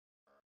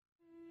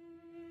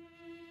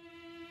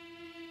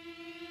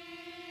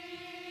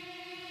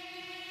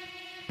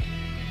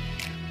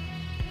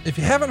If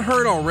you haven't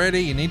heard already,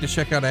 you need to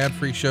check out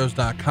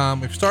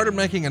adfreeshows.com. We've started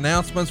making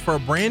announcements for a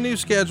brand new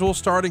schedule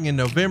starting in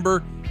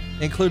November,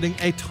 including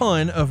a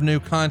ton of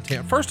new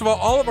content. First of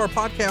all of our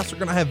podcasts are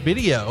going to have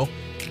video,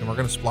 and we're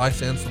going to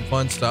splice in some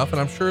fun stuff, and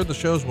I'm sure the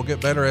shows will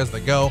get better as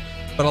they go.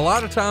 But a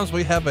lot of times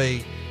we have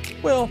a,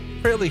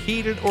 fairly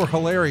heated or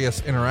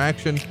hilarious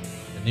interaction,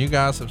 and you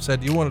guys have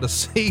said you wanted to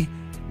see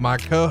my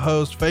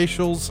co-host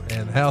facials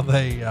and how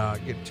they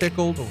get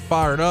tickled or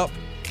fired up,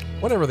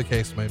 whatever the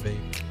case may be.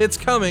 It's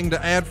coming to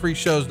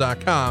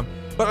adfreeshows.com,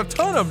 but a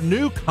ton of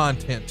new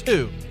content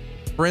too.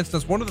 For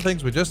instance, one of the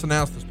things we just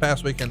announced this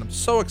past weekend I'm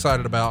so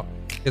excited about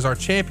is our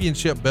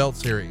championship belt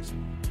series.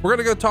 We're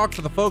going to go talk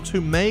to the folks who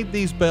made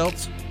these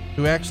belts,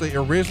 who actually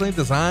originally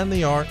designed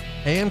the art,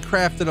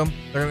 handcrafted them.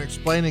 They're going to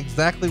explain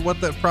exactly what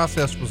that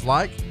process was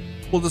like.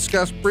 We'll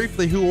discuss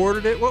briefly who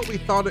ordered it, what we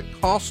thought it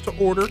cost to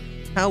order,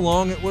 how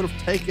long it would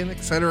have taken,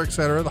 etc.,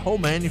 the whole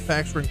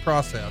manufacturing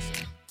process.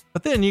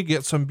 But then you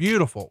get some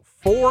beautiful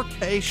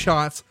 4K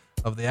shots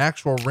of the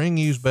actual ring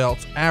used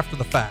belts after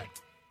the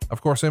fact.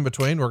 Of course, in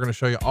between, we're going to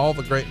show you all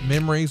the great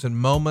memories and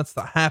moments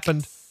that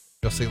happened.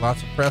 You'll see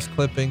lots of press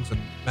clippings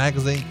and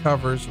magazine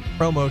covers and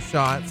promo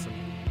shots and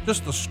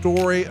just the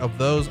story of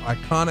those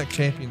iconic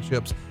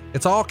championships.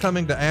 It's all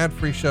coming to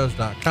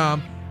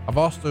adfreeshows.com. I've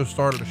also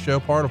started a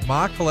show part of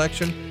my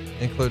collection,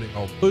 including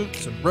old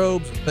boots and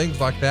robes and things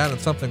like that,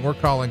 and something we're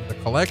calling The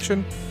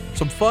Collection.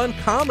 Some fun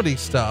comedy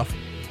stuff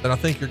that I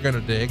think you're going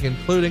to dig,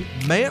 including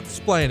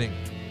Mansplaining.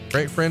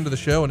 Great friend of the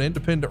show and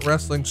independent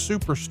wrestling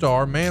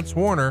superstar Mance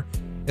Warner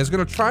is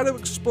going to try to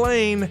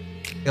explain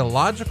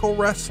illogical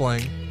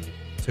wrestling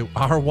to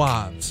our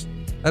wives.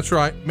 That's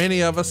right.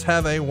 Many of us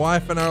have a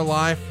wife in our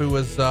life who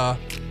is, a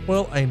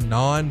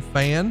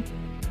non-fan,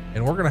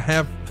 and we're going to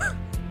have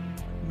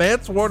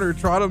Mance Warner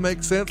try to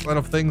make sense out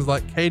of things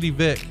like Katie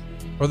Vick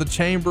or the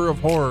Chamber of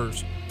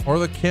Horrors or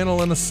the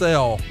Kennel in a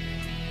Cell.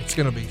 It's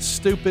going to be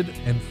stupid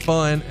and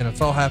fun, and it's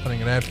all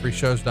happening at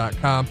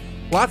adfreeshows.com.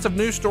 Lots of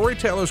new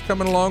storytellers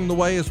coming along the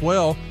way as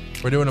well.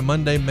 We're doing a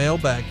Monday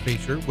mailbag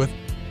feature with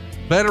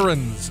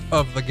veterans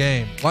of the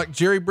game, like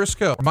Jerry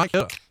Briscoe or Mike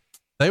Yoda.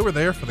 They were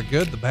there for the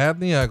good, the bad,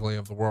 and the ugly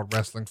of the World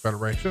Wrestling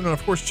Federation. And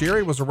of course,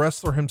 Jerry was a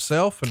wrestler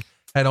himself and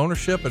had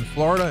ownership in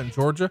Florida and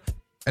Georgia.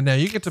 And now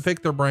you get to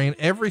pick their brain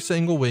every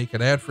single week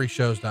at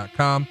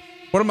adfreeshows.com.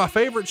 One of my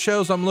favorite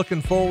shows I'm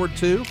looking forward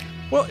to,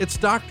 it's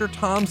Dr.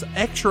 Tom's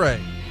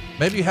X-Ray.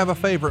 Maybe you have a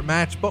favorite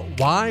match, but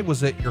why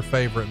was it your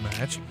favorite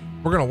match?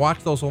 We're going to watch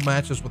those old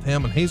matches with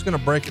him, and he's going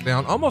to break it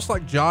down almost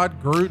like Jod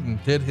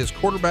Gruden did his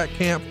quarterback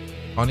camp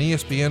on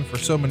ESPN for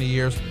so many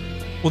years.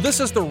 Well,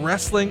 this is the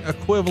wrestling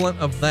equivalent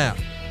of that.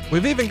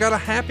 We've even got a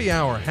happy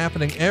hour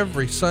happening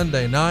every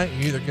Sunday night.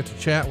 You either get to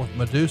chat with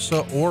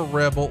Medusa or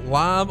Rebel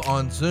live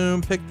on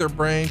Zoom, pick their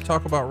brain,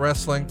 talk about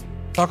wrestling,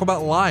 talk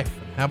about life,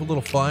 and have a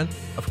little fun.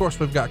 Of course,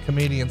 we've got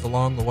comedians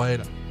along the way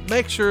to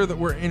make sure that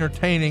we're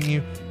entertaining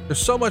you. There's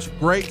so much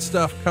great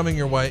stuff coming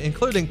your way,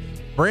 including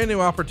brand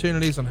new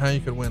opportunities on how you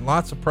can win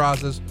lots of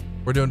prizes.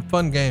 We're doing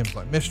fun games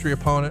like Mystery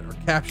Opponent or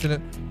Caption It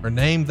or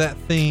Name That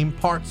Theme,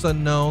 Parts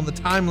Unknown, the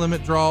Time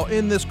Limit Draw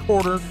in this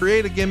quarter,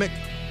 Create a Gimmick.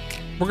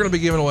 We're going to be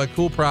giving away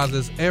cool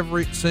prizes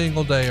every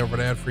single day over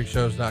at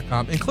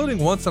adfreeshows.com, including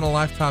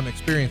once-in-a-lifetime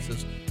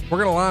experiences. We're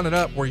going to line it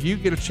up where you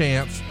get a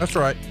chance. That's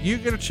right. You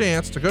get a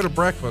chance to go to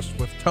breakfast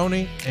with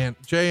Tony and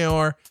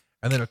JR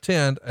and then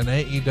attend an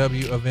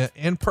AEW event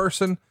in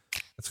person.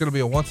 It's going to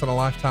be a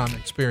once-in-a-lifetime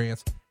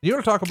experience. You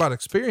want to talk about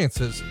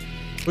experiences?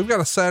 We've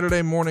got a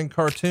Saturday morning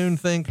cartoon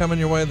thing coming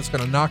your way that's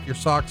going to knock your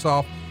socks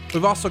off.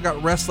 We've also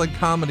got wrestling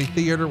comedy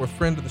theater with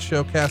friend of the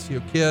show,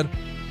 Cassio Kidd.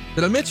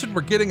 Did I mention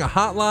we're getting a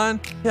hotline?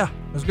 Yeah,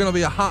 there's going to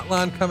be a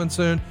hotline coming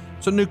soon.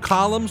 So new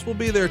columns will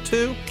be there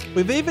too.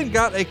 We've even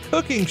got a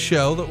cooking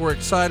show that we're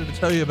excited to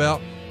tell you about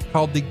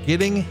called the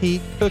Getting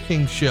Heat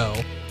Cooking Show.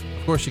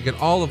 Of course, you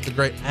get all of the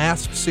great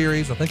Ask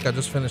series. I think I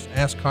just finished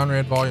Ask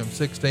Conrad Volume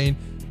 16.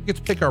 You get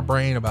to pick our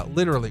brain about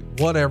literally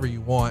whatever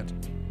you want.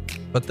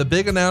 But the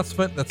big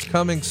announcement that's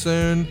coming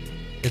soon,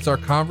 it's our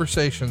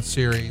conversation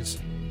series.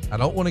 I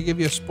don't want to give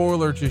you a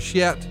spoiler just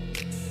yet,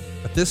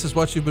 but this is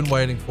what you've been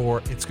waiting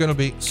for. It's going to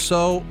be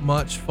so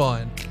much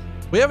fun.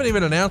 We haven't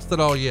even announced it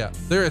all yet.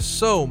 There is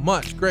so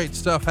much great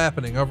stuff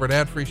happening over at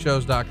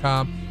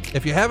adfreeshows.com.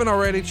 If you haven't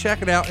already,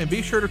 check it out and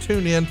be sure to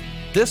tune in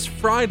this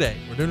Friday.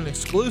 We're doing an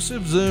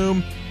exclusive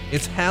Zoom.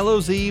 It's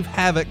Hallows Eve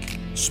Havoc.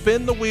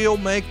 Spin the wheel,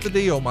 make the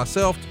deal.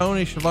 Myself,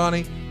 Tony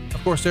Schiavone,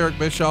 of course, Eric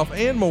Bischoff,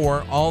 and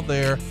more, all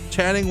there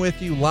chatting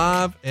with you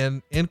live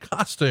and in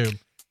costume.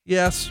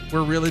 Yes,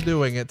 we're really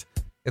doing it.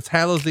 It's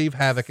Hallows Eve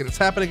Havoc, and it's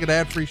happening at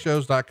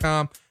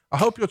adfreeshows.com. I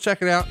hope you'll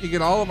check it out. You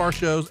get all of our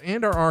shows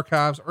and our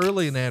archives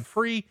early and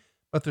ad-free,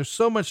 but there's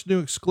so much new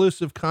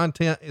exclusive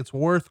content. It's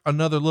worth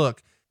another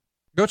look.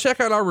 Go check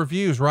out our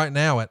reviews right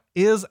now at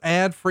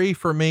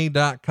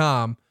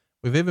isadfreeforme.com.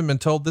 We've even been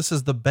told this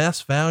is the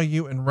best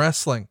value in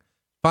wrestling.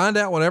 Find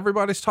out what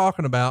everybody's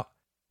talking about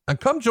and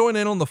come join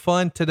in on the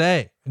fun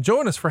today and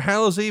join us for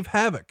Hallows Eve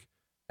Havoc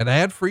at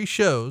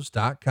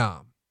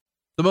adfreeshows.com.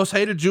 The most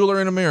hated jeweler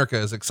in America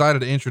is excited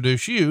to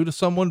introduce you to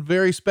someone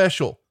very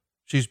special.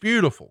 She's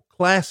beautiful,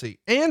 classy,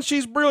 and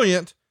she's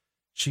brilliant.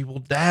 She will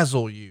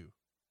dazzle you.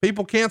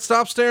 People can't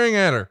stop staring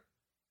at her.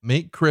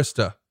 Meet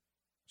Krista.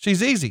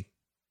 She's easy.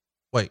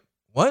 Wait,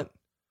 what?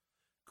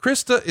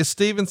 Krista is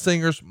Steven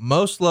Singer's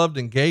most loved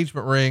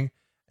engagement ring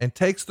and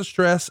takes the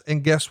stress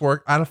and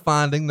guesswork out of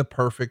finding the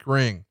perfect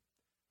ring.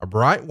 A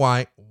bright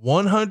white,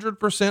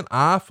 100%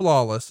 eye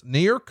flawless,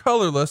 near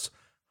colorless,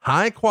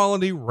 high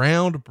quality,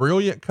 round,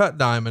 brilliant cut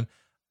diamond,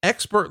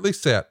 expertly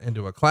set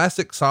into a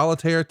classic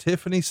solitaire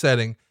Tiffany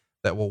setting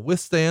that will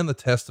withstand the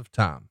test of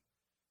time.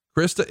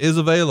 Krista is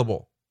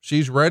available.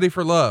 She's ready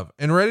for love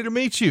and ready to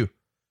meet you.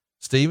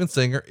 Steven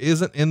Singer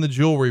isn't in the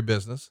jewelry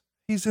business.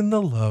 He's in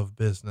the love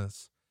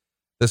business.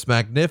 This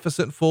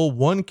magnificent full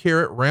 1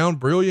 carat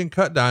round brilliant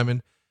cut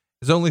diamond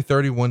is only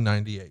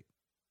 $31.98.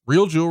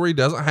 Real jewelry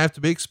doesn't have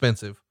to be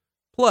expensive.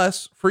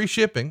 Plus free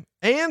shipping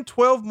and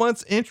 12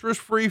 months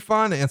interest-free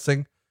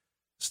financing.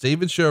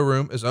 Steven's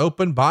showroom is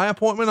open by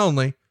appointment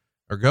only,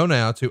 or go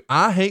now to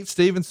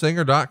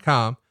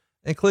IHateStevenSinger.com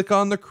and click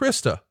on the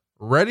Krista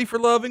Ready for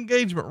Love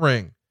engagement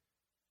ring.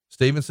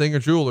 Steven Singer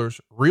Jewelers,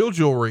 real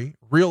jewelry,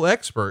 real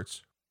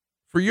experts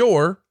for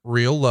your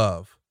real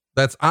love.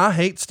 That's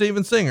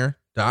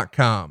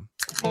IHateStevenSinger.com.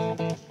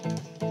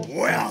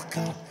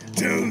 Welcome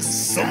to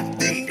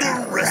Something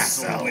to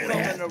Wrestle With.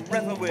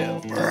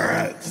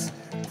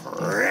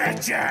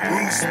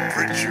 Bruce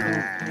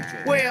Pritchard.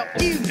 Well,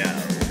 you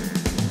know.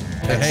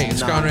 Hey,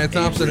 it's Conrad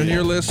Thompson, and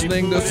you're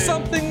listening to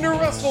Something to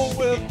Wrestle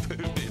With.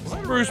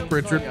 Bruce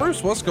Pritchard.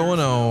 Bruce, what's going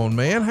on,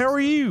 man? How are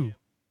you?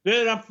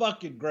 Dude, I'm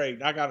fucking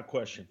great. I got a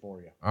question for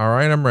you. All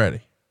right, I'm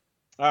ready.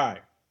 All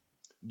right.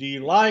 Do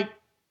you like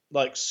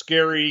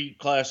scary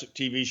classic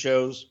TV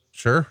shows?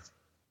 Sure.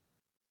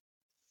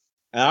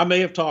 And I may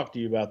have talked to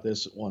you about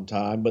this at one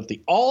time, but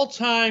the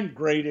all-time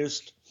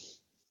greatest,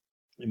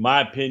 in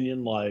my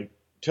opinion,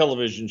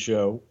 television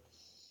show,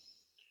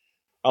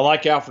 I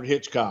like Alfred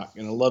Hitchcock,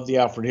 and I love the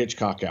Alfred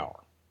Hitchcock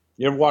Hour.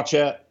 You ever watch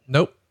that?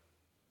 Nope.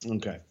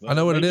 Okay. I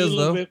know what it is, a though.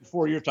 little bit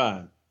before your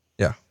time.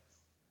 Yeah.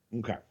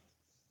 Okay.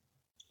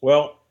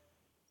 Well,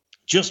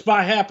 just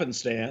by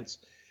happenstance,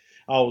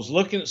 I was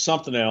looking at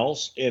something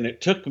else, and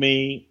it took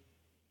me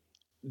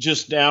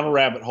just down a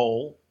rabbit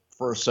hole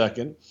for a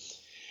second.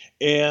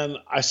 And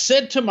I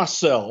said to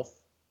myself,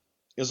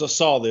 as I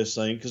saw this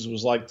thing, because it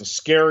was like the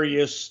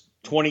scariest,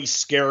 20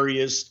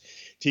 scariest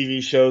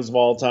TV shows of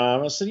all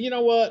time, I said, you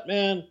know what,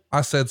 man?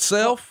 I said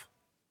self?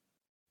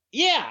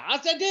 Yeah, I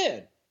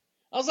did.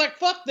 I was like,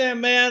 fuck them,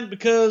 man,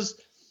 because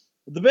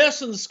the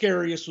best and the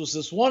scariest was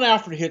this one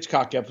Alfred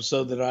Hitchcock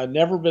episode that I'd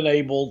never been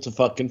able to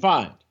fucking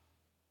find.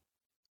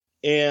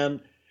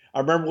 And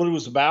I remember what it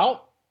was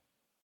about,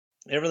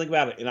 everything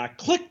about it. And I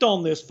clicked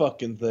on this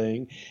fucking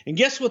thing, and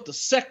guess what the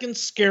second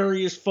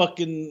scariest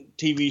fucking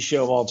TV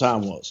show of all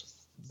time was?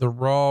 The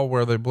Raw,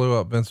 where they blew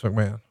up Vince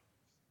McMahon.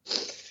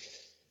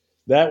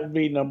 That would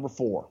be number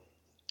 4.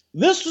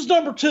 This was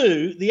number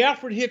 2, the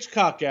Alfred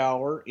Hitchcock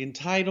Hour,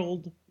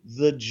 entitled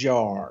The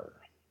Jar.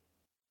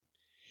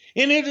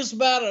 And it is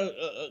about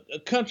a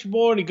country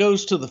boy, and he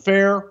goes to the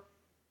fair,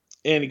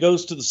 and he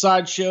goes to the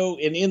sideshow,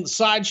 and in the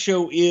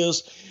sideshow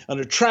is an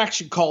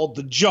attraction called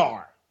The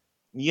Jar.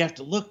 And you have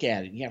to look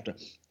at it, and you have to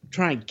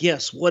try and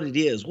guess what it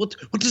is. What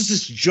does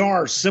this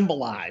jar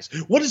symbolize?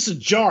 What is a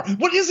jar?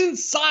 What is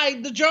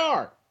inside the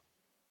jar?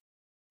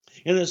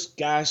 And this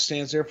guy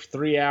stands there for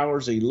 3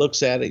 hours. He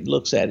looks at it,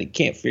 he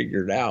can't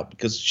figure it out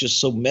because it's just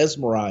so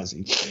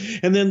mesmerizing.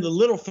 And then the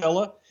little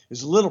fella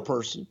is a little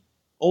person,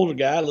 older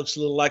guy, looks a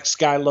little like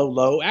Sky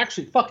Low.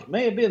 Actually, fuck, it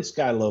may have been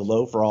Sky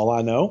Low for all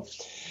I know.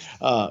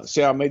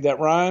 See how I made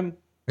that rhyme?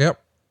 Yep.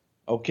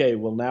 Okay,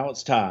 well, now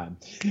it's time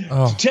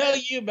to tell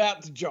you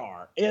about the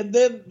jar. And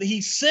then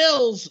he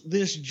sells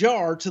this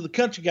jar to the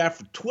country guy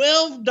for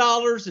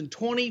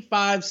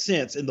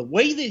 $12.25. And the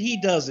way that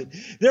he does it,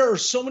 there are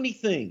so many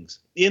things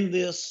in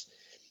this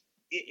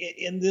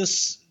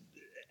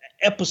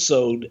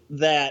episode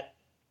that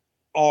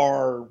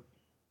are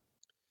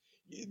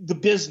the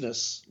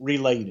business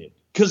related.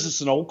 Because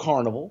it's an old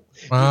carnival.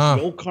 He's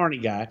an old carny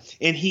guy.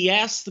 And he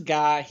asks the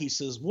guy, he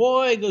says,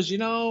 boy, he goes, I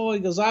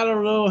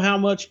don't know how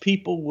much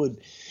people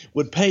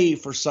would pay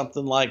for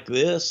something like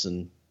this.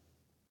 And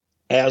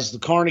as the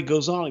carny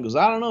goes on, he goes,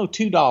 I don't know,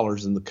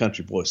 $2. And the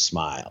country boy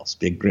smiles,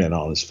 big grin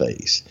on his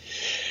face.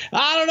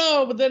 I don't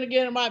know, but then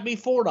again, it might be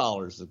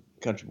 $4. The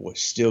country boy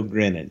still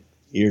grinning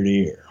ear to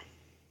ear.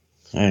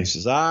 And he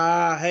says,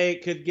 hey,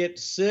 it could get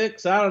to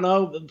 6. I don't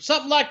know.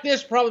 Something like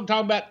this, probably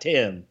talking about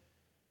 10.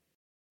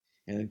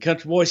 And the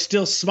country boy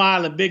still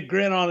smiling, big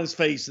grin on his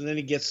face. And then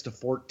he gets to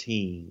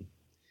 14.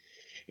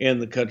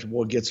 And the country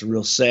boy gets a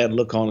real sad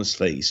look on his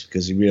face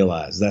because he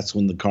realized that's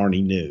when the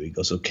carny knew. He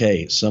goes,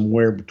 okay,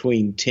 somewhere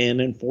between 10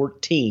 and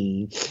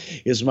 14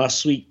 is my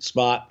sweet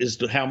spot as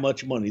to how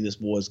much money this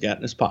boy's got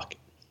in his pocket.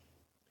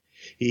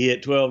 He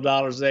hit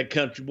 $12. That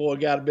country boy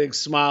got a big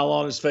smile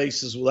on his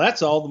face. Says, well,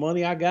 that's all the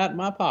money I got in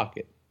my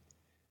pocket.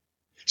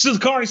 So the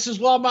carny says,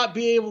 well, I might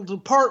be able to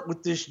part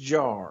with this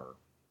jar.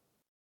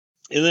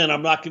 And then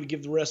I'm not going to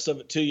give the rest of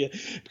it to you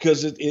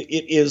because it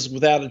is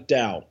without a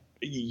doubt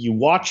You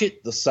watch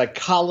it. The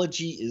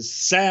psychology is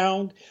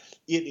sound.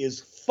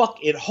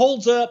 It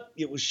holds up.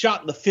 It was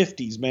shot in the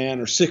 50s, man,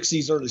 or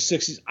 60s, early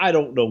 60s. I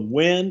don't know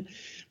when,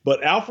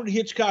 but Alfred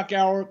Hitchcock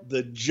Hour,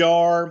 The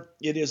Jar,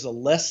 it is a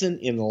lesson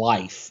in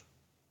life.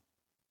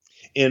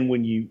 And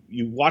when you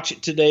watch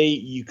it today,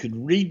 you could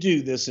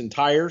redo this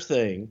entire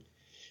thing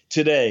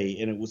today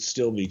and it would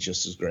still be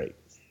just as great.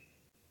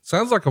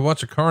 Sounds like a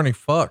bunch of carny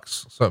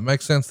fucks. So it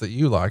makes sense that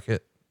you like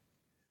it.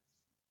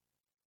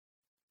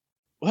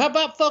 Well, how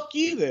about fuck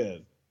you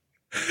then?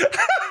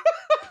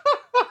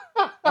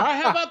 All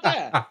right, how about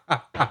that?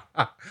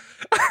 How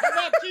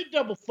about two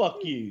double fuck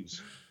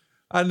yous?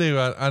 I knew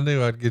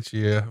I'd get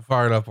you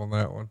fired up on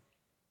that one.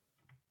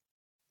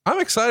 I'm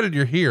excited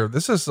you're here.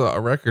 This is a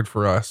record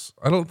for us.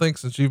 I don't think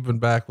since you've been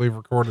back, we've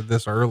recorded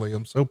this early.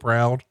 I'm so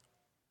proud.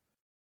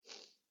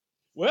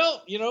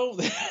 Well, you know,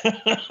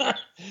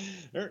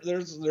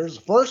 there's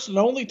first and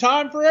only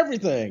time for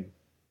everything.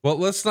 Well,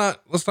 let's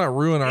not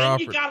ruin our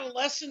opportunity. You got a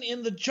lesson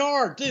in the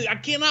jar, dude. I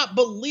cannot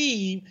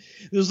believe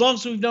that as long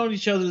as we've known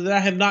each other that I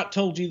have not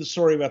told you the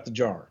story about the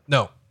jar.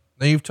 No.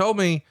 Now you've told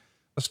me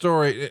a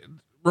story.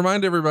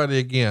 Remind everybody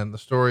again, the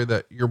story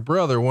that your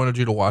brother wanted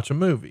you to watch a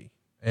movie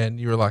and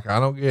you were like, I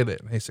don't get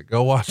it. And he said,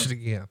 go watch it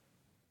again.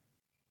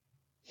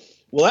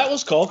 Well, that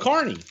was called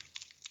Carney.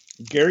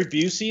 Gary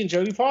Busey and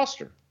Jodie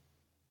Foster.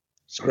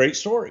 It's a great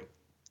story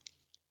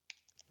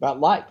about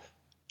life.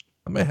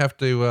 I may have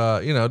to,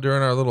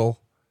 during our little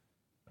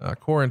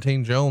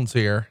quarantine Jones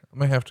here, I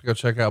may have to go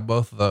check out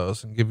both of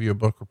those and give you a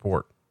book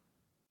report.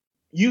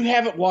 You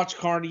haven't watched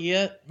Carney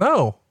yet?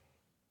 No.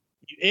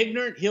 You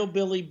ignorant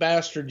hillbilly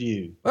bastard,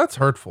 you. That's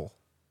hurtful.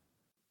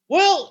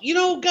 Well,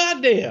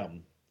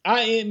 goddamn,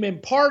 I am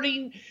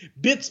imparting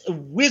bits of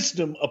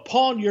wisdom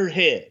upon your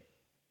head.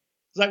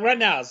 It's like right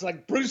now, it's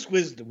like Bruce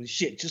Wisdom and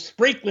shit, just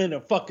sprinkling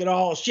and fucking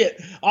all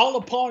shit all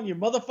upon your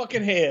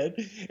motherfucking head.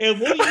 And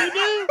what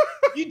do?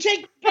 You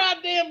take the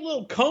goddamn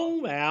little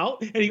comb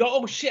out and you go,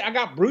 oh shit, I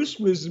got Bruce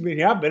Wisdom in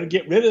here. I better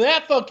get rid of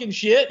that fucking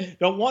shit.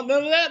 Don't want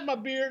none of that in my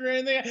beard or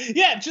anything.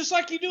 Yeah, just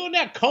like you doing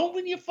that,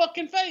 combing your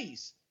fucking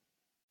face.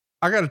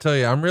 I got to tell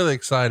you, I'm really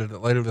excited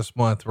that later this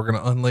month, we're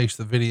going to unleash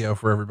the video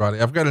for everybody.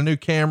 I've got a new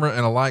camera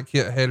and a light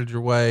kit headed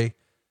your way.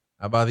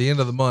 By the end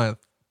of the month,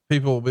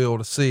 people will be able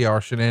to see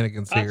our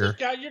shenanigans here. I just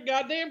got your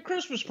goddamn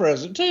Christmas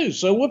present too.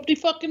 So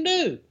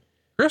whoop-de-fucking-do.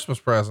 Christmas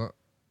present?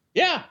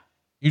 Yeah.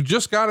 You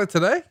just got it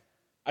today?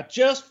 I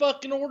just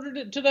fucking ordered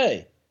it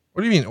today.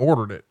 What do you mean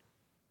ordered it?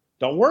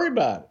 Don't worry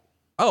about it.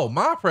 Oh,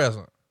 my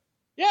present.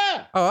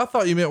 Yeah. Oh, I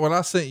thought you meant what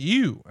I sent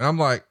you. And I'm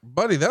like,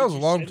 buddy, that was a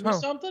long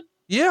time. Something?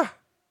 Yeah.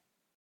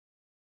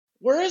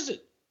 Where is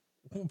it?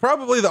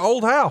 Probably the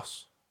old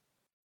house.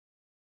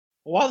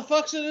 Why the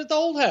fuck's it at the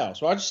old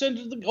house? Why'd you send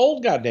it to the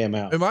old goddamn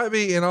house? It might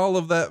be in all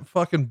of that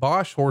fucking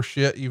Bosch horse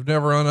shit you've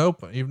never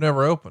opened.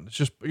 It's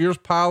just, you're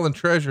just piling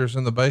treasures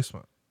in the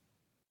basement.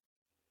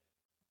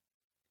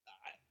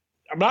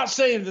 I'm not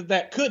saying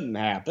that couldn't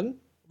happen.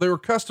 They were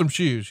custom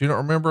shoes. You don't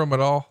remember them at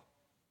all?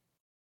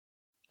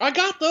 I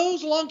got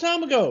those a long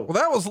time ago.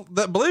 Well,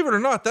 believe it or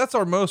not, that's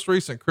our most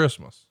recent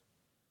Christmas.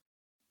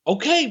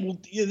 Okay. Well,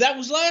 that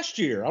was last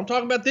year. I'm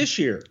talking about this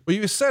year. Well,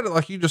 you said it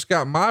like you just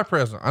got my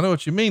present. I know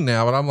what you mean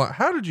now, but I'm like,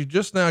 how did you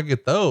just now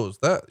get those?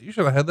 You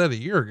should have had that a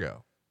year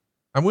ago.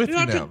 I'm with you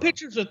now. I took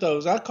pictures of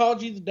those. I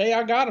called you the day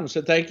I got them and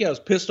said, thank you. I was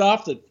pissed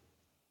off that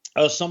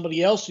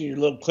somebody else in your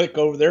little clique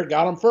over there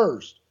got them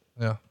first.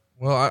 Yeah.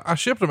 Well, I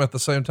shipped them at the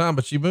same time,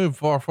 but you moved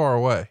far, far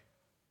away.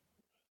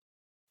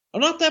 I'm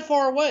not that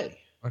far away.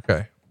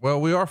 Okay. Well,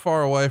 we are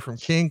far away from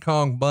King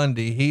Kong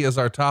Bundy. He is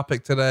our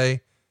topic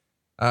today.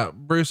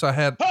 Bruce, I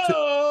had,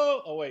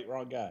 oh wait,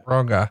 wrong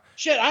guy.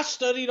 Shit. I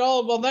studied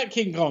all on that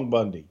King Kong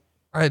Bundy.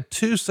 I had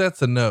 2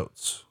 sets of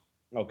notes.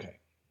 Okay.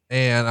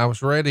 And I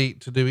was ready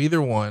to do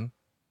either one.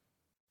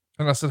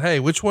 And I said, hey,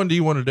 which one do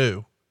you want to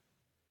do?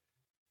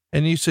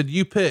 And you said,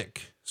 you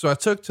pick. So I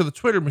took to the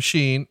Twitter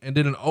machine and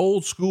did an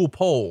old school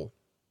poll.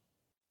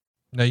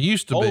 Now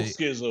used to be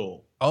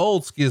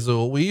old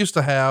skizzle. We used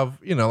to have,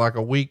 like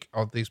a week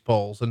on these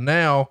polls. And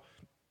now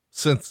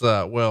since,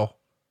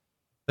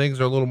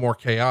 things are a little more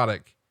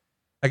chaotic,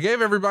 I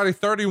gave everybody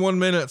 31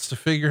 minutes to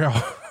figure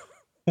out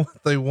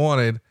what they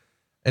wanted.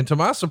 And to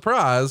my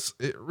surprise,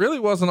 it really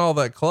wasn't all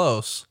that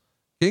close.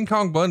 King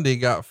Kong Bundy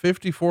got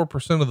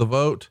 54% of the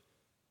vote.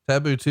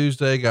 Taboo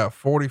Tuesday got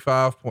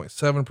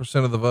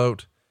 45.7% of the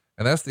vote.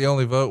 And that's the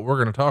only vote we're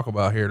going to talk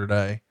about here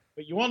today.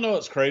 But you want to know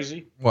what's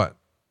crazy? What?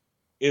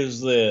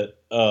 Is that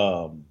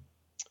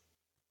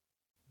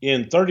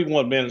in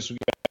 31 minutes, we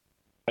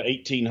got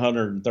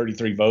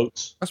 1,833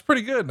 votes. That's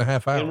pretty good in a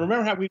half hour. And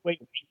remember how we wait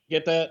to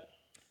get that?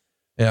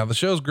 Yeah, the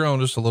show's grown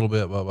just a little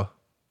bit, Bubba.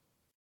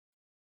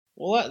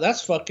 Well,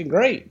 that's fucking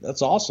great.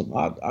 That's awesome.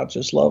 I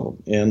just love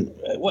them. And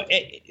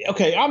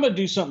okay, I'm going to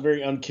do something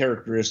very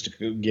uncharacteristic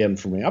again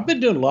for me. I've been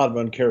doing a lot of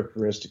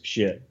uncharacteristic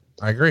shit.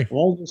 I agree.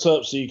 Hold this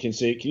up so you can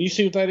see it. Can you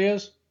see what that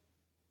is?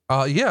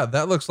 Yeah,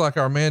 that looks like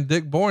our man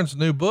Dick Bourne's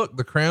new book,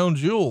 The Crown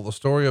Jewel, the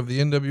story of the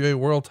NWA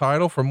world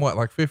title from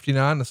like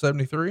 59 to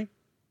 73.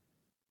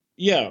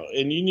 Yeah,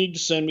 and you need to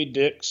send me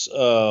Dick's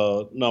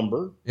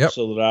number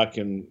so that I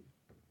can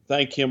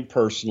thank him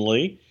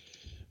personally,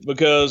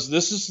 because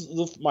this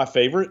is my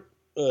favorite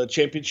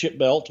championship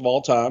belt of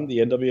all time, the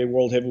NWA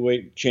World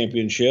Heavyweight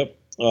Championship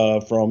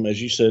from,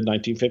 as you said,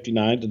 1959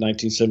 to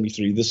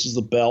 1973. This is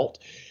the belt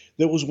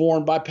that was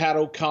worn by Pat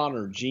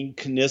O'Connor, Gene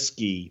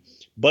Kiniski,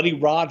 Buddy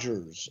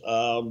Rogers,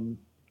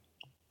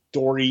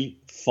 Dory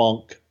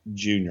Funk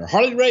Jr.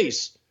 Harley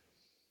Race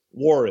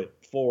wore it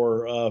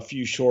for a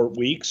few short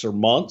weeks or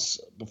months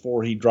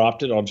before he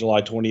dropped it on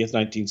July 20th,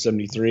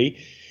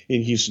 1973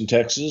 in Houston,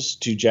 Texas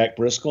to Jack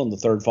Briscoe in the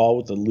third fall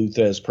with the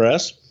Luthez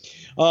Press.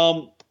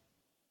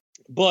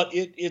 But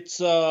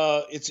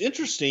it's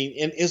interesting.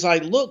 And as I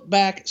look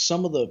back at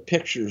some of the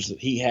pictures that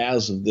he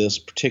has of this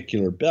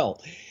particular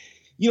belt,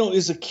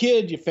 as a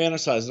kid, you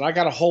fantasize, and I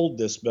got to hold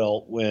this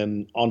belt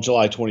when on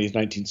July 20th,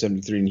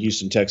 1973 in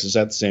Houston, Texas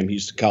at the Sam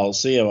Houston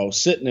Coliseum. I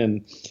was sitting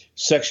in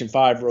Section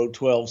 5, Row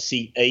 12,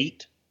 Seat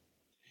 8.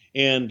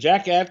 And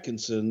Jack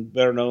Atkinson,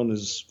 better known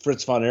as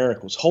Fritz von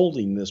Erich, was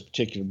holding this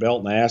particular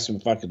belt, and I asked him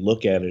if I could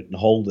look at it and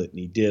hold it, and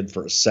he did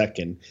for a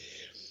second.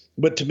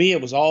 But to me,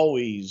 it was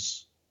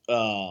always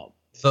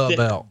thick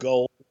belt,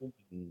 gold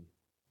and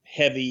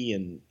heavy,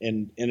 and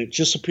it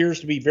just appears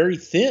to be very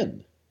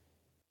thin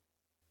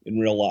in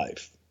real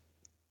life.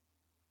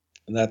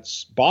 And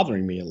that's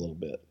bothering me a little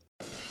bit.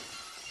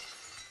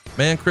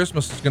 Man,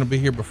 Christmas is going to be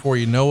here before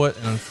you know it,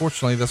 and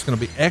unfortunately, that's going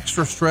to be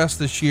extra stress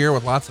this year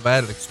with lots of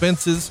added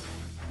expenses.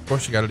 Of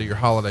course, you got to do your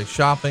holiday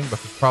shopping, but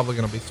there's probably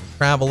going to be some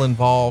travel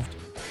involved.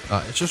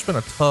 It's just been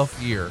a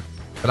tough year,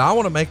 but I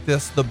want to make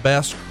this the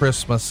best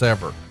Christmas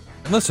ever.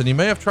 And listen, you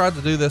may have tried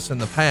to do this in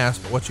the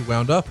past, but what you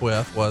wound up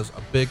with was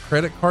a big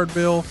credit card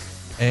bill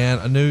and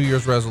a New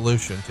Year's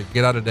resolution to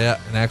get out of debt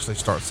and actually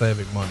start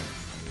saving money.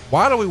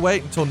 Why do we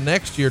wait until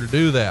next year to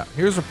do that?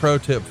 Here's a pro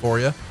tip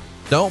for you.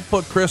 Don't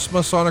put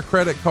Christmas on a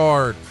credit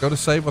card. Go to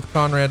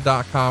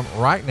savewithconrad.com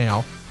right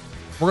now.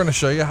 We're going to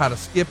show you how to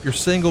skip your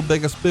single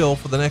biggest bill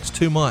for the next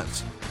 2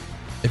 months.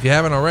 If you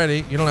haven't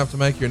already, you don't have to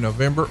make your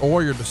November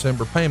or your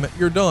December payment.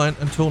 You're done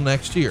until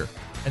next year.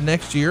 And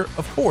next year,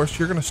 of course,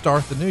 you're going to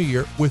start the new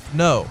year with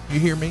you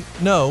hear me,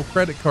 no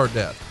credit card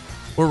debt.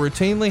 We're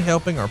routinely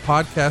helping our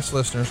podcast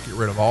listeners get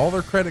rid of all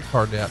their credit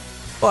card debt,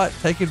 but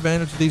take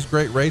advantage of these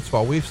great rates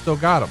while we've still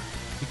got them.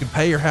 You can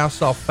pay your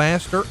house off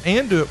faster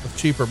and do it with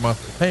cheaper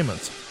monthly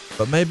payments.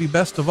 But maybe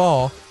best of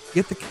all,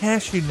 get the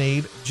cash you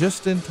need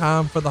just in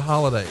time for the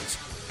holidays.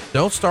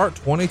 Don't start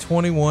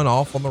 2021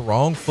 off on the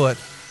wrong foot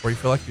where you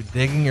feel like you're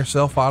digging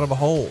yourself out of a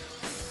hole.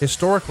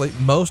 Historically,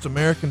 most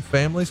American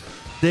families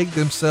dig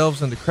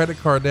themselves into credit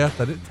card debt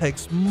that it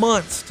takes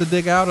months to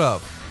dig out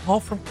of, all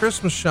from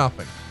Christmas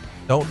shopping.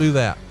 Don't do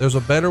that. There's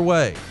a better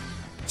way.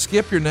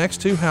 Skip your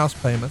next 2 house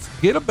payments,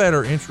 get a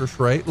better interest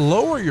rate,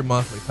 lower your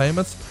monthly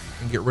payments,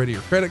 and get rid of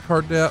your credit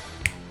card debt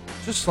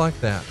just like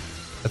that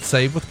at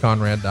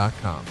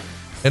savewithconrad.com.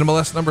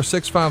 NMLS number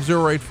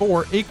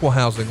 65084, equal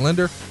housing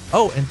lender.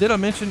 Oh, and did I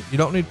mention you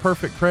don't need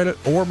perfect credit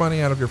or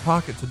money out of your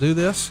pocket to do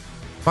this?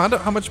 Find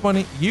out how much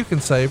money you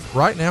can save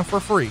right now for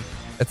free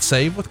at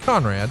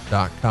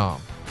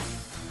savewithconrad.com.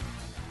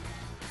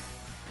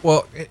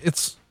 Well,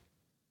 it's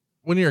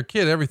when you're a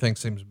kid, everything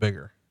seems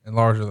bigger and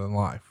larger than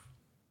life.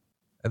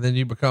 And then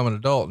you become an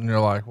adult and you're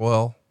like,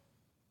 well,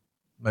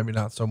 maybe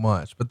not so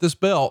much. But this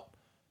belt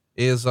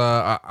is,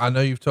 I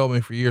know you've told me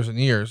for years and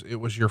years, it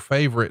was your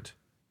favorite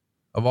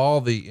of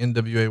all the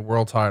NWA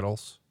world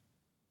titles.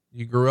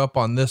 You grew up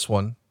on this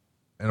one.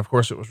 And of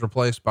course it was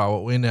replaced by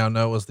what we now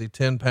know as the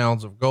 10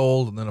 pounds of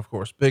gold. And then of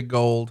course, big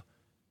gold,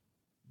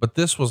 but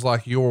this was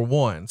like your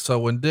one. So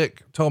when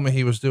Dick told me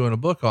he was doing a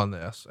book on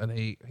this and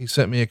he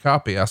sent me a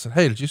copy, I said,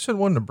 hey, did you send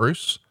one to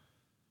Bruce?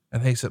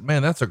 And he said,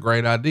 man, that's a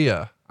great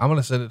idea. I'm going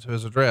to send it to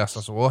his address.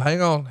 I said, well,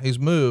 hang on. He's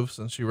moved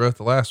since you wrote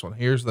the last one.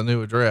 Here's the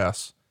new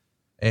address.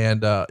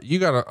 And, you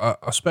got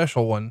a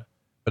special one,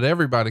 but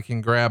everybody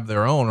can grab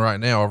their own right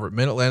now over at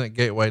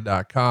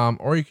midatlanticgateway.com,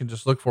 or you can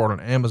just look for it on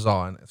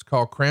Amazon. It's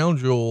called Crown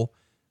Jewel,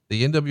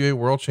 the NWA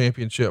World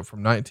Championship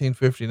from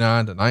 1959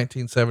 to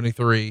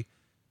 1973.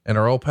 And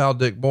our old pal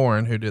Dick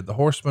Bourne, who did the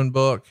Horseman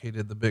book, he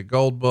did the Big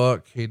Gold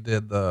book, he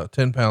did the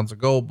 10 pounds of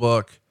gold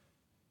book.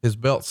 His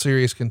belt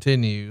series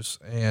continues.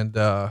 And,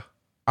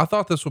 I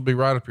thought this would be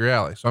right up your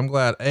alley. So I'm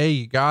glad A,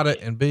 you got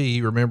it, and B,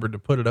 you remembered to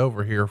put it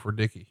over here for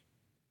Dickie.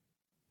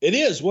 It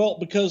is. Well,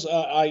 because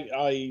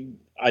I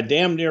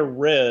damn near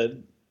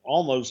read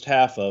almost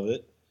half of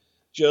it,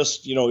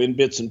 just, in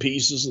bits and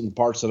pieces and the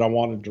parts that I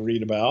wanted to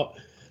read about.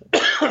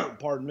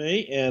 Pardon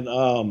me.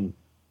 And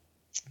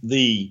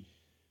the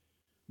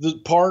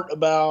part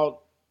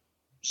about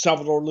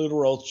Salvador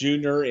Luderoth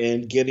Jr.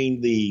 and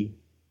getting the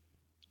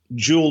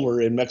jeweler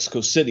in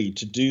Mexico City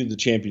to do the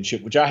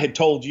championship, which I had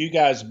told you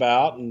guys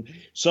about, and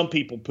some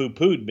people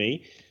poo-pooed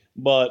me,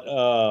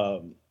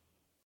 but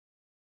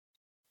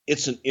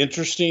it's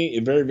a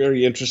very,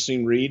 very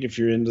interesting read if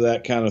you're into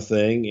that kind of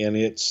thing. And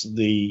it's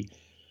the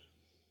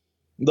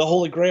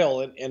Holy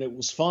Grail. And it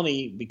was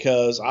funny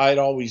because I'd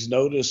always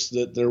noticed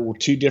that there were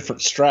 2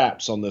 different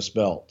straps on this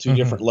belt, 2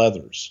 different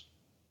leathers.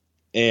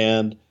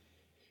 And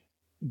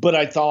but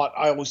I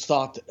always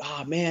thought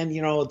that, man,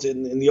 it's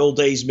in the old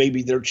days,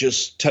 maybe they're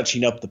just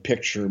touching up the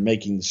picture,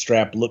 making the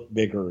strap look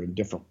bigger in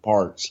different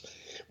parts.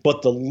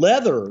 But the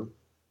leather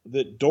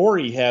that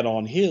Dory had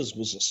on his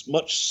was a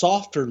much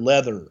softer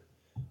leather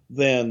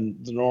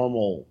than the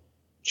normal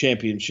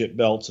championship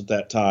belts at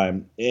that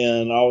time.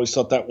 And I always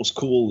thought that was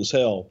cool as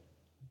hell.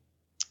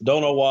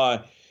 Don't know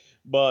why,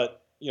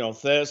 but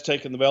Thesz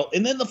taking the belt.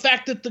 And then the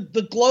fact that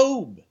the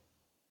globe,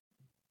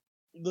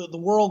 the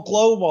world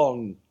globe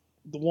on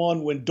the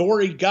one when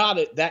Dory got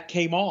it, that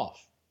came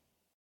off.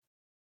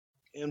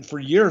 And for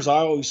years, I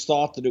always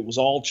thought that it was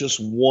all just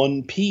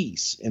one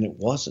piece, and it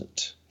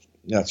wasn't.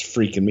 That's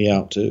freaking me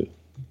out too.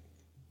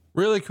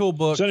 Really cool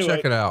book. So anyway,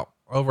 check it out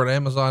over at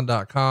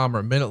Amazon.com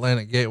or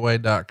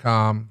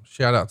MidAtlanticGateway.com.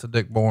 Shout out to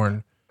Dick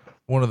Bourne,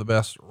 one of the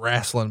best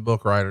wrestling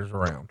book writers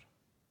around.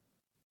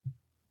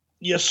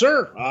 Yes,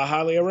 sir. I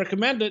highly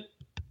recommend it.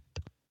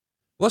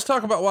 Let's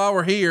talk about why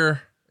we're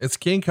here. It's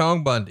King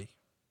Kong Bundy.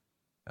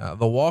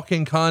 The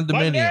walking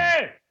condominium,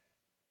 Bundy!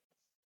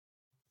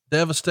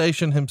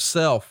 Devastation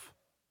himself.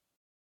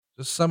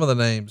 Just some of the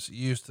names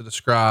used to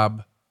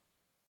describe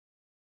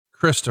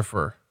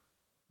Christopher,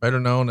 better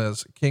known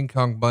as King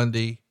Kong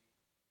Bundy.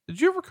 Did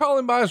you ever call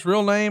him by his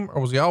real name,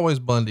 or was he always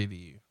Bundy to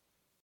you?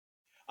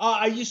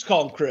 I used to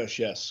call him Chris.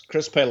 Yes.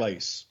 Chris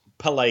Palace,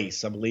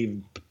 I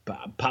believe.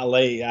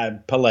 Palace.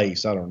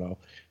 I don't know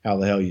how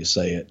the hell you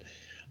say it.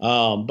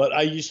 But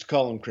I used to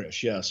call him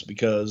Chris. Yes.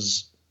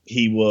 Because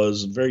he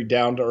was a very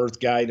down to earth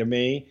guy to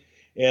me,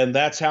 and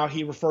that's how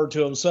he referred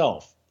to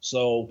himself.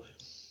 So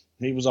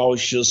he was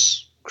always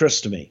just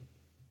Chris to me.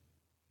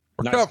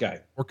 Nice guy.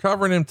 We're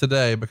covering him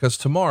today because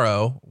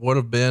tomorrow would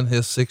have been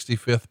his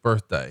 65th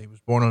birthday. He was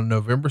born on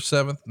November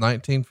 7th,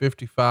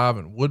 1955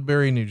 in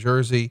Woodbury, New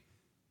Jersey.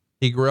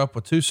 He grew up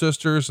with 2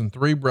 sisters and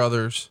 3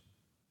 brothers.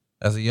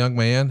 As a young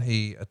man,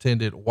 he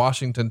attended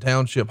Washington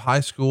Township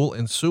High School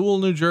in Sewell,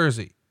 New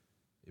Jersey.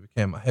 He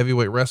became a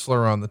heavyweight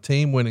wrestler on the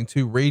team, winning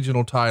 2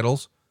 regional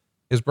titles.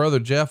 His brother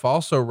Jeff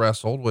also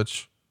wrestled,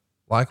 which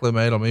likely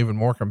made him even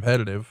more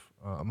competitive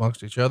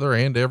amongst each other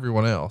and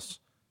everyone else.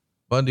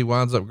 Bundy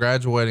winds up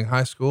graduating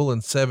high school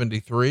in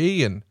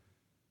 73, and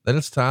then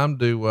it's time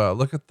to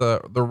look at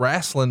the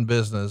wrestling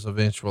business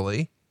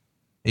eventually.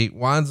 He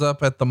winds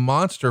up at the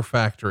Monster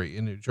Factory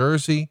in New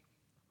Jersey,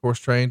 of course,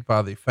 trained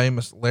by the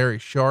famous Larry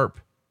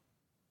Sharpe.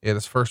 He had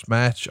his first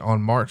match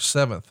on March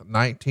 7th,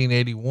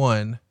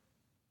 1981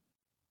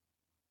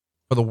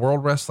 for the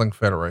World Wrestling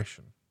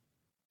Federation.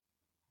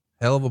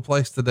 Hell of a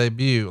place to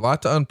debut. A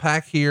lot to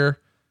unpack here.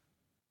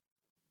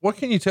 What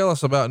can you tell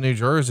us about New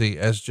Jersey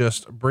as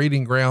just a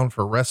breeding ground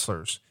for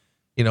wrestlers?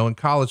 In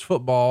college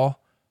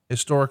football,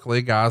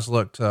 historically, guys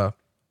look to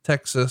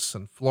Texas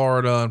and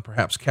Florida and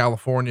perhaps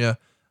California.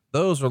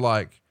 Those are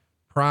like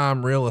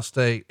prime real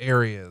estate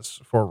areas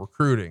for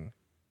recruiting.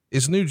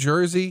 Is New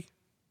Jersey,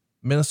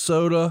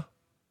 Minnesota?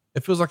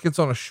 It feels like it's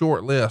on a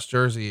short list,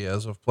 Jersey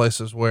is, of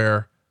places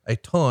where a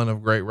ton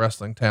of great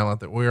wrestling talent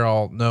that we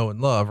all know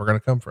and love are going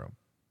to come from.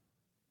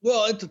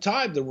 Well, at the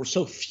time, there were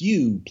so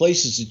few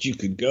places that you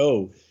could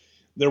go.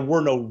 There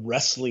were no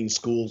wrestling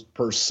schools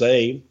per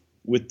se,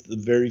 with the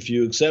very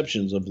few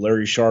exceptions of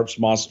Larry Sharpe's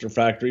Monster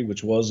Factory,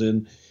 which was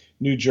in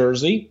New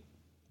Jersey.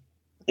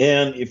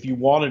 And if you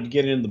wanted to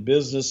get into the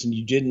business and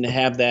you didn't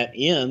have that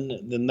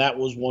then that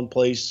was one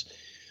place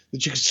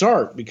that you could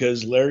start,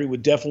 because Larry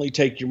would definitely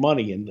take your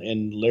money,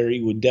 and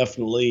Larry would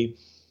definitely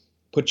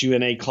put you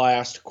in a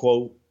class to,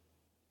 quote,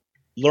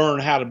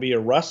 learn how to be a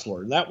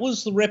wrestler. And that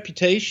was the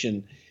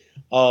reputation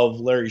of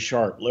Larry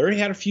Sharpe. Larry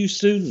had a few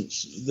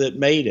students that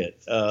made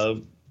it,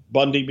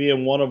 Bundy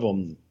being one of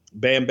them,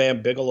 Bam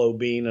Bam Bigelow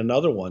being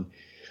another one.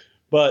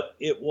 But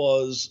it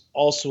was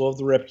also of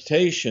the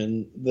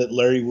reputation that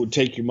Larry would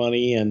take your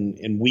money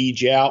and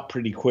weed you out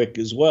pretty quick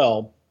as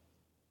well.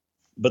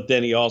 But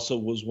then he also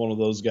was one of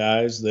those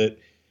guys that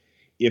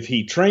if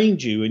he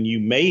trained you and you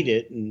made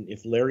it, and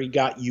if Larry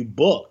got you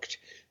booked,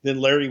 then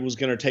Larry was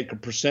going to take a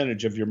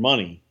percentage of your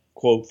money,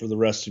 quote, for the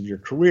rest of your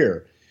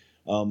career.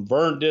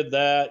 Vern did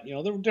that.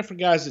 There were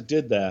different guys that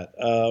did that.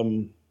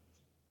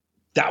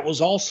 That was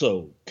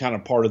also kind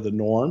of part of the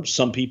norm.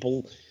 Some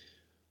people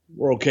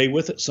were okay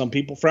with it. Some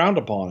people frowned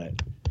upon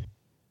it.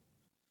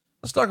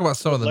 Let's talk about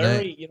some of the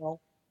Larry,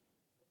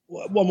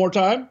 one more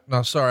time.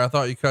 No, sorry. I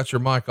thought you cut your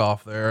mic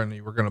off there and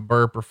you were going to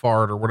burp or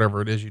fart or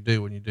whatever it is you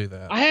do when you do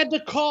that. I had to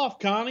cough,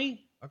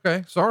 Connie.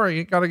 Okay. Sorry.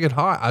 You got to get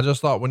hot. I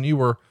just thought when you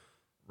were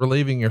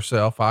relieving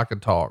yourself, I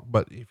could talk,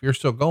 but if you're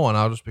still going,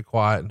 I'll just be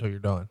quiet until you're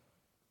done.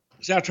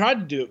 See, I tried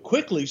to do it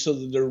quickly so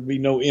that there would be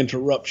no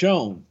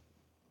interruption,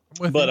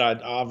 but I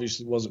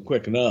obviously wasn't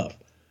quick enough.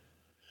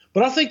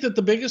 But I think that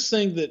the biggest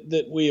thing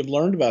that we have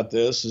learned about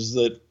this is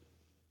that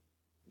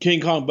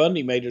King Kong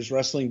Bundy made his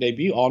wrestling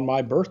debut on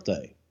my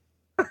birthday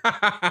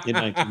in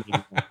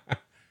 1981.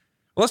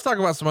 Let's talk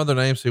about some other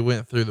names who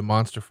went through the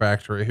Monster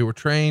Factory, who were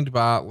trained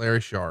by Larry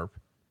Sharpe.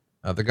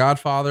 The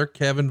Godfather,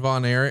 Kevin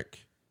Von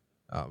Erich,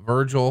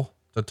 Virgil,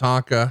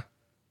 Tatanka,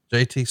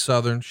 JT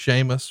Southern,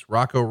 Sheamus,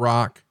 Rocco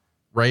Rock,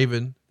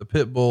 Raven, the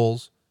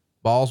Pitbulls,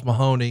 Balls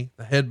Mahoney,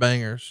 the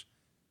Headbangers,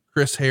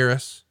 Chris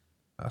Harris,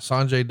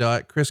 Sanjay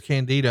Dutt, Chris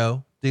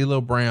Candido,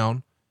 D'Lo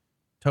Brown,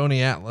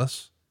 Tony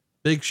Atlas,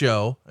 Big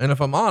Show. And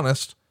if I'm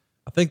honest,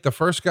 I think the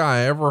first guy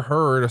I ever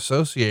heard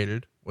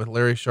associated with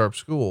Larry Sharpe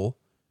School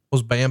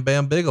was Bam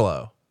Bam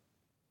Bigelow.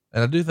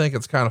 And I do think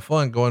it's kind of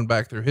fun going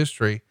back through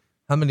history,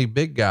 how many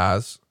big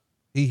guys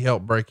he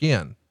helped break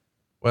in,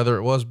 whether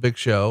it was Big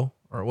Show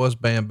or it was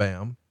Bam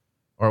Bam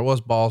or it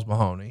was Balls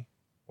Mahoney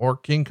or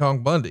King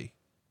Kong Bundy.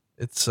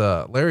 It's,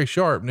 Larry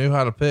Sharpe knew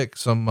how to pick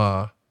some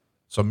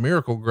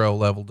Miracle Grow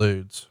level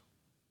dudes.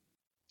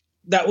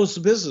 That was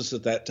the business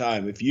at that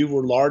time. If you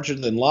were larger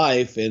than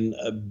life and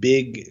a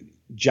big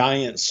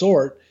giant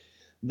sort,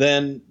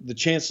 then the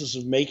chances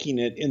of making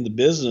it in the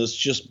business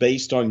just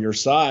based on your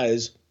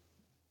size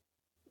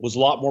was a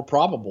lot more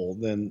probable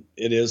than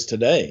it is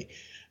today.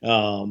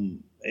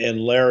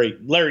 And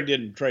Larry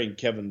didn't train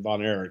Kevin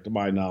Von Erich, to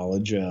my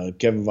knowledge.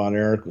 Kevin Von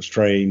Erich was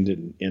trained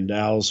in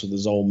Dallas with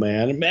his old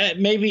man. And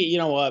maybe, you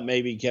know what,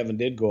 maybe Kevin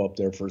did go up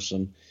there for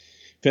some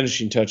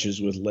finishing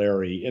touches with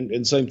Larry.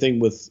 And same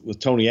thing with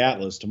Tony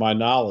Atlas. To my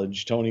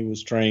knowledge, Tony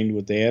was trained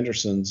with the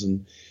Andersons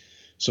and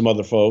some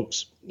other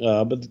folks.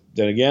 But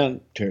then again,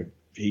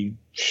 he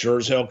sure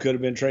as hell could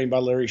have been trained by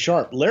Larry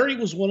Sharpe. Larry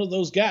was one of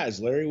those guys.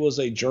 Larry was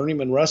a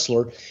journeyman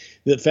wrestler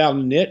that found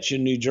a niche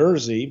in New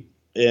Jersey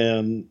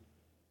and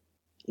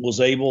was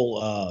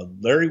able,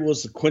 Larry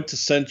was the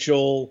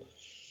quintessential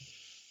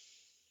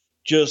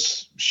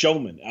just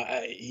showman.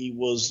 He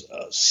was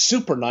a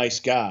super nice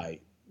guy.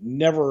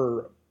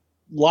 A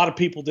lot of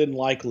people didn't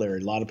like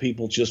Larry. A lot of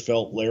people just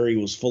felt Larry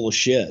was full of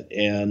shit.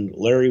 And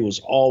Larry was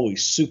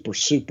always super,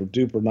 super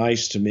duper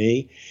nice to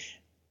me.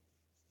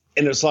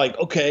 And it's like,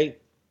 okay,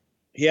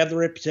 he had the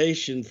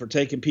reputation for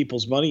taking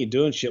people's money and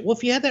doing shit. Well,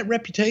 if you had that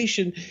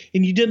reputation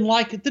and you didn't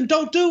like it, then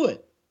don't do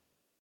it.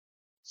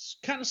 It's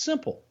kind of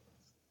simple.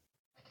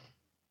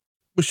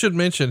 We should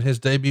mention his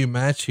debut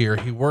match here.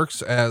 He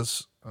works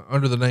as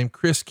under the name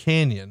Chris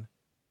Kanyon.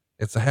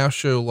 It's a house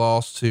show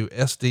loss to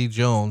SD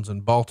Jones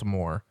in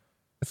Baltimore.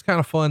 It's kind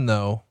of fun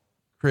though.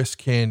 Chris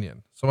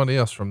Kanyon, somebody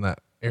else from that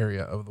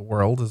area of the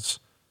world, is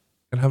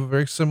going to have a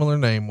very similar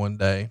name one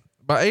day.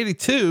 By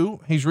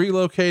 82, he's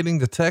relocating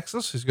to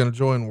Texas. He's going to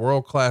join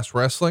World Class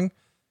Wrestling.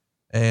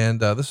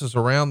 And this is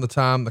around the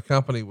time the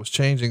company was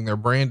changing their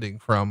branding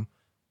from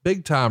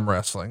Big Time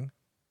Wrestling.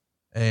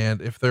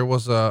 And if there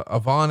was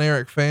a Von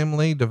Erich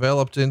family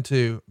developed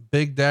into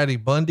Big Daddy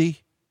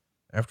Bundy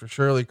after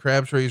Shirley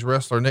Crabtree's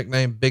wrestler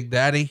nickname Big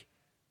Daddy,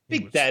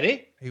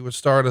 he would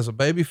start as a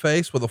baby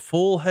face with a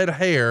full head of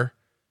hair.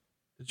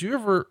 Did you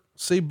ever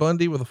see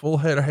Bundy with a full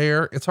head of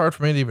hair? It's hard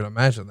for me to even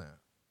imagine that.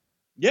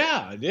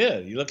 Yeah, I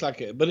did. He looked like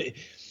it, but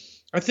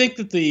I think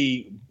that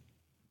the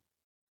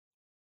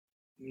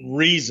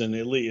reason,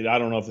 at least, I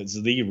don't know if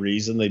it's the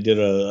reason they did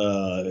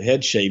a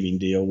head shaving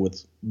deal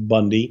with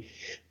Bundy,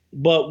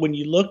 but when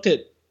you looked at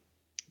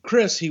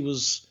Chris, he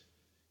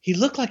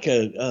looked like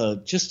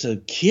just a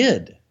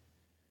kid,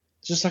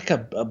 just like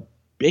a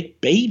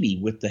big baby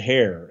with the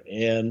hair.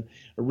 And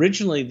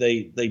originally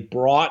they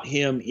brought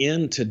him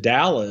into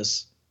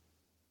Dallas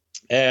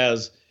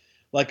as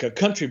like a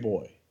country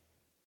boy.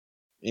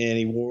 And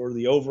he wore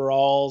the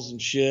overalls and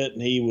shit.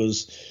 And he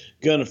was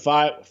going to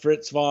fight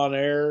Fritz Von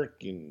Erich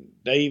and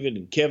David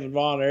and Kevin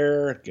Von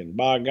Erich. And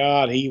by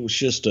God, he was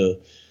just a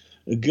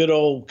good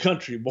old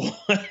country boy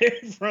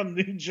from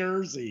New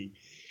Jersey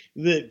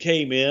that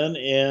came in.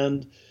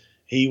 And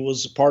he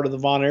was part of the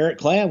Von Erich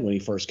clan when he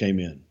first came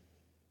in.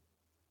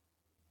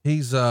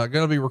 He's going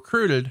to be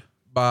recruited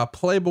by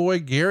Playboy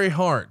Gary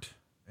Hart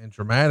and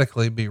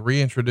dramatically be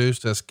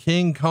reintroduced as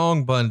King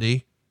Kong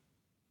Bundy,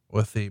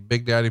 with the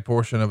Big Daddy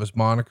portion of his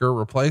moniker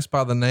replaced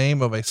by the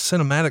name of a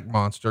cinematic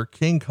monster,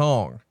 King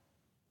Kong.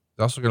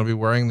 He's also going to be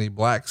wearing the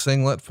black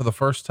singlet for the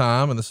first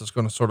time, and this is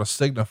going to sort of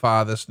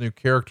signify this new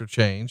character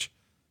change.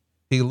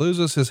 He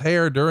loses his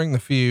hair during the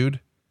feud,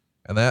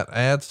 and that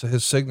adds to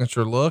his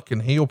signature look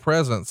and heel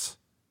presence.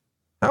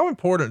 How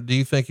important do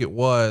you think it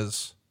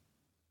was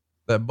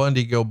that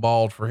Bundy go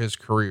bald for his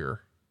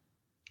career?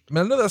 I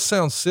mean, I know that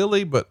sounds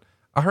silly, but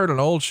I heard an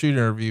old shoot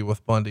interview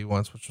with Bundy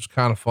once, which was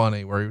kind of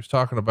funny, where he was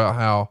talking about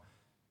how,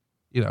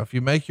 you know, if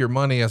you make your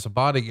money as a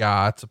body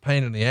guy, it's a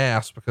pain in the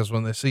ass because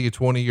when they see you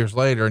 20 years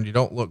later and you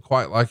don't look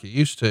quite like you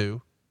used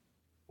to,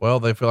 well,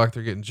 they feel like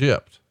they're getting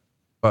gypped.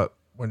 But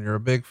when you're a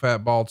big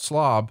fat bald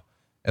slob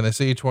and they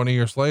see you 20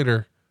 years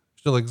later,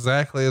 still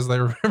exactly as they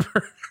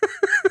remember.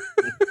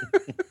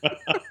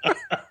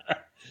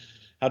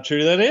 How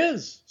true that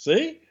is.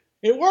 See,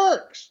 it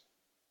works.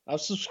 I've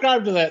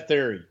subscribed to that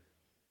theory.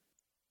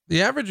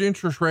 The average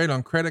interest rate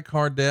on credit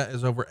card debt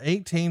is over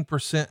 18%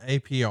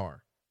 APR.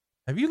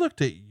 Have you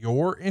looked at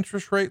your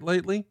interest rate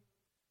lately?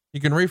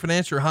 You can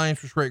refinance your high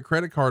interest rate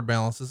credit card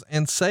balances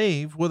and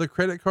save with a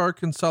credit card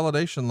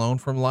consolidation loan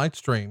from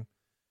Lightstream.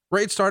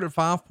 Rates start at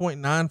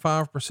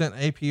 5.95%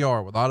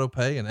 APR with auto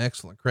pay and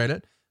excellent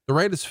credit. The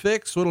rate is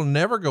fixed, so it'll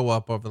never go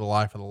up over the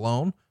life of the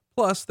loan.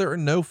 Plus, there are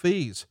no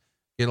fees.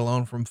 Get a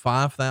loan from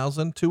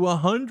 $5,000 to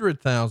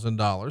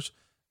 $100,000.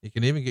 You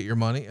can even get your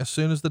money as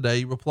soon as the day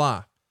you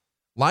apply.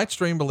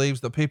 Lightstream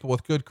believes that people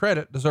with good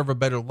credit deserve a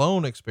better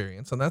loan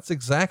experience, and that's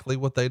exactly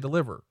what they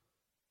deliver.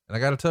 And I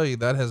got to tell you,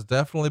 that has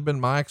definitely been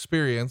my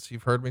experience.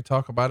 You've heard me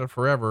talk about it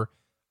forever.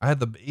 I had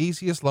the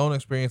easiest loan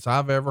experience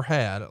I've ever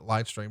had at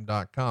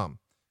lightstream.com.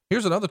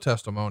 Here's another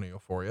testimonial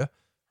for you.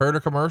 Heard a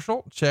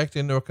commercial, checked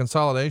into a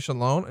consolidation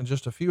loan, and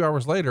just a few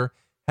hours later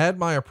had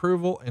my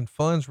approval and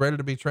funds ready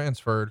to be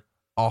transferred.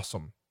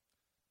 Awesome.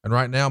 And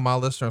right now my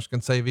listeners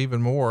can save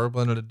even more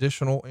with an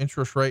additional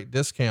interest rate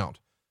discount.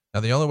 Now,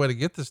 the only way to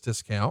get this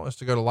discount is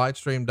to go to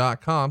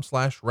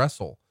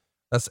lightstream.com/wrestle.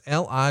 That's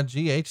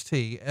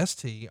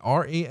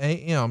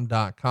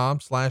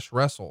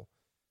lightstream.com/wrestle.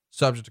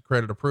 Subject to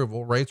credit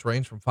approval. Rates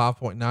range from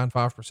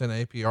 5.95%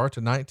 APR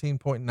to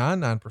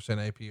 19.99%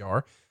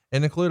 APR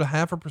and include a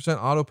 0.5%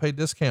 auto pay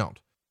discount.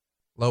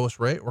 Lowest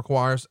rate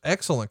requires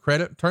excellent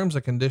credit. Terms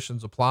and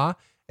conditions apply,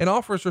 and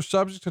offers are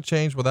subject to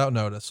change without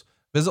notice.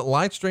 Visit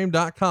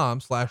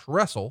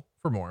lightstream.com/wrestle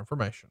for more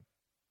information.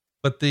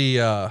 But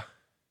the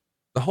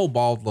whole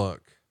bald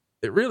look,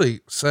 it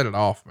really set it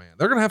off, man.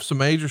 They're going to have some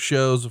major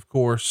shows, of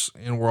course,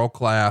 in World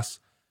Class.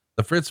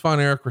 The Fritz von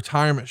Erich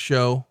retirement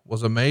show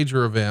was a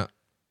major event.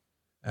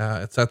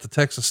 It's at the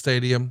Texas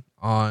Stadium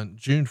on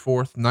June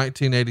 4th,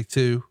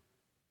 1982.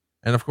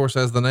 And of course,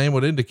 as the name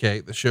would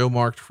indicate, the show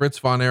marked Fritz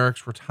von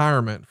Erich's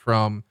retirement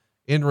from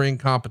in-ring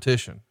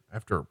competition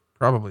after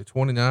probably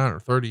 29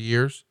 or 30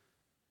 years.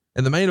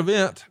 In the main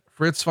event,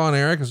 Fritz von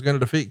Erich is going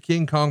to defeat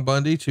King Kong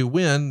Bundy to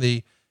win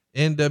the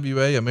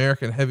NWA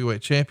American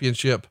Heavyweight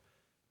Championship.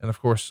 And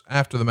of course,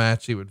 after the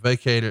match, he would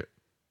vacate it.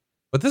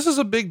 But this is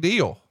a big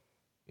deal,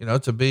 you know,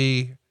 to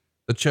be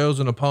the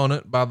chosen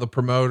opponent by the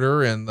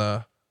promoter and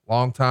the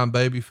longtime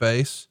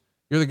babyface.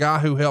 You're the guy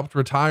who helped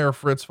retire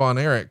Fritz von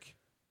Erich.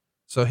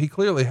 So he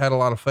clearly had a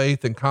lot of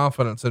faith and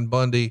confidence in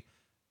Bundy,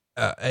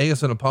 A,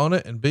 as an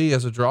opponent, and B,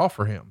 as a draw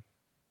for him.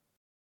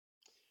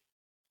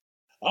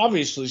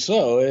 Obviously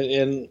so.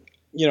 And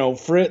you know,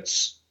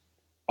 Fritz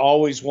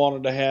always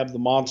wanted to have the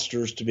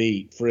monsters to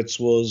beat. Fritz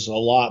was a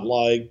lot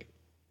like,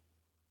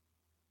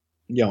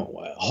 you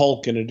know,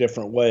 Hulk in a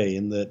different way,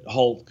 in that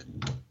Hulk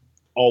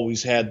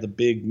always had the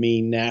big,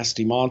 mean,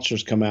 nasty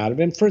monsters come out of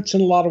him. Fritz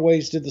in a lot of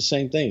ways did the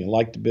same thing. He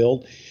liked to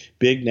build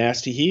big,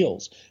 nasty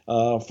heels,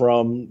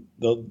 from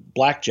the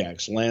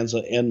Blackjacks,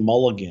 Lanza and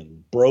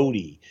Mulligan,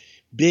 Brody,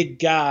 big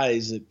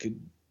guys that could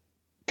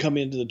come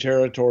into the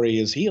territory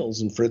as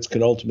heels, and Fritz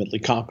could ultimately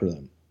conquer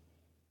them.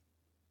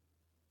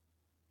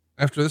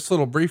 After this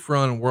little brief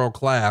run in World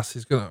Class,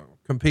 he's going to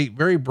compete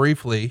very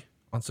briefly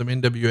on some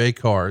NWA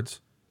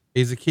cards.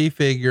 He's a key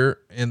figure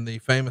in the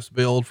famous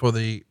build for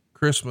the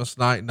Christmas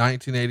night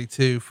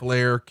 1982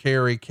 Flair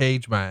Kerry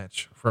cage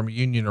match from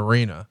Union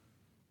Arena.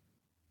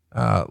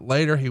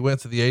 Later he went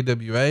to the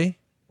AWA,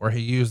 where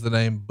he used the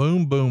name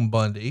Boom Boom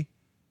Bundy.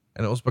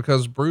 And it was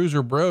because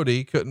Bruiser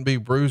Brody couldn't be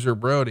Bruiser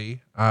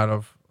Brody out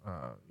of,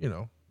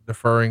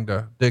 deferring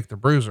to Dick the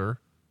Bruiser.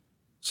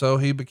 So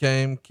he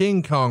became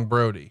King Kong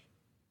Brody.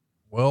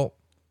 Well,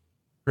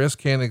 Chris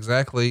can't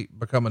exactly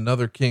become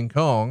another King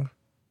Kong.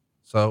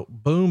 So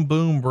Boom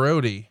Boom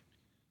Brody.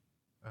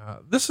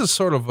 This is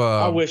sort of,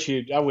 I wish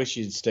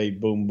you'd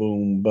stayed Boom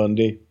Boom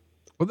Bundy.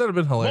 Would that have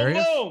been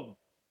hilarious? Boom boom.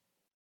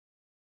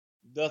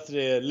 That's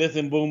there.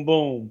 Listen, boom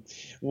boom.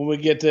 When we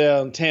get there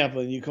in Tampa,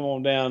 and you come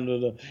on down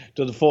to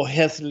the Fort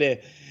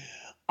Hesley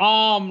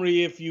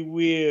Armory, if you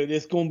will,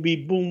 it's gonna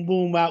be boom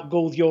boom. Out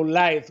goes your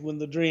life when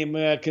the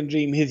American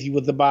dream hits you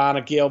with the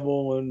bionic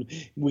elbow, and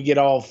we get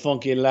all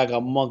funky like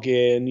a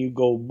monkey, and you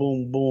go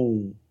boom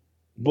boom,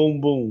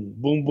 boom boom,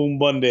 boom boom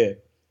Bundy.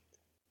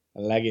 I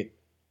like it.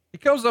 He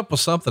comes up with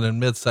something in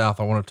Mid-South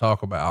I want to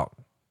talk about.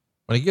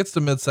 When he gets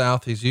to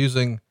Mid-South, he's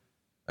using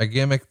a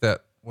gimmick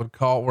that he would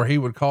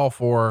call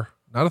for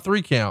not a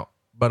 3 count,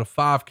 but a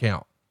 5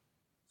 count.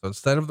 So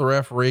instead of the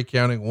referee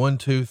counting 1,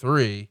 2,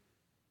 3,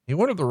 he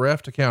wanted the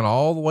ref to count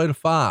all the way to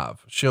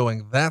 5,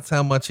 showing that's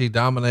how much he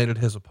dominated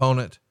his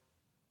opponent.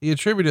 He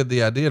attributed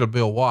the idea to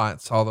Bill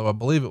Watts, although I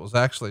believe it was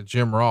actually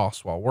Jim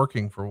Ross while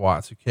working for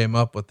Watts who came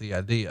up with the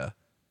idea.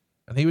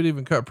 And he would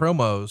even cut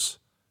promos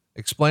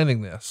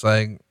explaining this,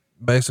 saying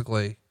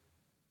basically,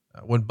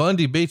 when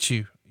Bundy beats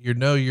you, you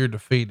know you're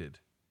defeated.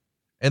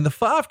 And the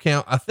 5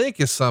 count, I think,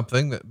 is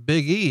something that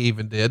Big E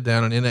even did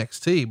down in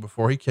NXT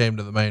before he came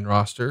to the main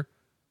roster.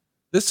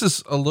 This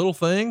is a little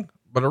thing,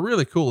 but a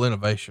really cool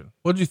innovation.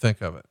 What'd you think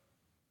of it?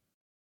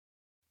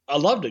 I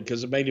loved it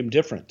because it made him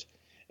different,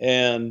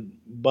 and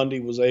Bundy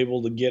was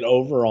able to get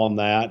over on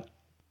that.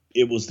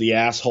 It was the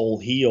asshole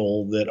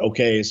heel that,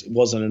 okay, it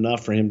wasn't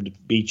enough for him to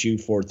beat you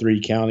for 3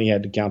 count. He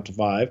had to count to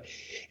 5,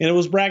 and it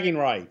was bragging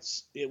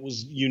rights. It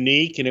was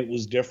unique and it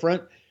was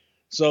different.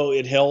 So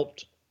it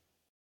helped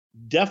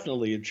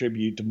definitely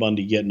attribute to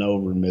Bundy getting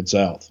over in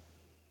Mid-South.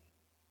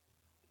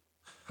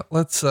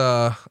 Let's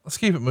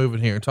keep it moving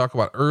here and talk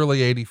about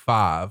early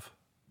 85.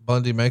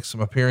 Bundy makes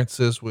some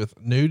appearances with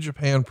New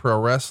Japan Pro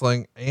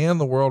Wrestling and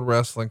the World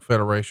Wrestling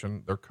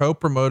Federation. They're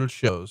co-promoted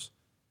shows.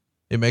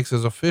 He makes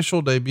his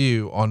official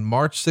debut on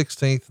March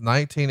 16th,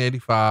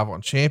 1985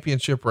 on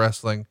Championship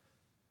Wrestling,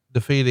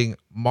 defeating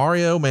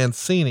Mario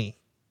Mancini.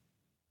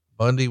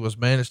 Bundy was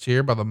managed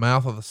here by the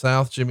mouth of the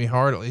South, Jimmy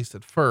Hart, at least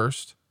at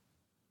first.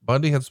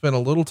 Bundy had spent a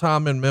little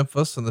time in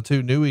Memphis and the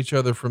two knew each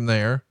other from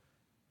there.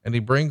 And he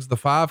brings the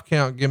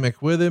 5-count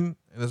gimmick with him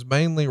and is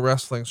mainly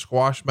wrestling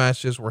squash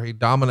matches where he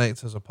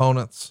dominates his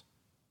opponents.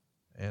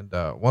 And,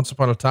 once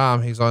upon a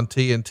time he's on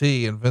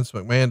TNT and Vince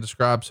McMahon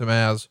describes him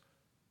as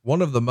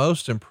one of the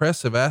most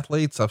impressive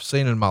athletes I've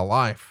seen in my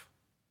life.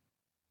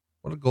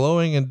 What a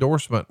glowing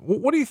endorsement.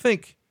 What do you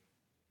think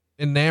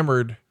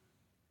enamored,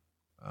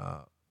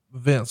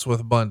 Vince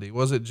with Bundy?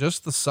 Was it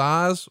just the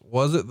size?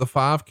 Was it the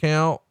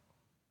 5-count?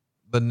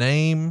 The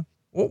name?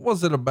 What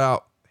was it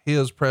about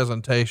his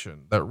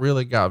presentation that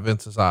really got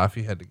Vince's eye, if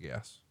you had to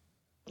guess?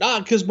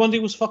 Because Bundy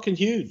was fucking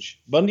huge.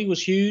 Bundy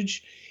was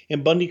huge,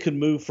 and Bundy could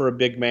move for a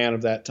big man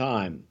of that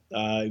time.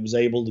 He was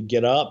able to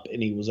get up,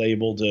 and he was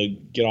able to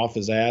get off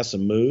his ass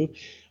and move.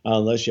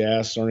 Unless you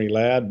ask Ernie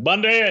Ladd,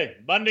 Bundy,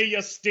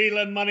 you're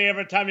stealing money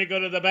every time you go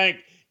to the bank.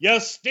 You're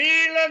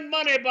stealing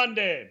money,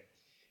 Bundy.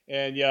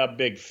 And you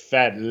big,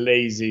 fat,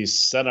 lazy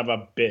son of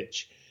a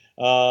bitch.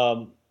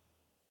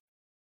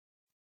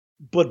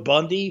 But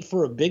Bundy,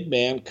 for a big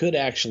man, could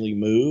actually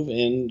move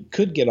and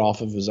could get off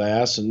of his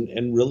ass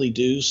and really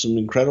do some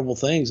incredible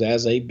things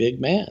as a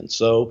big man.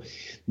 So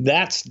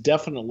that's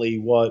definitely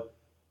what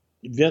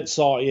Vince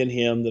saw in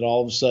him, that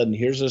all of a sudden,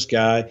 here's this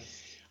guy.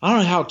 I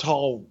don't know how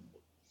tall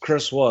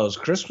Chris was.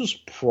 Chris was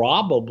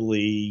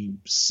probably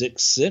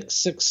 6'6",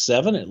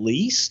 6'7" at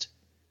least.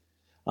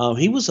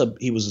 He was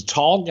a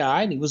tall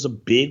guy, and he was a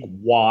big,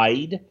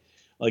 wide,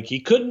 like he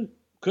couldn't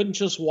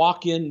just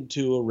walk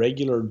into a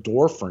regular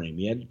door frame.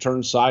 He had to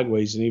turn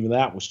sideways, and even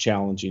that was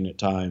challenging at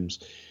times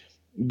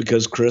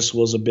because Chris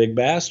was a big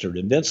bastard.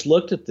 And Vince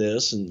looked at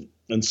this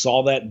and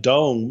saw that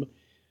dome.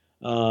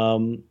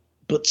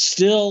 But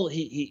still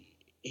he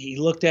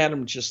looked at him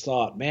and just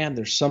thought, man,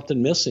 there's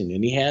something missing.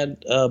 And he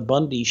had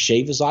Bundy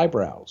shave his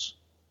eyebrows,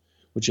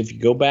 which if you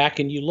go back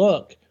and you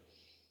look,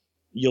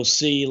 you'll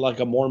see like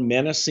a more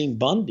menacing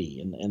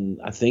Bundy.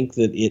 And I think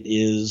that it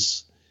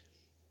is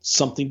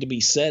something to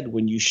be said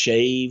when you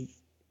shave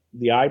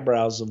the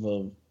eyebrows of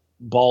a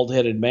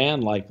bald-headed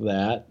man like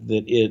that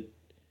it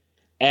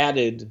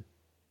added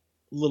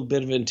a little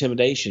bit of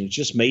intimidation. It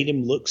just made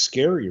him look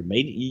scarier.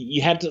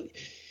 You had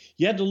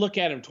to look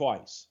at him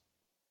twice.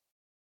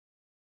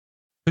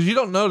 Cause you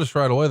don't notice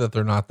right away that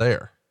they're not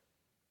there.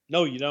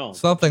 No, you don't.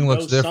 Something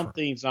looks different.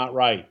 Something's not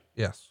right.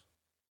 Yes.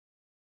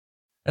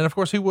 And of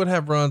course he would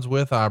have runs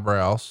with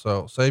eyebrows.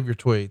 So save your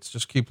tweets.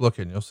 Just keep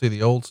looking. You'll see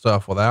the old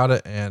stuff without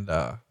it. And,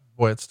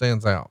 boy, it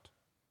stands out.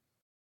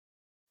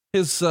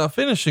 His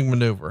finishing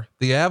maneuver,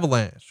 the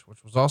avalanche,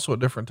 which was also at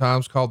different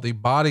times called the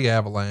body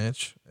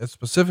avalanche. It's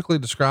specifically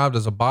described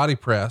as a body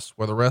press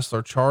where the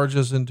wrestler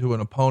charges into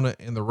an opponent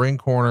in the ring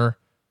corner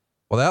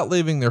without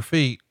leaving their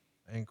feet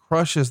and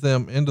crushes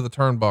them into the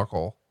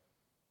turnbuckle.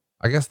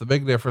 I guess the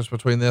big difference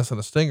between this and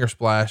a stinger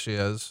splash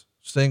is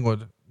Sting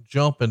would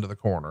jump into the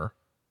corner.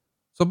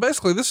 So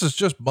basically this is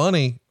just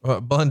Bundy,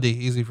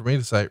 easy for me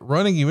to say,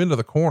 running you into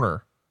the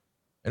corner.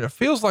 And it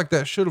feels like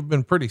that should have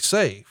been pretty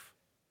safe,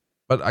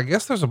 but I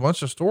guess there's a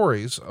bunch of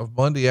stories of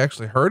Bundy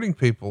actually hurting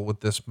people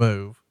with this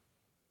move.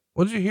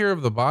 What did you hear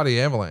of the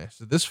body avalanche?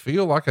 Did this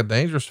feel like a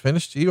dangerous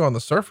finish to you? On the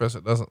surface,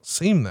 it doesn't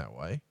seem that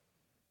way.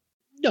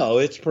 No,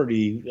 it's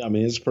pretty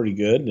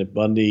good. And if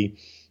Bundy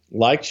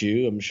liked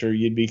you, I'm sure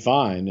you'd be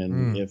fine.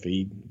 And if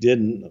he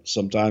didn't,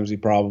 sometimes he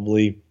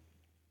probably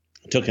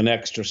took an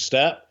extra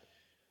step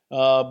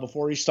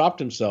before he stopped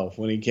himself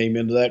when he came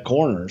into that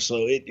corner.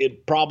 So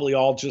it probably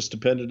all just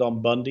depended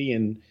on Bundy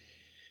and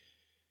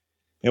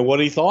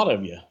what he thought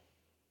of you.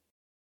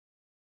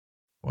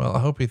 Well, I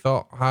hope he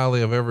thought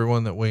highly of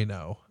everyone that we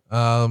know.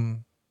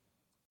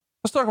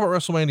 Let's talk about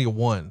WrestleMania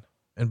 1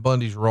 and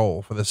Bundy's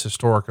role for this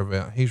historic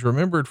event. He's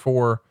remembered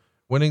for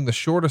winning the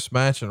shortest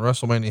match in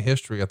WrestleMania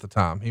history at the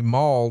time. He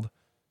mauled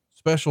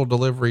Special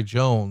Delivery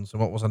Jones in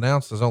what was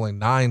announced as only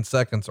 9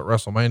 seconds at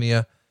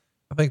WrestleMania.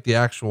 I think the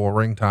actual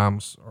ring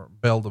times or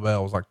bell to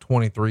bell was like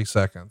 23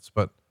 seconds,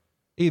 but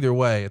either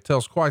way, it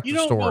tells quite the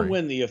story. You don't know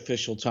when the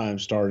official time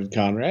started,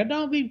 Conrad.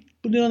 Don't be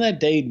doing that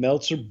Dave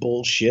Meltzer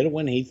bullshit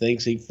when he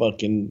thinks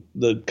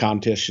the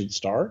contest should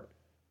start.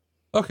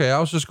 Okay. I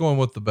was just going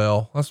with the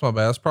bell. That's my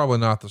bad. That's probably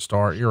not the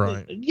start. You're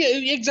right.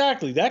 Yeah,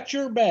 exactly. That's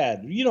your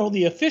bad.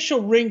 The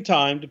official ring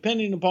time,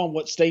 depending upon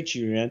what state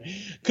you're in,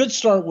 could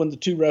start when the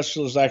two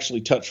wrestlers actually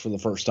touch for the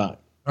first time.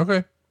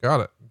 Okay. Got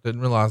it.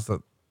 Didn't realize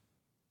that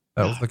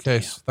was the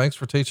case. Damn. Thanks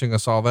for teaching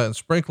us all that and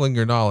sprinkling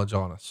your knowledge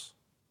on us.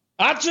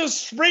 I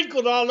just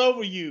sprinkled all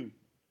over you.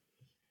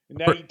 And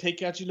now you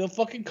take out your little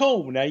fucking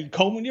comb. And now you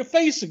combing your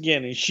face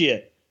again and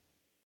shit.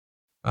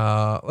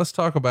 Let's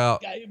talk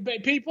about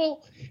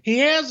people. He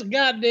has a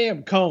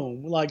goddamn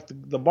comb like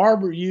the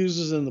barber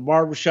uses in the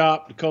barber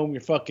shop to comb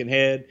your fucking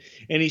head.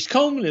 And he's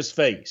combing his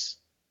face.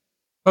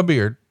 A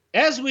beard.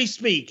 As we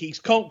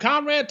speak,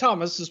 Conrad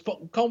Thomas is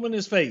combing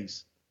his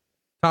face.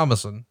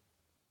 Thomason.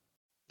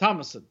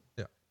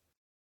 Yeah.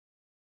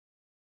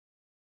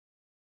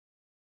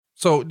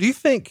 So do you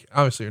think,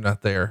 obviously you're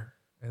not there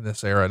in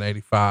this era in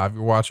 85,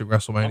 you're watching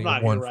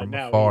WrestleMania 1 from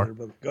afar.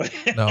 Either,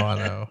 No, I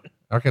know.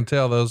 I can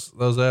tell those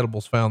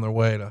edibles found their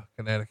way to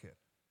Connecticut.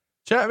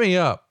 Chat me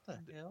up.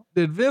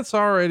 Did Vince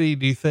already,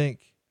 do you think,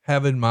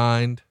 have in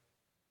mind?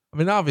 I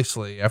mean,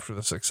 obviously after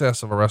the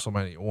success of a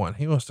WrestleMania 1,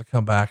 he wants to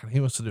come back and he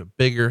wants to do it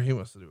bigger. He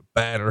wants to do it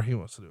better. He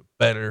wants to do it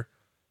better.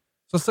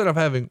 So instead of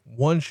having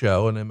one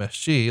show in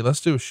MSG,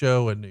 let's do a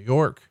show in New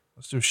York.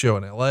 Let's do a show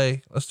in LA.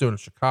 Let's do it in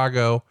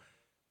Chicago.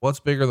 What's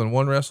bigger than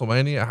one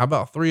WrestleMania? How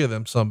about 3 of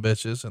them some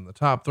bitches in the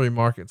top 3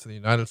 markets in the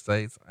United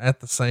States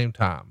at the same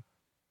time?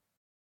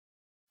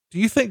 Do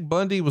you think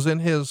Bundy was in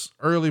his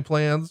early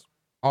plans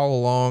all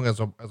along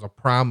as a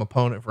prime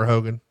opponent for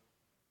Hogan?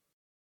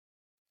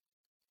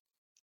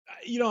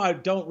 I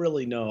don't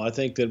really know. I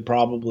think that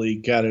probably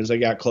got, as they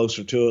got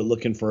closer to it,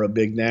 looking for a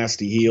big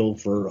nasty heel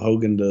for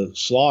Hogan to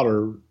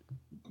slaughter,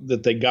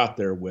 that they got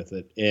there with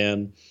it.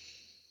 And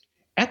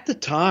at the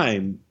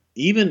time,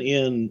 even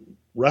in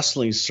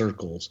wrestling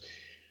circles,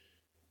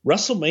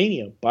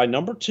 WrestleMania by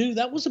number 2,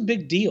 that was a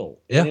big deal.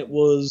 Yeah. And it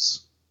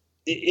was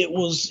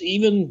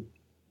even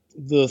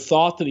the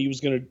thought that he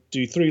was going to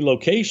do 3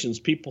 locations.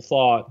 People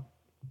thought,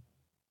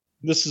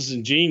 this is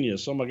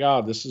ingenious. Oh my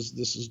God, this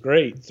is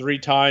great. 3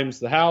 times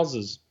the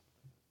houses.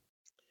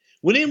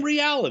 When in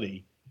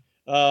reality,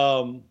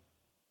 all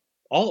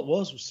it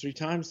was 3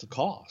 times the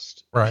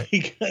cost. Right.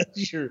 Because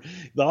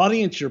the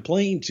audience you're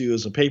playing to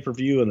is a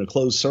pay-per-view and a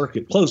closed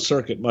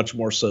circuit much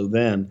more so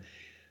then.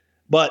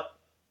 But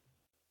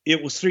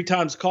it was 3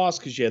 times the cost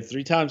because you had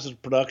 3 times the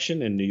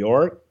production in New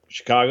York,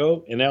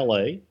 Chicago, and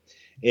LA.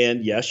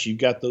 And yes, you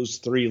got those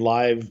 3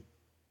 live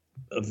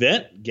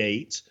event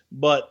gates,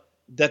 but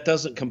that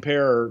doesn't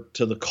compare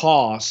to the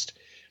cost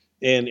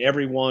and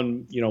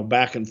everyone,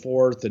 back and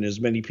forth, and as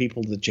many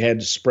people that you had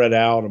to spread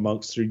out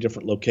amongst 3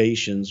 different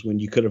locations when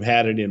you could have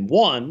had it in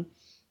one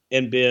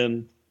and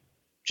been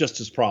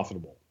just as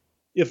profitable,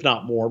 if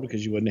not more,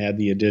 because you wouldn't have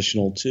the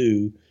additional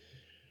 2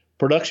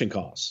 production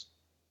costs.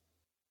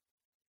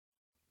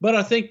 But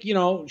I think,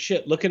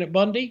 looking at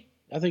Bundy,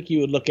 I think you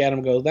would look at him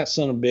and go, that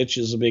son of a bitch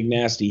is a big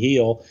nasty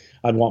heel.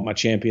 I'd want my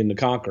champion to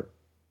conquer.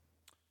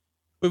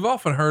 We've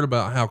often heard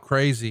about how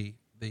crazy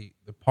the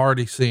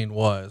party scene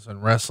was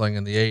in wrestling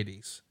in the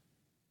 80s.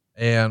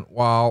 And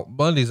while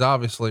Bundy's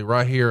obviously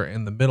right here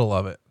in the middle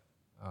of it,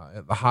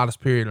 at the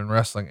hottest period in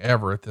wrestling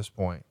ever at this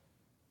point,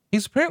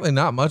 he's apparently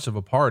not much of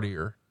a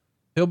partier.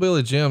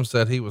 Hillbilly Jim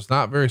said he was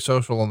not very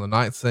social on the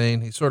night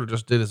scene. He sort of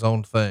just did his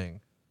own thing.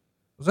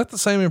 Was that the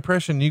same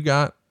impression you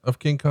got of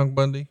King Kong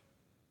Bundy?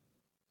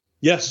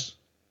 Yes.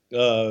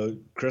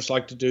 Chris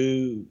liked to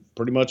do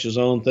pretty much his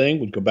own thing,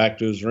 would go back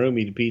to his room,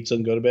 eat a pizza,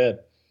 and go to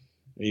bed.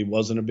 He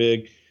wasn't a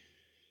big,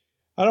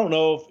 I don't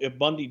know if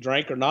Bundy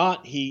drank or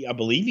not. I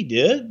believe he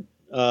did.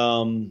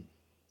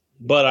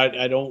 But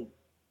I don't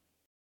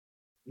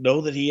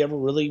know that he ever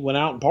really went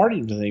out and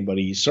partied with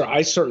anybody.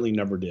 I certainly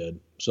never did.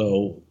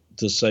 So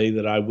to say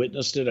that I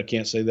witnessed it, I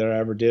can't say that I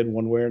ever did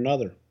one way or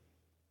another.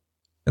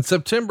 In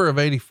September of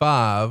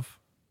 85,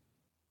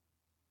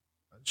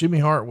 Jimmy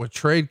Hart would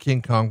trade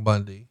King Kong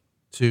Bundy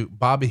to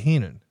Bobby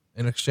Heenan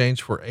in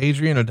exchange for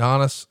Adrian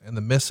Adonis and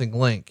the Missing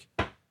Link.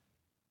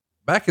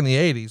 Back in the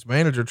 80s,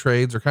 manager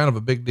trades are kind of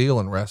a big deal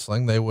in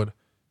wrestling. They would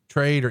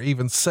trade or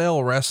even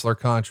sell wrestler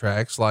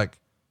contracts like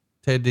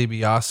Ted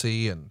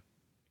DiBiase. And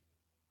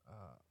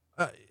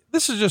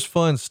this is just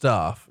fun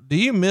stuff. Do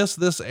you miss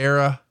this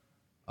era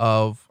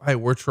of, hey,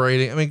 we're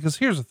trading? I mean, cause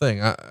here's the thing.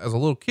 As a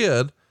little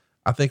kid,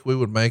 I think we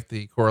would make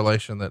the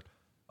correlation that,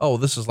 oh,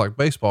 this is like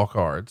baseball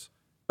cards.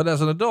 But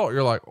as an adult,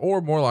 you're like,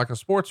 or more like a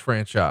sports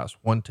franchise.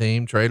 One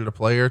team traded a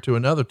player to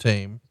another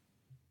team.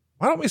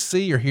 Why don't we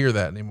see or hear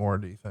that anymore,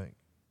 do you think?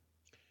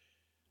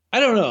 I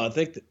don't know. I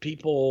think that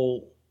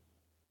people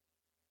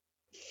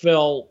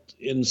felt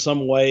in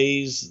some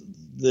ways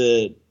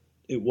that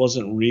it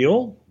wasn't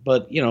real,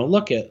 but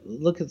look at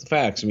the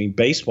facts. I mean,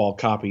 baseball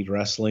copied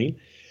wrestling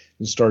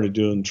and started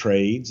doing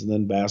trades, and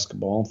then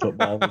basketball and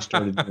football, they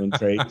started doing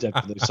trades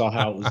after they saw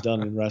how it was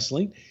done in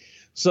wrestling.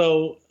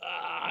 So,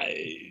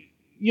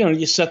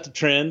 you set the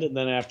trend, and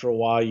then after a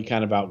while you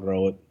kind of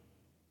outgrow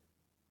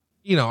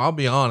it. I'll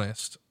be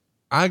honest.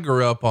 I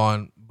grew up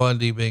on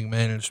Bundy being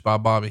managed by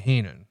Bobby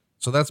Heenan.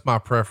 So that's my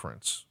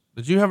preference.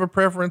 Did you have a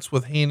preference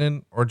with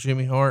Heenan or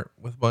Jimmy Hart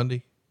with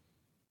Bundy?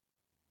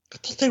 I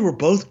thought they were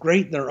both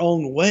great in their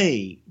own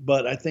way,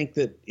 but I think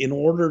that in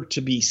order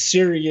to be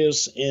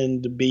serious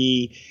and to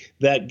be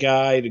that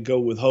guy to go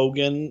with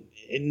Hogan,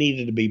 it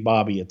needed to be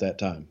Bobby at that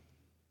time.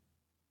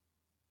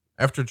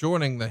 After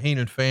joining the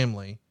Heenan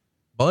family,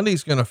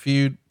 Bundy's going to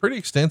feud pretty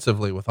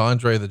extensively with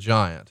Andre the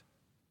Giant.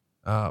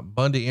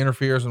 Bundy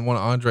interferes in one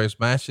of Andre's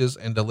matches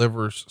and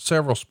delivers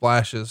several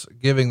splashes,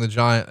 giving the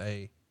Giant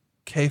a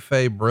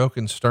kayfabe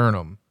broken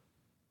sternum.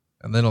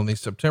 And then on the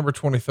September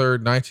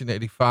 23rd,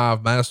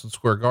 1985 Madison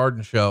Square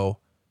Garden show,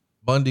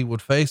 Bundy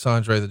would face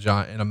Andre the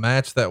Giant in a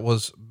match that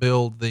was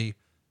billed the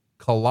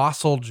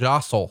Colossal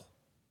Jostle.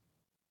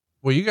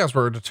 Well, you guys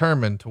were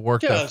determined to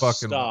work that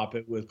fucking. Stop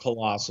it with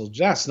Colossal.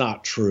 That's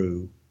not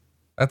true.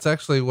 That's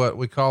actually what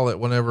we call it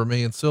whenever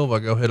me and Silva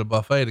go hit a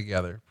buffet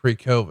together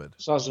pre-COVID.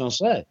 So I was going to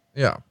say.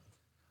 Yeah.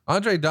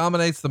 Andre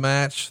dominates the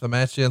match. The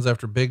match ends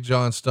after Big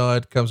John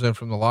Studd comes in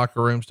from the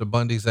locker rooms to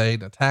Bundy's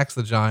aid and attacks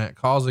the Giant,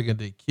 causing a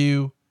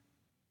DQ.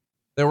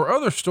 There were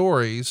other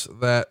stories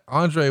that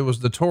Andre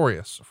was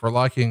notorious for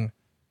liking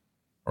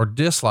or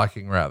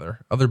disliking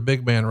rather other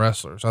big man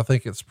wrestlers. I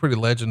think it's pretty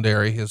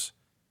legendary, his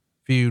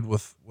feud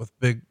with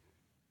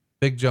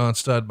Big John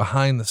Studd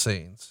behind the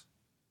scenes.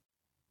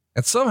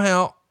 And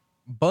somehow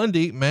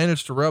Bundy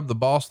managed to rub the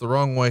boss the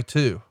wrong way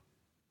too.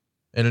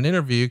 In an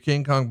interview,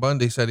 King Kong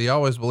Bundy said he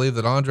always believed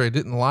that Andre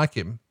didn't like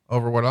him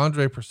over what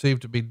Andre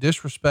perceived to be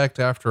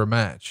disrespect after a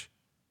match.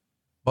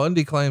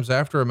 Bundy claims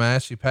after a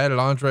match, he patted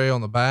Andre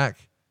on the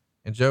back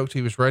and joked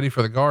he was ready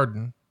for the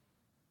Garden,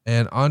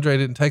 and Andre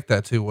didn't take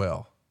that too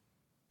well.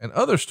 And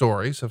other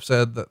stories have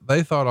said that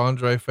they thought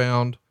Andre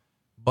found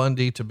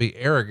Bundy to be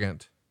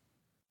arrogant.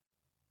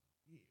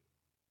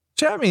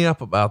 Chat me up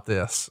about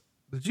this.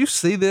 Did you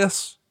see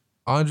this?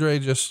 Andre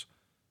just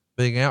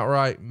being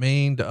outright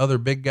mean to other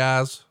big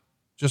guys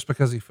just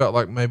because he felt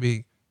like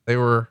maybe they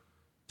were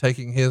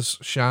taking his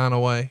shine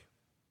away.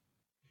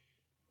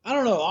 I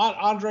don't know.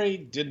 Andre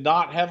did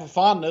not have a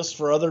fondness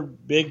for other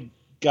big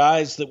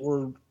guys that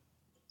were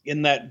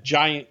in that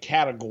Giant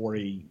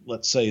category.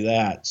 Let's say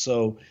that.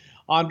 So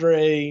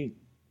Andre,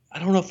 I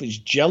don't know if it's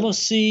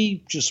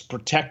jealousy, just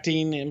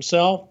protecting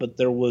himself, but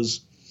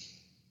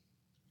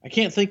I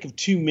can't think of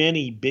too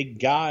many big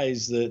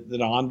guys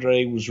that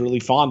Andre was really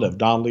fond of.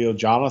 Don Leo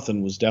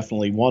Jonathan was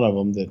definitely one of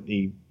them that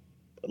he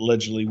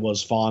allegedly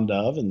was fond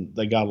of, and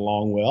they got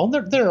along well.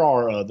 There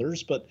are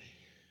others, but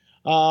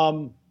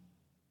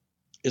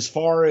as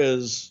far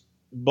as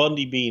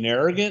Bundy being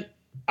arrogant,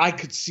 I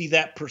could see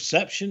that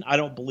perception. I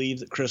don't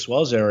believe that Chris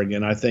was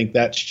arrogant. I think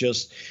that's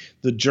just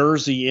the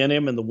Jersey in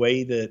him and the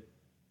way that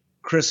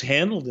Chris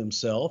handled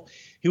himself.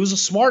 He was a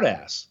smart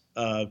ass.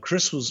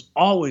 Chris was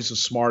always a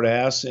smart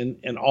ass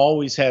and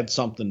always had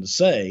something to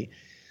say,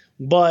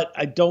 but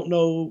I don't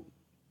know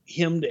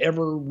him to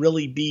ever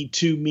really be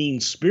too mean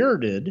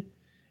spirited.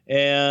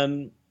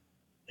 And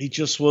he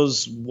just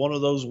was one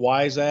of those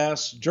wise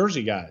ass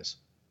Jersey guys.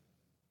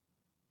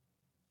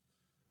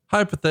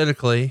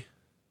 Hypothetically,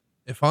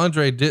 if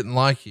Andre didn't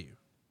like you,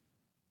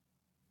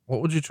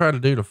 what would you try to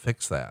do to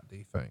fix that? Do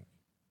you think?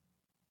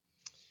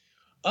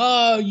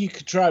 You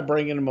could try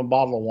bringing him a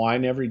bottle of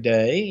wine every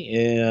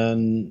day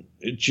and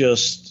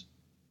just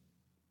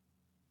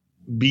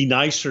be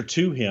nicer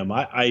to him.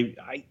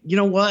 You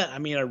know what? I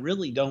mean, I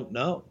really don't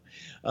know.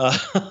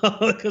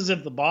 Because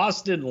if the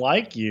boss didn't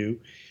like you,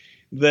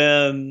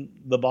 then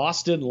the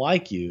boss didn't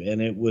like you,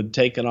 and it would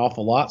take an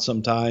awful lot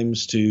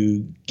sometimes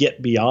to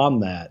get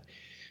beyond that.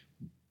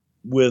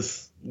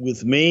 With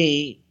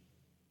me,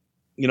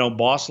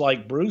 boss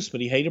liked Bruce, but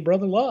he hated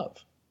Brother Love.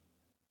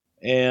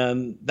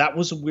 And that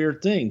was a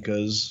weird thing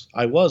because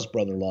I was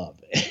Brother Love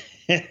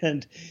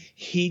and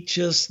he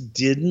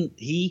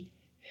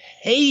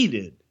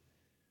hated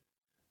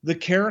the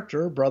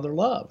character of Brother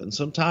Love. And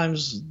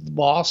sometimes the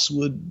boss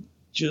would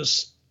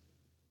just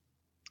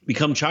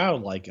become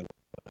childlike in a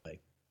way.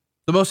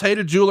 The most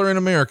hated jeweler in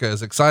America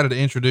is excited to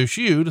introduce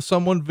you to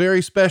someone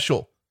very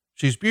special.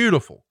 She's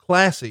beautiful,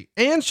 classy,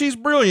 and she's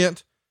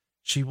brilliant.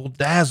 She will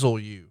dazzle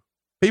you.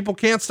 People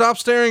can't stop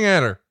staring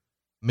at her.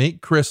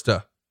 Meet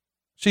Krista.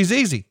 She's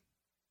easy.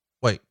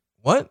 Wait,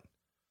 what?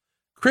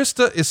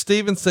 Krista is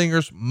Steven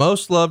Singer's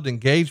most loved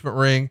engagement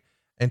ring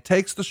and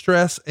takes the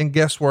stress and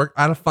guesswork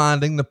out of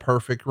finding the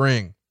perfect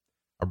ring.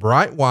 A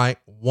bright white,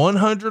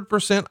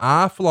 100%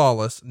 eye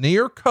flawless,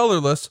 near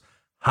colorless,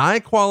 high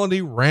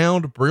quality,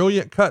 round,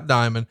 brilliant cut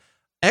diamond,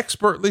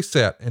 expertly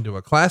set into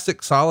a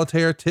classic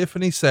solitaire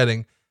Tiffany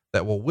setting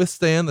that will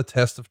withstand the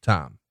test of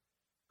time.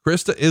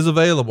 Krista is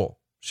available.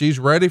 She's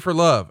ready for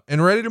love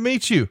and ready to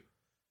meet you.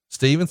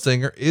 Steven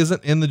Singer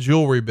isn't in the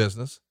jewelry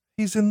business.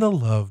 He's in the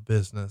love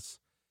business.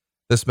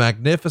 This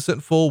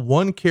magnificent full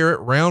 1 carat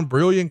round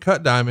brilliant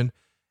cut diamond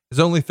is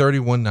only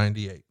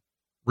 $31.98.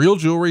 Real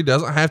jewelry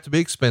doesn't have to be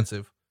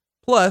expensive.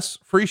 Plus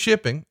free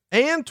shipping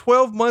and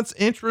 12 months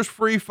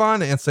interest-free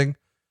financing.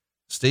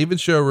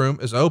 Steven's showroom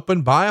is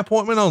open by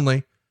appointment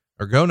only,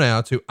 or go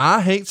now to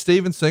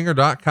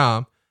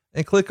IHateStevenSinger.com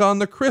and click on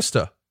the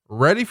Krista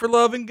Ready for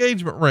Love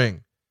engagement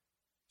ring.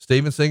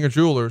 Steven Singer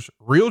Jewelers,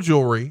 real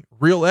jewelry,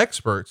 real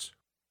experts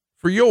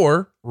for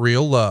your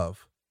real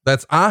love.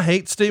 That's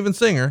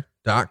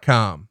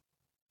IHateStevenSinger.com.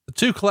 The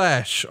two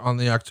clash on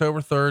the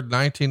October 3rd,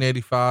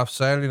 1985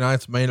 Saturday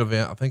night's main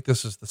event. I think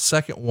this is the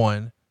second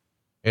one.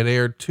 It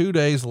aired 2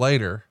 days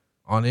later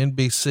on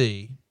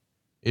NBC.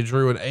 It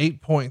drew an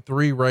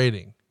 8.3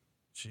 rating.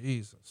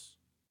 Jesus.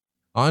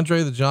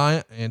 Andre the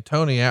Giant and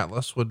Tony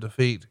Atlas would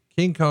defeat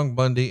King Kong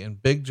Bundy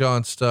and Big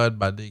John Studd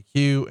by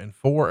DQ in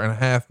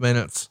 4.5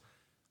 minutes.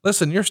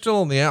 Listen, you're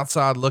still on the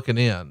outside looking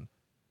in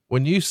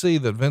when you see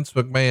that Vince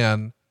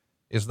McMahon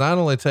is not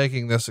only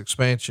taking this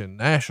expansion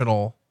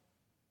national,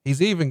 he's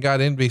even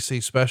got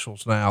NBC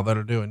specials now that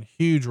are doing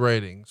huge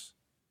ratings.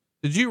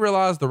 Did you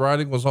realize the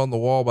writing was on the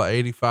wall by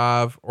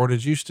 85, or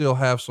did you still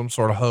have some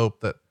sort of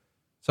hope that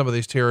some of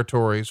these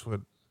territories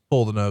would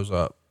pull the nose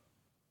up?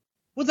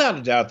 Without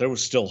a doubt, there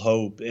was still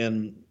hope,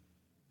 and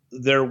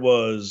there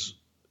was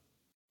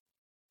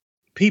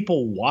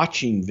people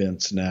watching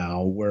Vince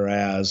now,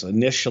 whereas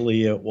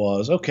initially it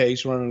was, okay,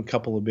 he's running a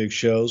couple of big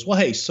shows. Well,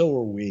 hey, so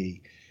are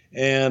we.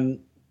 And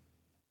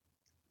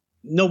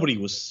nobody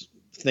was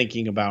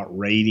thinking about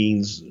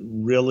ratings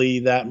really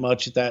that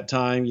much at that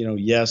time. You know,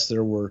 yes,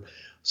 there were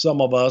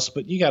some of us,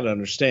 but you got to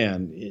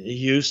understand,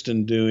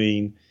 Houston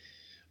doing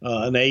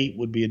an 8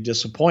 would be a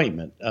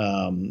disappointment.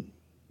 The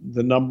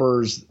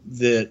numbers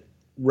that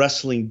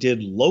wrestling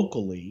did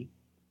locally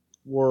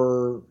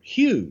were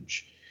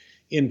huge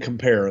in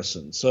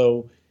comparison.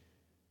 So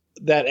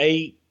that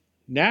 8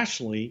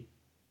 nationally,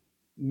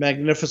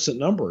 magnificent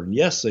number. And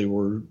yes, they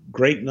were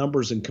great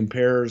numbers in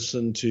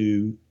comparison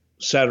to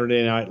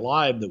Saturday Night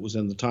Live that was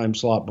in the time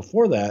slot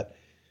before that.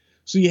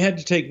 So you had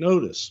to take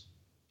notice.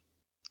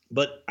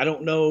 But I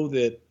don't know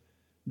that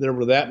there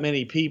were that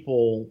many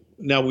people.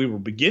 Now, we were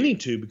beginning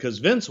to, because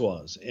Vince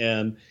was.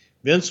 And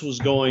Vince was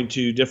going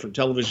to different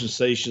television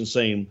stations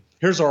saying,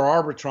 here's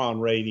our Arbitron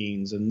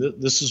ratings, and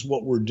this is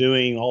what we're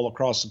doing all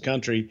across the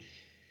country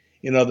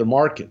in other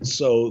markets.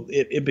 So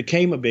it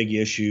became a big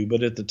issue.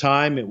 But at the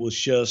time, it was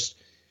just,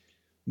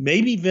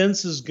 maybe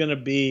Vince is going to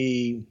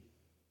be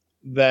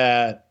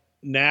that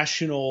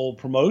national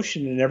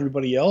promotion and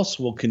everybody else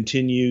will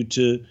continue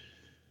to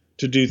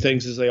do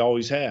things as they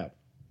always have.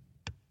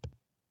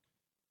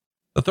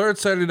 The third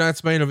Saturday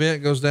night's main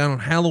event goes down on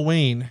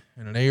Halloween,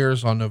 and it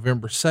airs on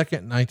November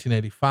 2nd,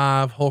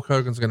 1985. Hulk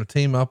Hogan's going to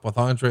team up with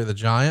Andre the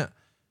Giant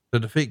to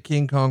defeat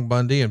King Kong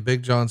Bundy and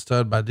Big John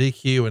Studd by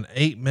DQ in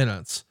 8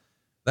 minutes.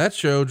 That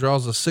show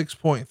draws a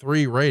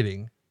 6.3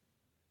 rating.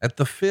 At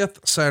the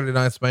fifth Saturday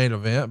night's main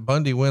event,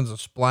 Bundy wins a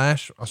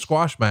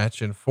squash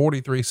match in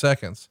 43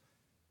 seconds,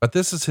 but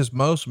this is his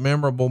most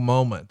memorable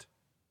moment.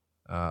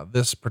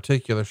 This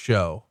particular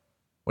show,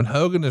 when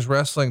Hogan is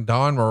wrestling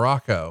Don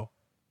Morocco,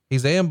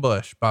 he's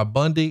ambushed by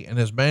Bundy and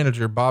his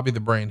manager, Bobby the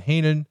Brain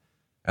Heenan,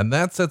 and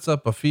that sets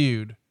up a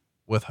feud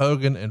with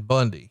Hogan and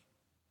Bundy.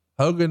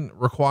 Hogan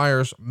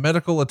requires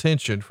medical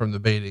attention from the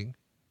beating,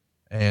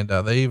 and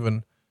they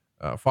even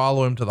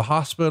follow him to the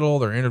hospital.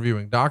 They're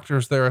interviewing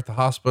doctors there at the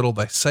hospital.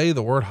 They say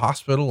the word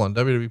hospital on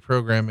WWE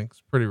programming.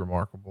 It's pretty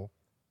remarkable.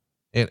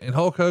 In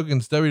Hulk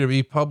Hogan's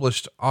WWE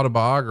published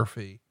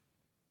autobiography,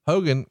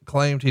 Hogan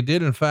claimed he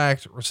did in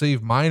fact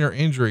receive minor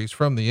injuries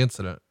from the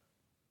incident,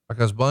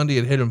 because Bundy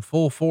had hit him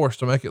full force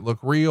to make it look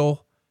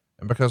real.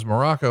 And because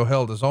Morocco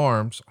held his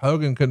arms,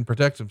 Hogan couldn't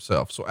protect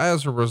himself. So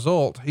as a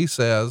result, he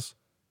says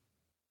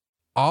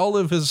all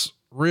of his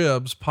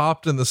ribs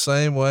popped in the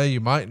same way you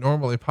might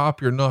normally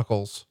pop your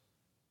knuckles,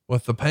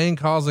 with the pain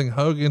causing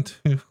Hogan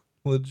to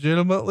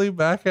legitimately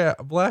black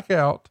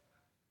out.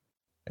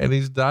 And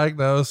he's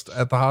diagnosed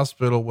at the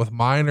hospital with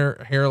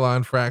minor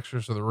hairline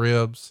fractures of the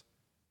ribs.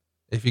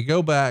 If you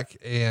go back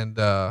and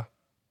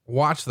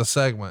watch the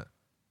segment,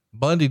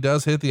 Bundy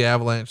does hit the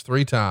Avalanche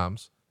 3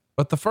 times,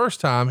 but the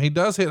first time he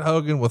does hit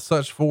Hogan with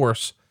such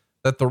force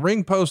that the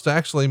ring post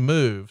actually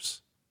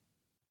moves.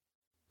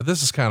 But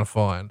this is kind of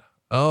fun.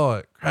 Oh,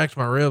 it cracked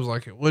my ribs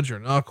like it would your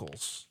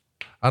knuckles.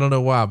 I don't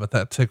know why, but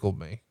that tickled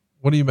me.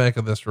 What do you make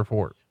of this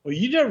report? Well,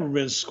 you never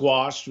been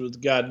squashed with the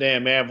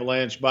goddamn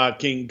Avalanche by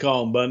King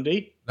Kong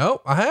Bundy.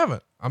 Nope, I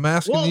haven't. I'm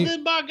asking you. Well,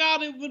 then by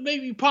God, it would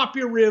maybe pop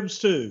your ribs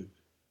too.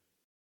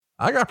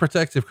 I got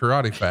protective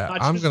karate fat.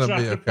 I'm going to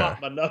be okay.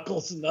 Pop my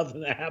knuckles and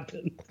nothing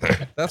happened.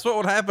 That's what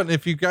would happen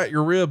if you got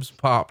your ribs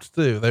popped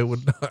too. They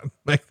would not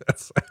make that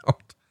sound.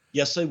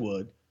 Yes, they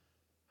would.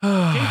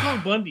 King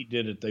Kong Bundy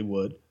did it. They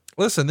would.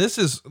 Listen, this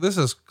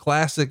is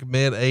classic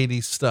mid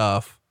 80s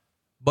stuff.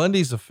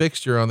 Bundy's a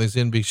fixture on these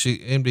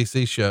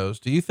NBC shows.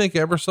 Do you think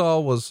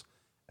Ebersol was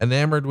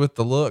enamored with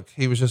the look?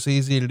 He was just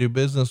easy to do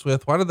business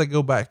with. Why did they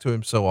go back to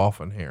him so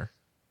often here?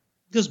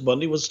 Because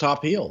Bundy was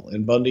top heel,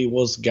 and Bundy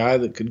was the guy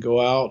that could go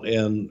out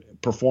and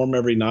perform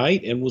every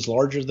night and was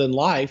larger than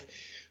life.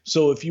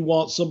 So if you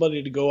want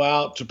somebody to go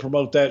out to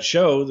promote that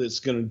show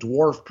that's going to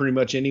dwarf pretty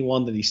much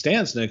anyone that he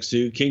stands next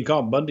to, King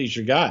Kong Bundy's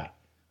your guy.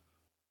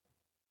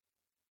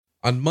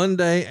 On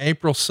Monday,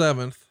 April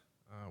 7th,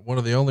 one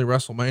of the only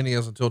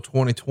WrestleManias until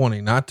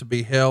 2020 not to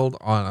be held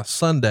on a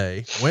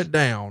Sunday, went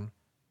down.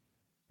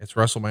 It's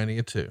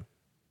WrestleMania 2.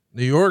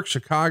 New York,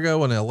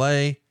 Chicago, and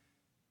LA.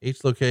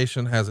 Each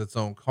location has its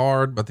own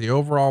card, but the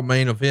overall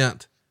main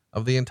event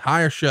of the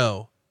entire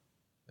show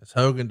is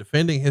Hogan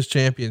defending his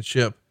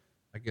championship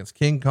against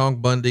King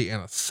Kong Bundy in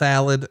a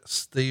solid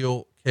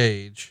steel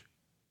cage.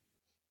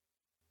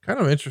 Kind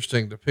of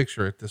interesting to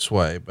picture it this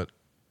way, but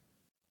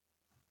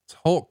it's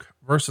Hulk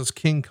versus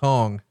King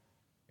Kong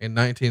in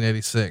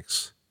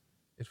 1986.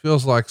 It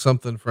feels like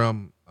something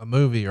from a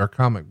movie or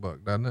comic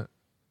book, doesn't it?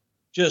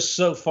 Just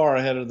so far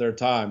ahead of their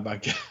time,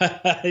 by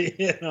God,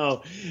 you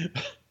know,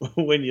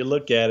 when you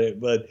look at it.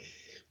 But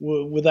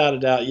without a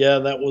doubt, yeah,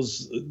 that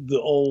was the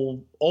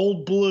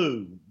old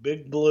blue,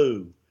 big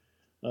blue,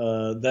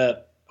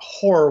 that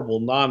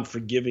horrible,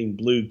 non-forgiving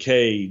blue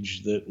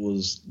cage that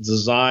was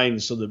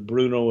designed so that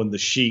Bruno and the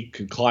Sheik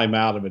could climb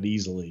out of it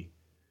easily.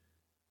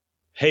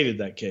 Hated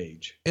that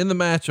cage. In the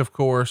match, of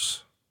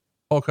course,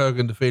 Hulk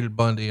Hogan defeated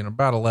Bundy in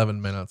about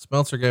 11 minutes.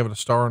 Meltzer gave it a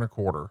 1.25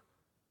 stars.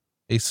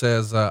 He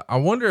says, I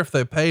wonder if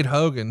they paid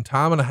Hogan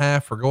time and a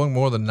half for going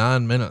more than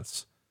 9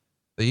 minutes.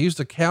 They used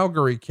a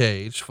Calgary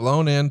cage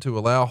flown in to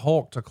allow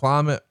Hulk to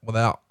climb it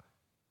without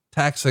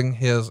taxing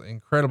his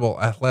incredible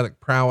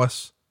athletic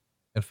prowess.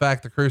 In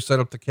fact, the crew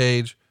set up the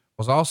cage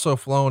was also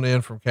flown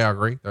in from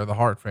Calgary. They're the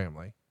Hart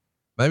family.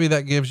 Maybe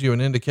that gives you an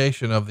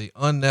indication of the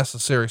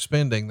unnecessary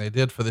spending they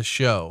did for this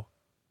show.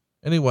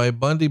 Anyway,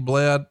 Bundy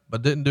bled,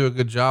 but didn't do a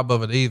good job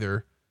of it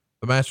either.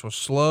 The match was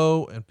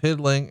slow and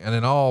piddling and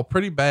in all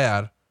pretty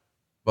bad,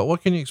 but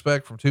what can you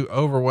expect from two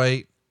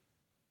overweight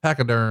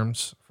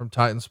pachyderms from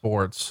Titan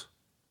Sports?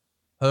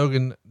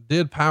 Hogan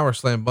did power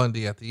slam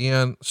Bundy at the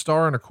end,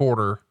 star and a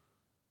quarter.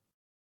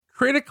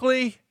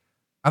 Critically,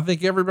 I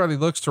think everybody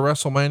looks to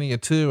WrestleMania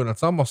 2, and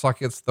it's almost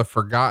like it's the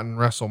forgotten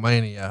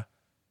WrestleMania.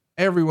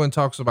 Everyone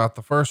talks about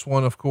the first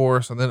one, of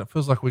course, and then it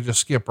feels like we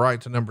just skip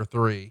right to number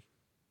 3. Do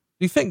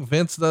you think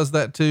Vince does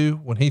that too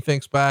when he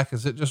thinks back?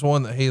 Is it just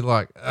one that he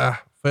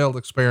failed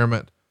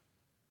experiment?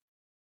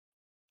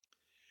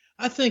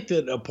 I think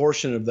that a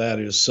portion of that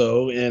is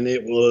so, and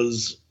it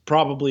was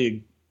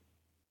probably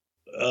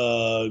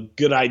a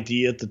good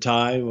idea at the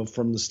time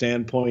from the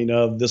standpoint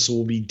of this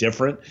will be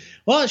different.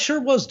 Well, it sure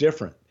was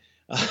different.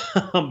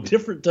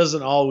 Different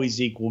doesn't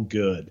always equal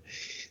good,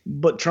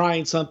 but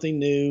trying something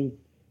new.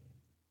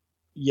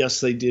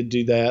 Yes, they did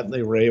do that.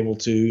 They were able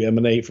to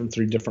emanate from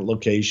 3 different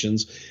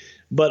locations,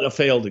 but a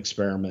failed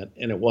experiment.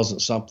 And it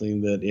wasn't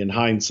something that in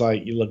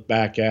hindsight you look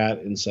back at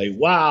and say,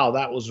 wow,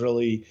 that was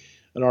really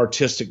an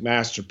artistic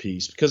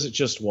masterpiece, because it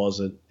just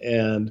wasn't.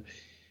 And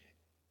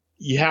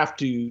you have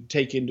to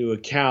take into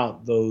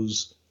account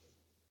those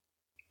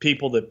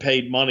people that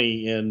paid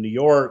money in New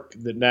York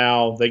that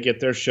now they get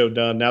their show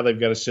done. Now they've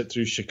got to sit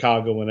through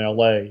Chicago and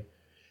LA.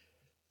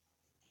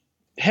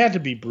 Had to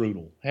be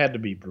brutal.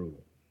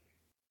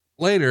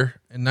 Later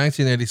in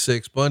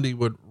 1986, Bundy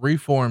would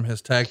reform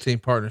his tag team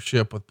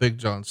partnership with Big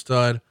John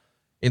Studd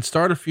and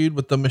start a feud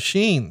with the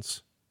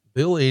Machines,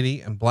 Bill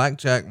Eadie and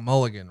Blackjack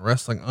Mulligan,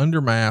 wrestling under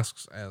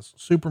masks as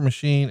Super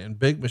Machine and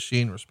Big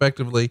Machine,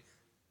 respectively.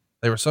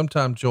 They were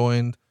sometimes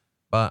joined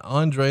by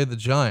Andre the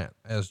Giant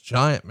as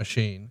Giant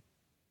Machine.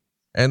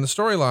 And the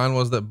storyline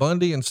was that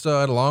Bundy and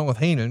Studd, along with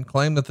Heenan,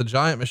 claimed that the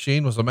Giant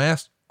Machine was a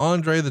masked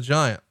Andre the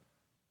Giant.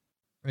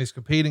 And he's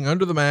competing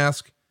under the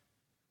mask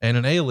and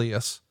an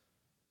alias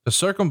to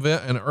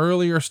circumvent an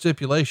earlier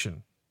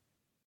stipulation.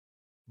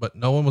 But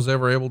no one was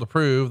ever able to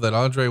prove that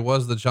Andre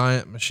was the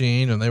Giant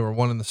Machine and they were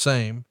one and the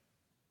same.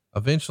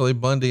 Eventually,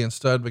 Bundy and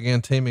Studd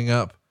began teaming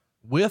up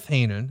with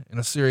Heenan in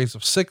a series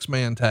of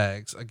 6-man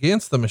tags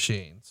against the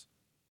Machines.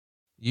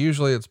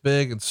 Usually it's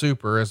Big and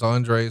Super, as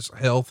Andre's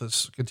health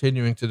is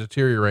continuing to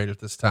deteriorate at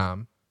this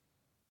time.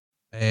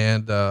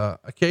 And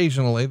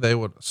occasionally they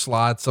would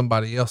slide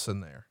somebody else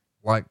in there,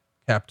 like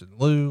Captain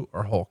Lou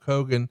or Hulk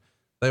Hogan.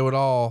 They would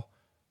all,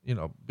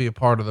 be a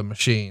part of the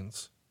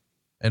Machines.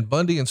 And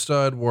Bundy and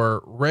Studd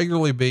were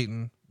regularly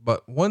beaten,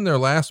 but won their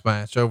last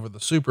match over the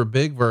super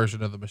big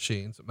version of the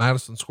Machines at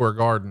Madison Square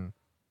Garden.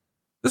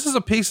 This is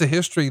a piece of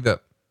history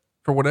that,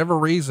 for whatever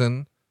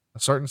reason, a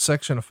certain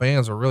section of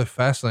fans are really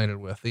fascinated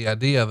with. The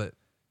idea that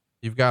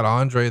you've got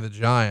Andre the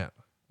Giant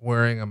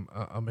wearing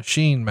a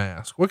machine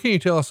mask. What can you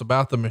tell us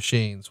about the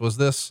Machines? Was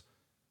this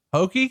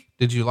hokey?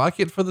 Did you like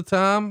it for the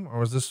time, or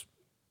was this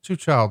too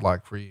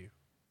childlike for you?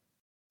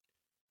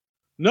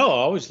 No, I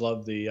always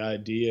loved the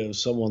idea of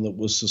someone that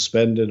was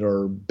suspended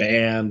or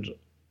banned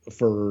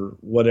for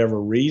whatever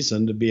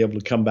reason to be able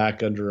to come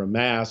back under a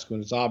mask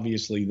when it's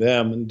obviously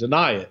them and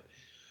deny it.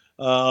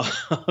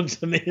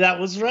 To me,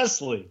 that was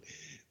wrestling.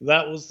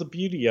 That was the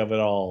beauty of it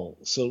all.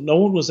 So no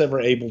one was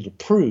ever able to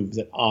prove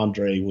that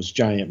Andre was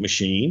Giant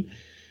Machine.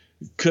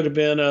 Could have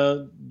been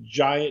a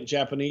giant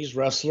Japanese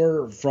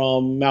wrestler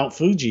from Mount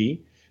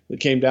Fuji that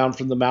came down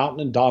from the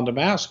mountain and donned a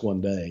mask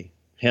one day,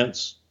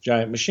 hence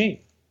Giant Machine.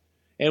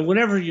 And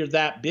whenever you're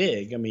that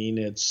big,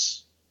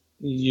 it's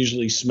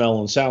usually smell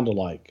and sound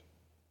alike.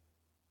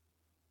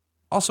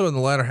 Also in the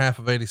latter half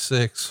of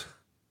 86,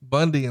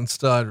 Bundy and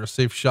Studd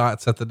received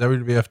shots at the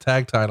WWF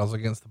tag titles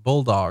against the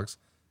Bulldogs.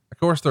 Of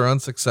course, they're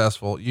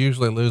unsuccessful,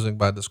 usually losing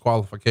by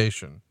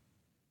disqualification.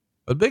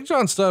 But Big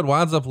John Studd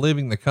winds up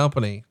leaving the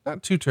company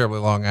not too terribly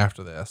long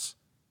after this.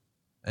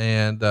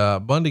 And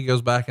Bundy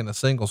goes back into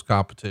singles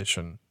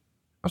competition.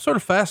 I'm sort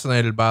of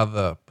fascinated by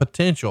the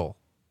potential,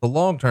 the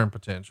long-term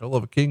potential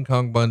of a King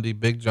Kong Bundy,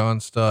 Big John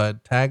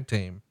Studd tag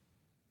team.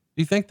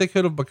 Do you think they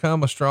could have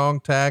become a strong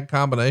tag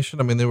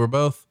combination? They were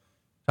both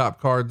top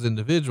cards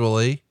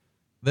individually.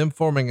 Them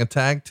forming a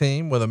tag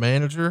team with a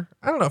manager,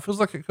 I don't know, it feels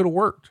like it could have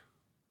worked.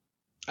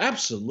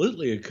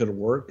 Absolutely, it could have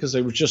worked because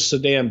they were just so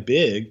damn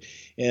big,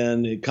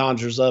 and it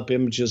conjures up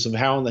images of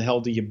how in the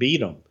hell do you beat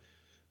them.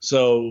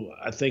 So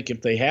I think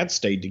if they had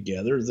stayed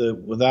together,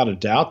 without a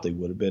doubt, they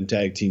would have been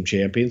tag team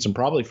champions, and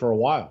probably for a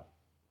while.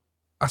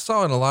 I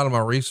saw in a lot of my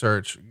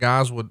research,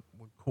 guys would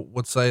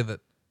say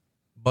that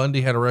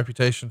Bundy had a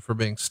reputation for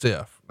being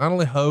stiff. Not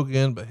only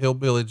Hogan, but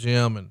Hillbilly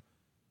Jim, and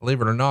believe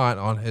it or not,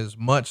 on his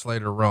much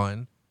later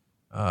run,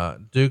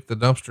 Duke the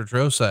Dumpster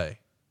Drose,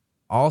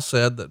 all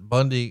said that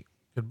Bundy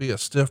could be a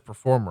stiff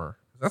performer.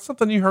 Is that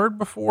something you heard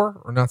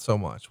before or not so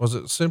much? Was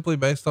it simply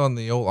based on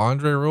the old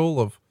Andre rule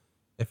of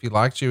if he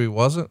liked you, he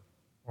wasn't?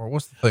 Or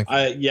what's the thing?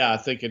 I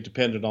think it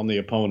depended on the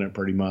opponent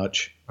pretty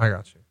much. I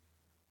got you.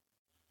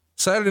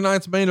 Saturday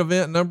night's main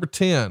event, number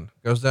 10,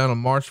 goes down on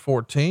March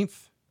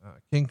 14th.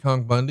 King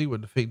Kong Bundy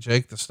would defeat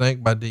Jake the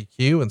Snake by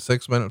DQ in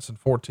 6 minutes and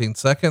 14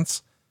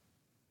 seconds.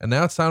 And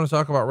now it's time to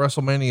talk about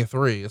WrestleMania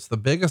 3. It's the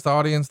biggest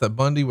audience that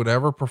Bundy would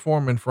ever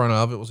perform in front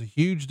of. It was a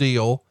huge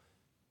deal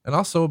and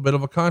also a bit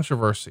of a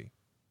controversy.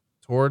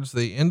 Towards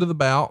the end of the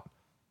bout,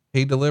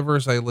 he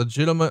delivers a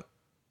legitimate,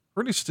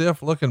 pretty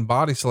stiff looking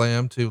body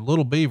slam to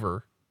Little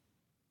Beaver.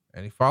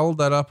 And he followed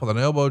that up with an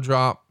elbow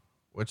drop,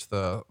 which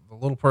the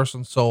little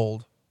person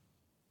sold.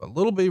 But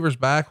Little Beaver's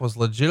back was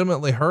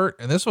legitimately hurt,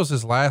 and this was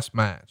his last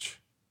match.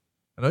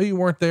 I know you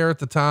weren't there at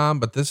the time,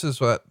 but this is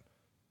what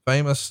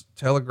famous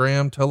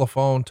telegram,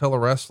 telephone,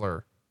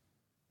 telewrestler.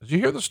 Did you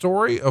hear the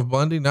story of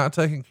Bundy not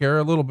taking care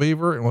of Little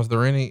Beaver? And was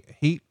there any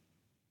heat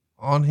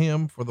on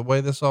him for the way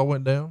this all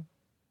went down?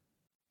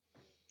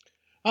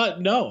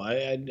 No,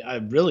 I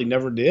really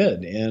never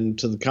did. And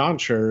to the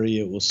contrary,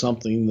 it was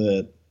something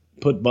that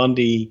put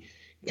Bundy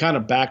kind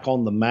of back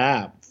on the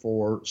map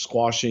for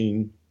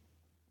squashing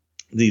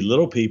the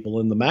little people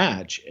in the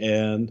match.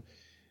 And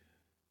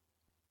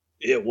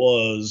it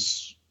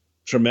was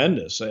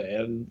tremendous.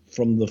 And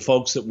from the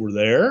folks that were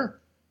there,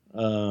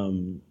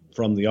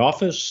 from the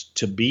office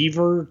to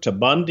Beaver to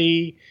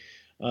Bundy,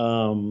 they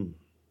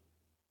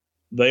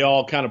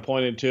all kind of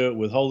pointed to it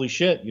with, holy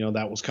shit,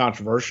 that was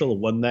controversial. It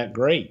wasn't that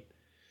great.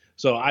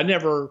 So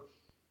a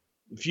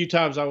few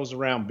times I was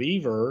around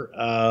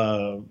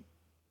Beaver,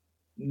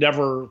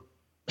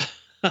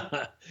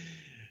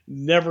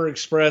 never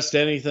expressed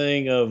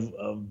anything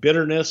of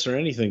bitterness or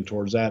anything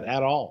towards that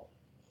at all,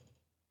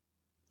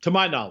 to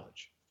my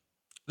knowledge.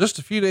 Just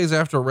a few days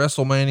after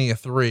WrestleMania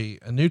 3,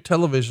 a new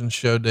television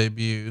show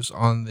debuts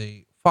on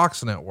the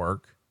Fox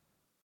network.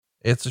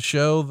 It's a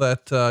show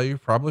that you're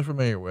probably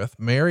familiar with,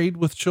 Married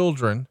with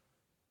Children.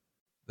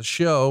 The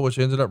show, which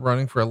ended up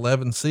running for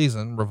 11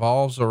 seasons,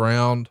 revolves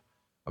around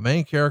a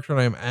main character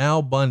named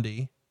Al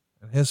Bundy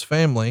and his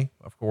family,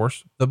 of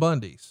course, the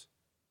Bundys.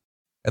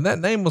 And that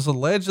name was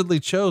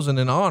allegedly chosen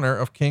in honor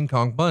of King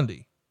Kong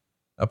Bundy.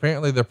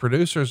 Apparently the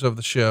producers of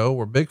the show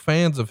were big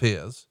fans of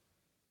his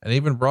and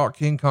even brought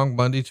King Kong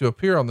Bundy to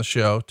appear on the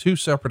show 2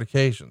 separate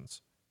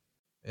occasions.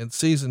 In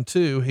season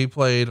 2, he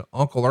played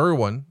Uncle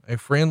Irwin, a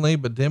friendly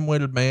but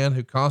dim-witted man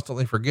who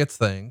constantly forgets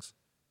things.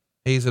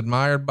 He's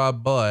admired by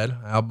Bud,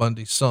 Al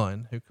Bundy's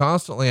son, who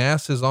constantly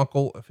asks his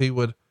uncle if he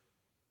would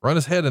run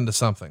his head into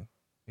something.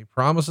 He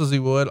promises he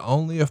would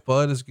only if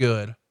Bud is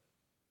good.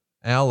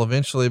 Al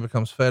eventually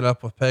becomes fed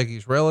up with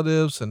Peggy's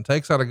relatives and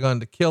takes out a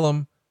gun to kill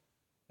him.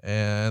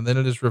 And then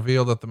it is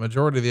revealed that the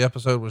majority of the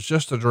episode was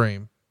just a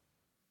dream.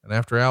 And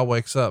after Al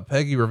wakes up,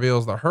 Peggy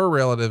reveals that her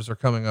relatives are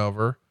coming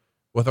over,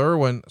 with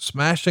Irwin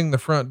smashing the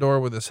front door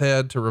with his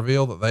head to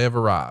reveal that they have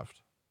arrived.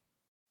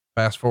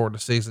 Fast forward to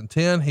season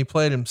 10, he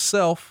played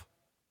himself,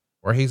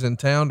 where he's in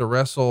town to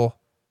wrestle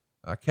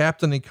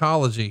Captain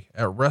Ecology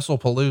at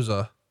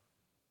WrestlePalooza.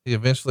 He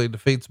eventually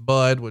defeats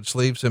Bud, which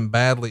leaves him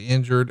badly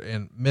injured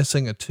and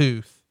missing a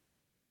tooth.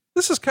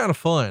 This is kind of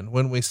fun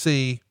when we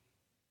see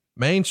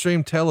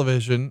mainstream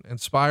television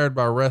inspired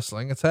by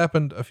wrestling. It's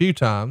happened a few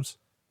times.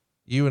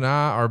 You and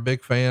I are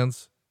big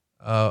fans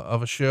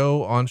of a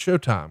show on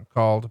Showtime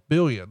called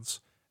Billions.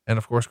 And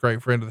of course,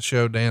 great friend of the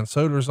show, Dan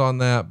Soder's on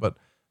that. But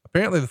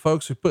apparently the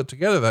folks who put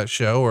together that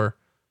show are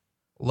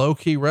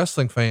low-key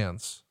wrestling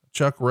fans.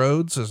 Chuck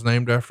Rhodes is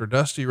named after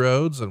Dusty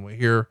Rhodes, and we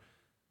hear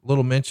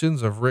little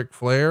mentions of Ric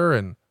Flair,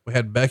 and we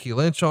had Becky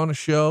Lynch on a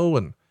show,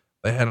 and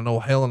they had an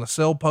old Hell in a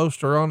Cell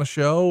poster on a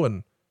show.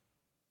 And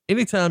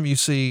anytime you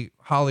see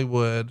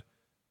Hollywood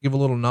give a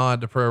little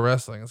nod to pro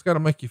wrestling, it's got to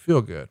make you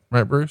feel good.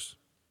 Right, Bruce?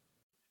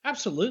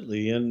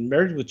 Absolutely. And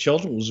Married with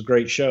Children was a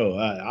great show.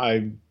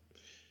 I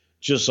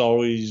just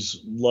always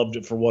loved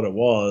it for what it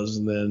was.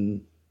 And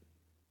then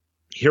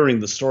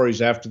hearing the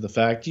stories after the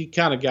fact, you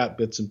kind of got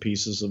bits and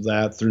pieces of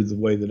that through the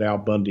way that Al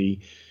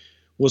Bundy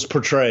was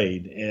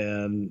portrayed,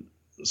 and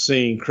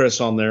seeing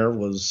Chris on there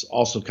was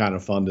also kind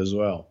of fun as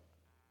well.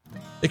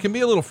 It can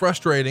be a little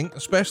frustrating,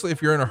 especially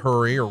if you're in a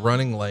hurry or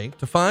running late,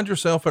 to find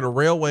yourself at a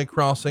railway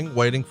crossing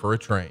waiting for a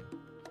train.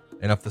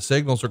 And if the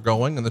signals are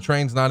going and the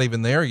train's not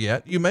even there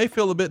yet, you may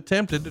feel a bit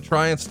tempted to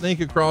try and sneak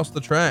across the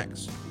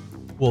tracks.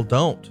 Well,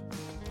 don't.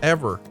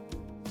 Ever.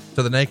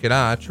 To the naked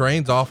eye,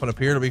 trains often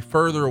appear to be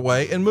further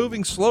away and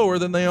moving slower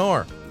than they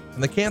are,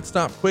 and they can't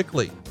stop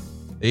quickly.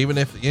 Even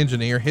if the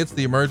engineer hits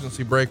the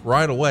emergency brake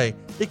right away,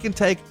 it can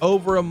take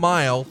over a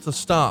mile to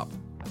stop.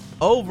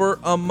 Over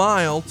a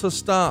mile to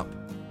stop.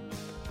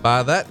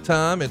 By that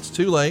time, it's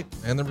too late,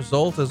 and the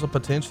result is a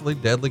potentially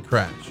deadly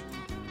crash.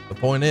 The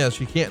point is,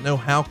 you can't know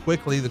how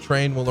quickly the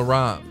train will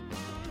arrive.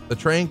 The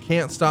train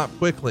can't stop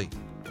quickly.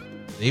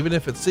 Even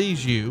if it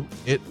sees you,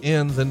 it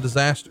ends in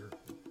disaster.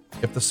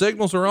 If the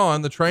signals are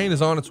on, the train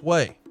is on its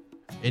way.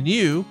 And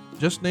you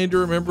just need to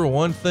remember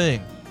one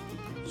thing.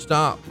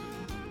 Stop.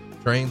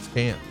 Trains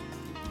can't.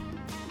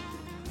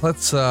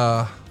 Let's,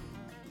 yeah,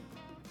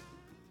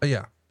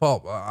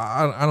 Paul,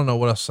 I don't know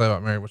what else to say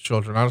about Married with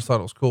Children. I just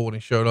thought it was cool when he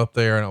showed up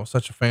there, and I was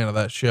such a fan of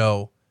that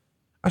show.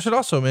 I should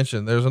also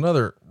mention there's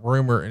another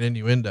rumor and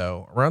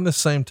innuendo around this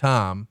same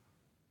time.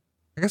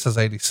 I guess it's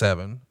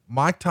 87.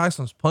 Mike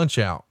Tyson's Punch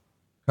Out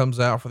comes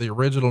out for the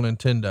original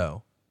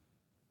Nintendo.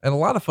 And a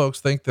lot of folks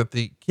think that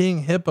the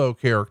King Hippo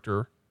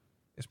character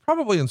is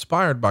probably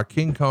inspired by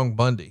King Kong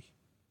Bundy.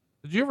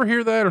 Did you ever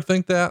hear that or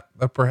think that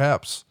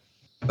perhaps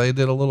they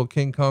did a little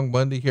King Kong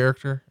Bundy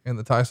character in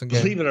the Tyson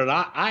game? Believe it or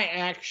not, I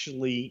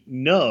actually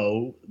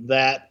know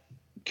that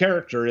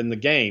character in the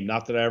game.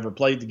 Not that I ever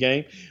played the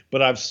game,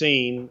 but I've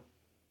seen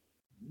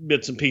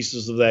bits and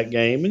pieces of that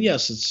game. And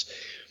yes, it's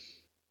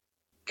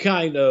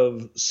kind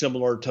of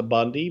similar to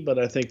Bundy, but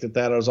I think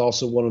that is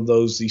also one of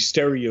those, the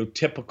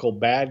stereotypical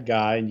bad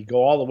guy. And you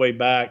go all the way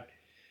back,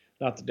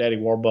 not that Daddy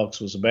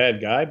Warbucks was a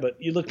bad guy,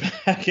 but you look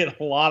back at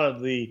a lot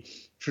of the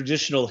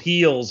traditional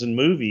heels in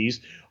movies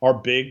are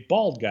big,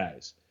 bald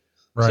guys.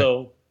 Right.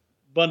 So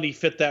Bundy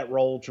fit that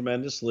role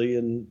tremendously.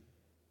 And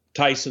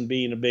Tyson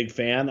being a big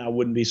fan, I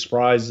wouldn't be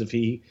surprised if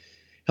he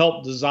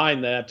helped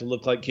design that to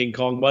look like King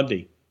Kong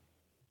Bundy.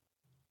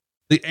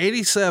 The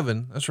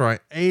 87, that's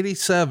right,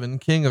 87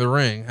 King of the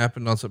Ring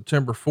happened on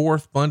September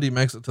 4th. Bundy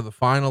makes it to the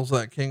finals of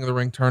that King of the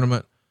Ring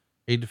tournament.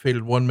 He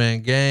defeated One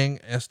Man Gang,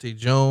 ST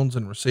Jones,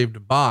 and received a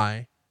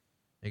bye.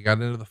 He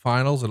got into the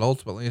finals and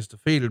ultimately is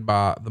defeated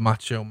by the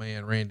Macho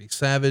Man, Randy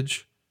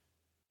Savage.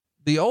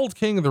 The old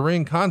King of the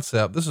Ring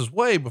concept, this is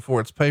way before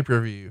its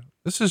pay-per-view.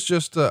 This is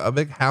just a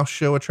big house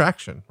show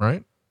attraction,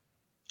 right?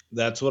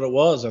 That's what it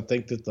was. I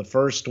think that the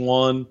first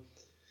one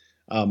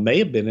may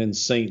have been in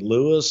St.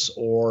 Louis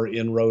or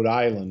in Rhode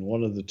Island,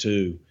 one of the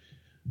two,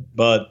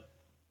 but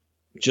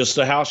just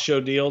a house show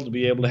deal to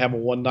be able to have a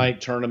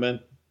one-night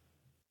tournament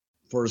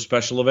for a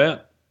special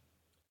event.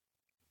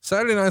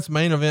 Saturday night's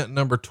main event,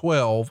 number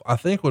 12, I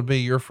think would be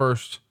your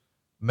first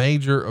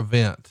major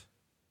event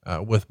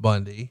with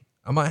Bundy.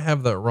 I might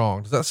have that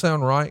wrong. Does that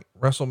sound right?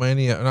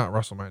 WrestleMania, not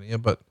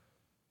WrestleMania, but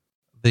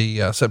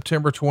the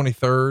September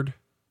 23rd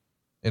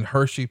in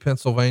Hershey,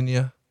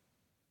 Pennsylvania,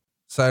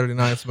 Saturday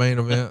night's main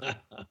event.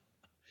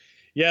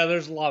 Yeah,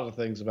 there's a lot of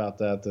things about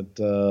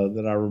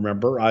that I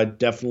remember. I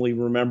definitely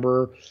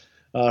remember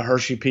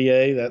Hershey,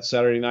 PA, that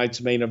Saturday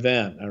night's main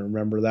event. I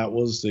remember that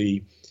was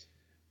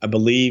I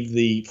believe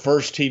the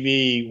first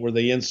TV where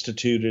they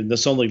instituted,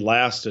 this only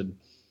lasted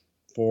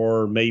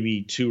for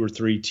maybe 2 or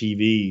 3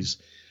 TVs,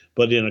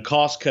 but in a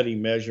cost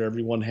cutting measure,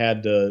 everyone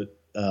had to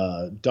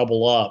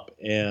double up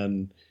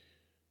and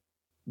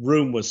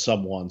room with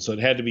someone. So it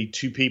had to be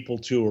 2 people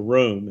to a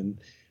room.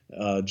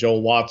 And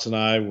Joel Watts and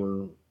I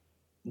were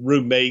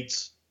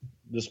roommates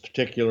this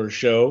particular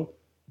show.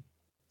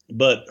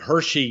 But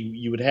Hershey,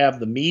 you would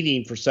have the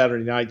meeting for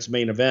Saturday night's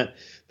main event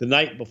the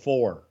night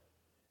before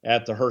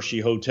at the Hershey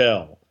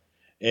Hotel.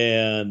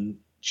 And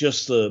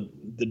just the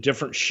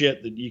different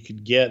shit that you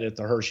could get at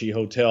the Hershey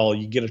Hotel.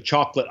 You get a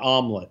chocolate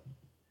omelet.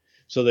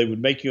 So they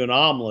would make you an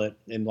omelet,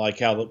 and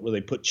like where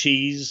they put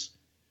cheese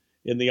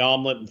in the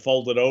omelet and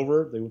fold it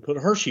over, they would put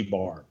a Hershey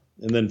bar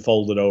and then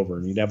fold it over,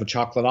 and you'd have a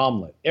chocolate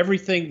omelet.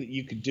 Everything that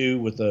you could do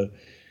with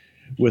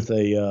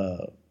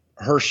a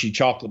Hershey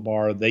chocolate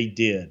bar, they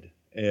did.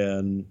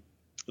 And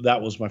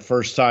that was my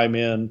first time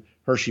in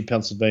Hershey,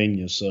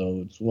 Pennsylvania.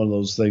 So it's one of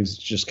those things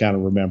that's just kind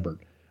of remembered.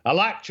 I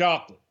like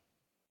chocolate.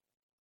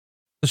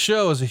 The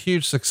show is a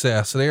huge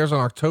success. It airs on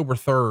October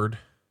 3rd,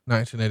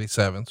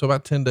 1987. So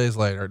about 10 days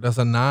later, it does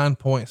a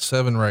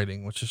 9.7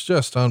 rating, which is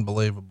just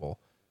unbelievable.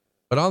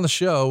 But on the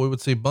show, we would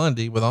see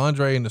Bundy with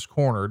Andre in his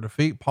corner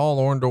defeat Paul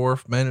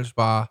Orndorff, managed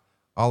by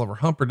Oliver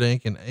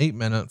Humperdinck, in 8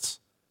 minutes.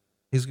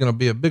 He's going to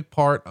be a big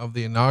part of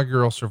the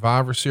inaugural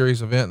Survivor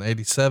Series event in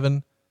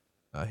 87.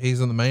 He's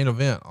in the main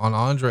event on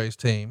Andre's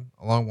team,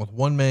 along with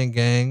One Man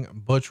Gang,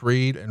 Butch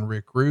Reed, and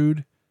Rick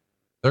Rude.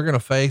 They're going to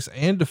face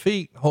and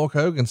defeat Hulk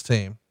Hogan's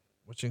team,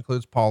 which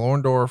includes Paul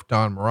Orndorff,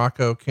 Don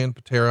Morocco, Ken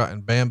Patera,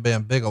 and Bam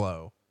Bam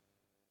Bigelow.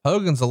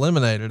 Hogan's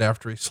eliminated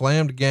after he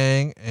slammed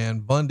Gang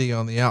and Bundy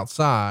on the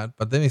outside,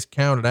 but then he's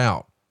counted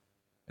out.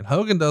 And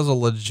Hogan does a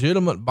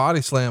legitimate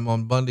body slam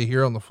on Bundy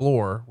here on the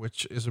floor,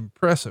 which is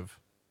impressive.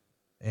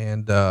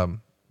 And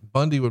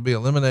Bundy would be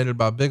eliminated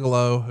by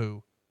Bigelow,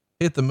 who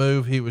hit the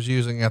move he was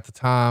using at the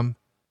time,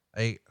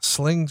 a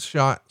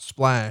slingshot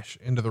splash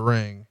into the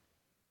ring.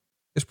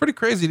 It's pretty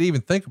crazy to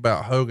even think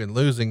about Hogan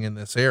losing in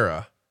this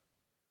era.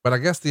 But I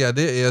guess the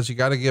idea is you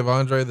got to give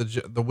Andre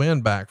the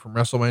win back from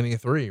WrestleMania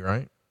 3,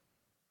 right?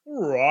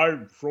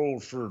 I'm so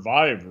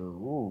Survivor.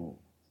 Ooh.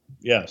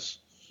 Yes.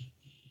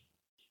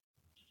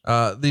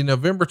 The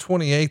November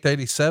 28th,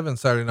 87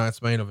 Saturday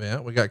night's main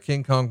event, we got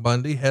King Kong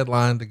Bundy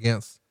headlined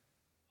against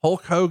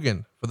Hulk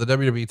Hogan for the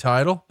WWE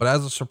title. But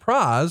as a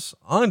surprise,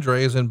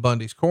 Andre is in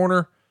Bundy's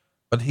corner,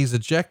 but he's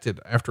ejected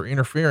after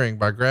interfering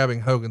by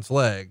grabbing Hogan's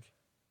leg.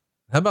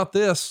 How about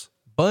this?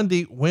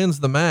 Bundy wins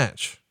the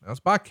match. That's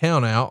by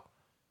count out,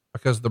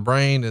 because the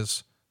Brain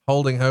is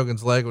holding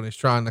Hogan's leg when he's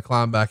trying to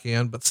climb back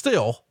in, but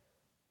still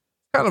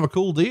kind of a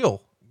cool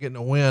deal getting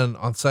a win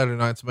on Saturday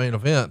night's main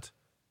event.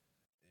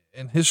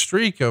 And his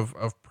streak of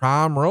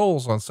prime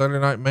roles on Saturday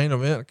night main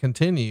event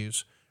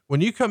continues when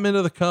you come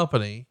into the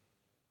company,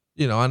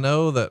 you know, I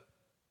know that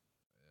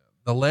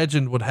the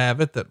legend would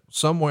have it that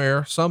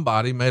somewhere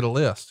somebody made a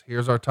list.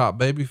 Here's our top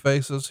baby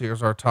faces.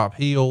 Here's our top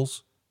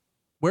heels.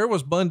 Where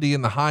was Bundy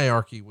in the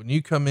hierarchy when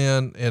you come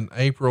in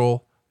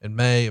April and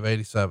May of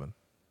 87?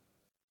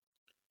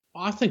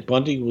 I think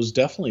Bundy was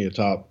definitely a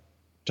top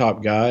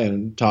guy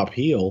and top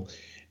heel.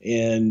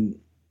 And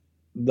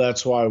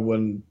that's why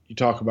when you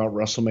talk about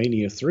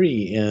WrestleMania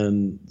 3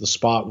 and the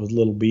spot with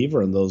Little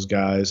Beaver and those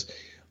guys,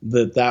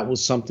 that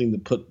was something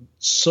that put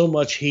so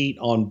much heat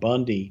on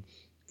Bundy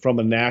from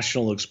a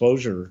national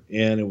exposure.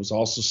 And it was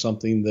also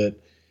something that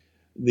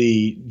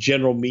the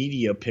general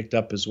media picked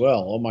up as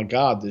well. Oh my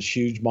God, this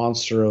huge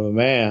monster of a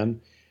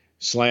man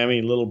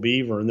slamming Little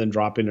Beaver and then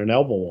dropping an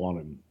elbow on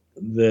him.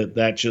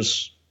 That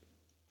just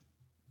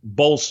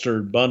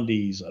bolstered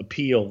Bundy's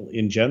appeal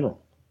in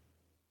general.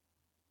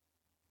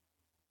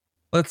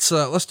 Let's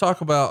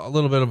talk about a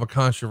little bit of a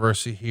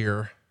controversy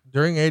here.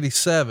 During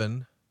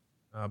 87,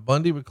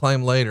 Bundy would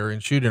claim later in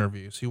shoot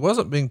interviews, he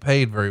wasn't being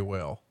paid very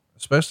well,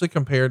 especially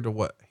compared to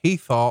what he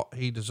thought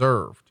he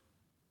deserved.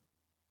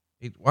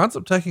 He winds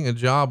up taking a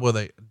job with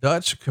a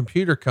Dutch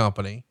computer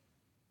company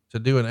to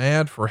do an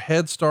ad for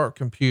Head Start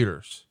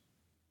computers.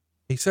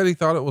 He said he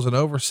thought it was an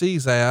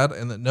overseas ad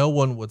and that no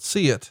one would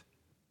see it,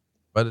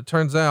 but it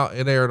turns out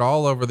it aired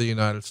all over the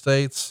United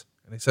States.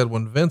 And he said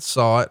when Vince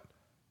saw it,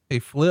 he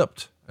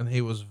flipped and he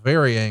was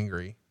very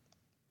angry.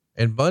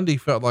 And Bundy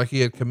felt like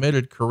he had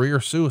committed career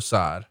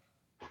suicide.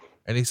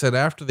 And he said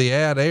after the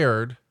ad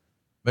aired,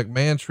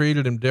 McMahon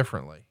treated him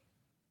differently.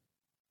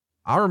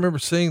 I remember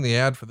seeing the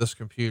ad for this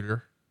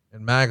computer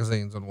in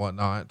magazines and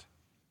whatnot.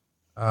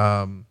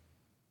 Do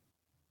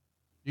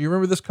you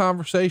remember this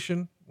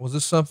conversation? Was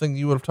this something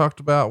you would have talked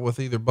about with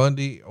either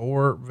Bundy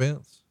or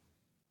Vince?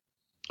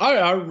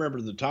 I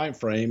remember the time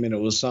frame, and it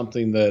was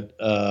something that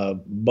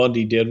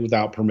Bundy did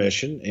without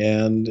permission.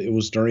 And it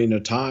was during a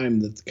time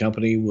that the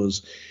company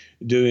was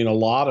doing a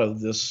lot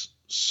of this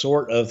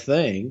sort of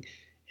thing.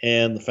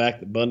 And the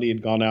fact that Bundy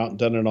had gone out and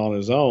done it on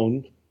his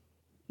own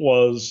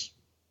was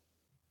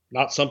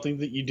not something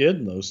that you did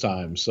in those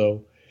times.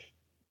 So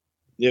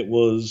it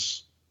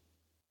was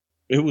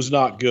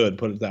not good,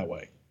 put it that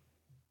way.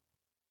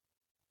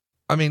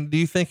 I mean, do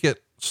you think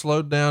it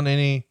slowed down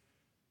any,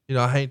 you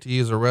know, I hate to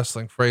use a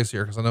wrestling phrase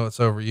here, cause I know it's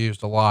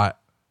overused a lot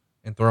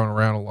and thrown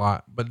around a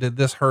lot, but did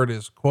this hurt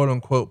his quote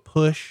unquote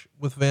push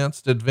with Vince?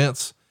 Did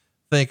Vince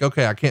think,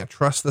 okay, I can't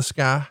trust this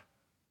guy.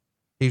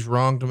 He's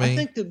wronged me. I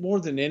think that more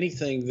than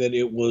anything that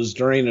it was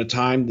during a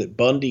time that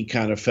Bundy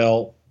kind of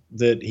felt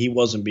that he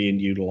wasn't being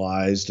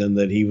utilized and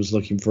that he was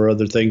looking for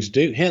other things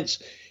to do.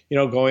 Hence, you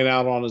know, going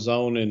out on his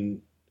own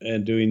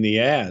and doing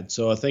the ad.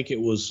 So I think it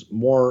was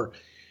more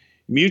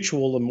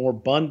mutual and more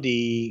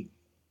Bundy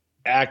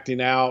acting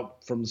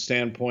out from the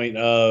standpoint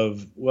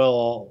of,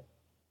 well,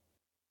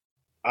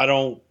 I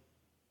don't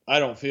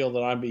feel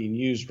that I'm being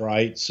used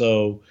right.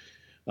 So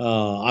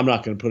I'm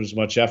not going to put as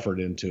much effort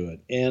into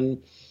it.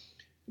 And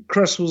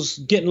Chris was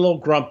getting a little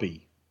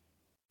grumpy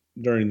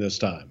during this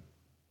time.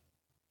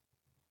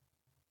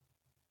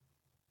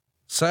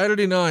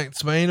 Saturday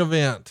night's main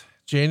event,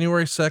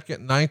 January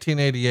 2nd,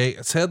 1988.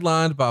 It's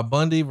headlined by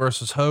Bundy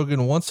versus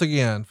Hogan once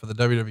again for the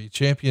WWE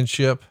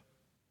Championship.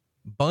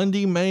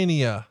 Bundy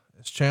Mania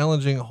is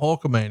challenging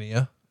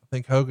Hulkamania. I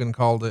think Hogan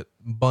called it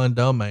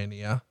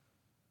Bundamania,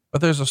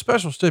 but there's a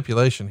special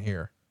stipulation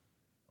here.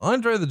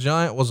 Andre the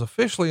Giant was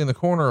officially in the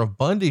corner of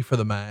Bundy for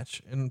the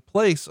match in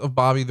place of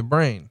Bobby the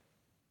Brain.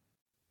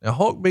 Now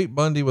Hulk beat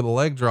Bundy with a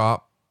leg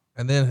drop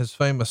and then his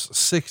famous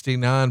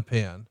 69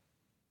 pin.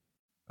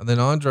 And then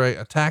Andre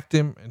attacked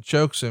him and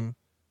chokes him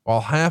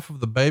while half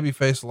of the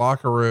babyface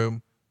locker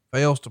room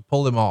fails to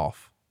pull him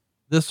off.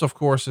 This, of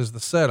course, is the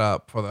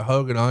setup for the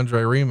Hogan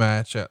Andre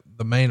rematch at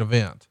the main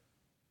event,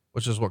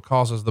 which is what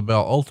causes the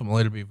belt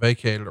ultimately to be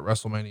vacated at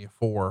WrestleMania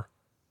 4.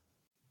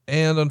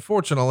 And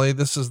unfortunately,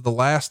 this is the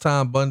last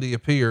time Bundy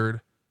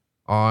appeared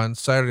on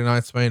Saturday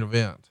night's main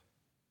event.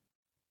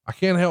 I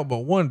can't help but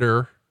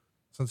wonder,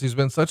 since he's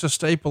been such a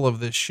staple of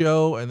this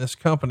show and this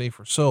company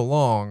for so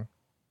long,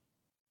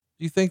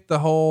 do you think the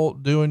whole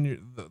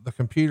doing the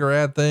computer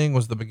ad thing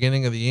was the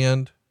beginning of the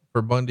end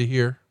for Bundy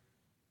here?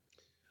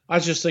 I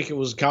just think it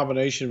was a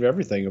combination of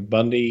everything, of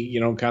Bundy, you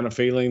know, kind of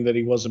feeling that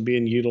he wasn't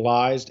being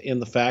utilized,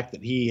 and the fact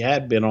that he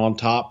had been on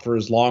top for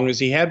as long as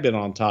he had been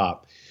on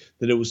top,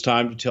 that it was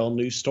time to tell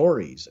new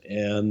stories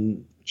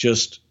and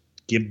just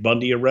give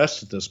Bundy a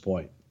rest at this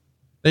point.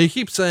 Now you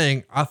keep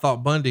saying, I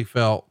thought Bundy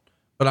felt,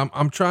 but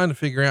I'm trying to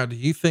figure out, do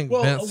you think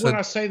Vince when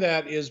I say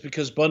that is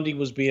because Bundy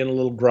was being a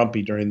little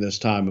grumpy during this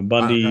time, and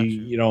Bundy,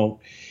 you know,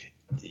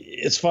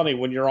 it's funny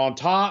when you're on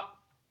top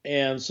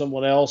and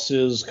someone else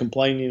is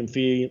complaining and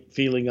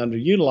feeling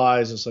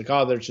underutilized. It's like,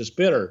 oh, they're just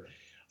bitter.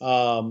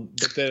 But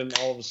then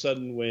all of a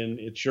sudden when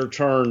it's your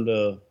turn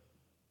to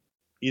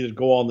either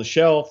go on the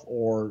shelf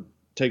or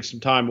take some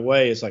time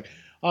away, it's like,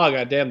 oh,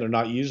 goddamn, they're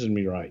not using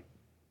me right.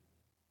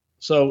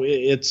 So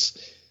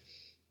it's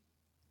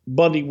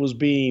Bundy was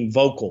being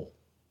vocal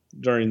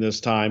during this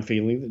time,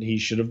 feeling that he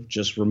should have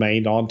just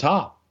remained on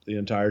top the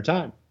entire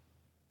time.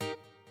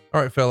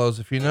 All right, fellows,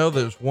 if you know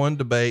there's one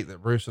debate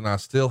that Bruce and I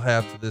still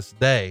have to this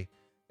day,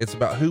 it's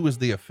about who is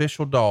the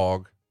official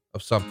dog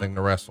of Something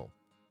to Wrestle.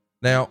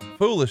 Now,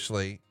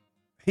 foolishly,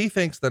 he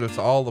thinks that it's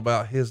all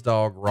about his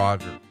dog,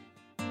 Roger.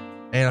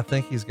 And I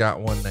think he's got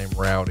one named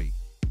Rowdy.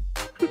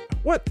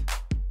 What?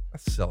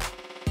 That's silly.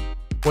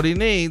 What he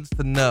needs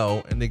to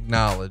know and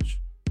acknowledge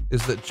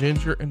is that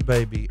Ginger and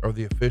Baby are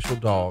the official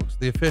dogs,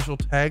 the official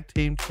tag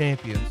team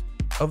champions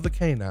of the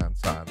canine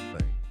side of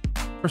things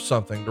for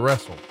Something to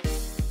Wrestle.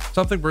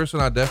 Something Bruce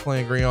and I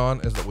definitely agree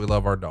on is that we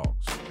love our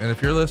dogs. And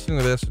if you're listening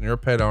to this and you're a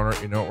pet owner,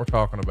 you know what we're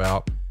talking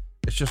about.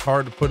 It's just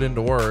hard to put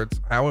into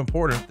words how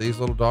important these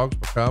little dogs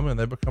become, and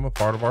they become a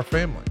part of our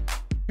family.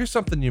 Here's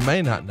something you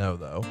may not know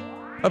though.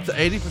 Up to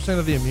 80%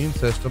 of the immune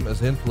system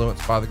is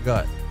influenced by the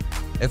gut.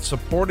 And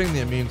supporting the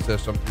immune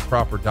system through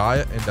proper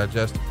diet and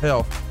digestive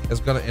health is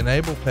going to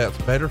enable pets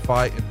better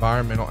fight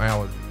environmental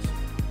allergies.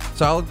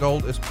 Solid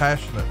Gold is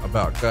passionate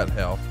about gut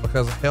health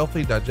because a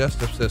healthy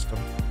digestive system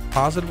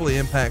positively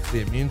impacts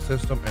the immune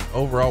system and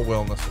overall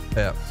wellness of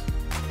pets.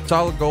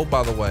 Solid Gold,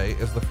 by the way,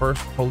 is the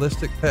first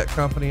holistic pet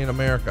company in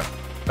America,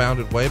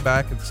 founded way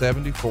back in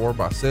 '74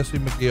 by Sissy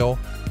McGill.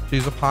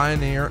 She's a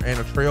pioneer and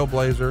a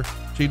trailblazer.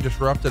 She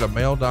disrupted a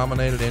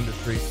male-dominated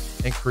industry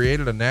and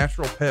created a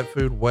natural pet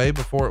food way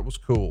before it was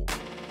cool.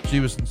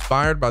 She was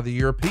inspired by the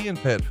European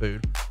pet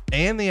food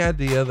and the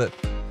idea that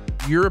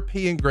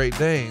European Great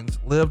Danes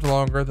lived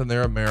longer than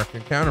their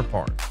American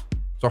counterparts.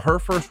 So her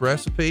first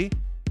recipe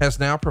has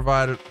now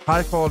provided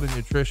high-quality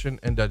nutrition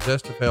and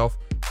digestive health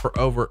for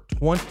over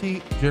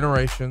 20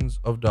 generations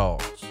of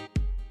dogs.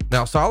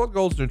 Now, Solid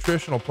Gold's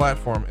nutritional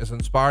platform is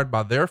inspired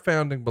by their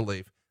founding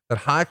belief that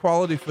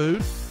high-quality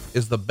food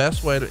is the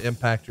best way to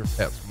impact your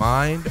pet's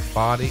mind,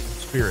 body, and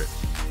spirit.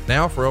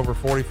 Now, for over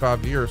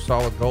 45 years,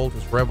 Solid Gold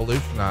has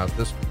revolutionized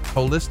this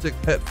holistic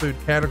pet food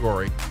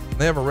category.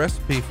 They have a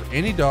recipe for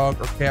any dog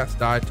or cat's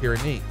dietary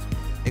needs,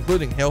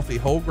 including healthy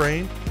whole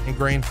grain and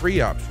grain-free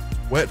options,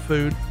 wet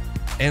food,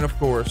 and of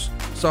course,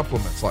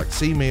 supplements like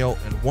sea meal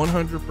and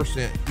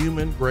 100%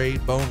 human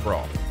grade bone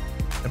broth.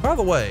 And by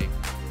the way,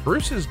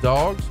 Bruce's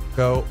dogs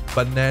go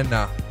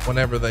banana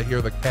whenever they hear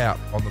the cap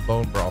on the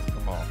bone broth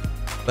come off.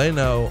 They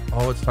know,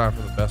 oh, it's time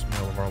for the best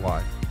meal of our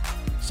life.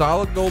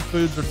 Solid Gold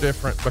foods are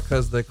different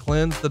because they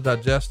cleanse the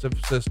digestive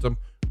system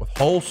with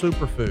whole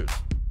superfoods.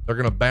 They're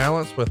going to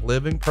balance with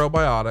living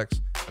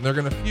probiotics, and they're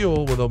going to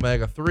fuel with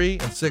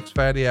omega-3 and 6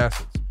 fatty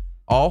acids,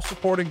 all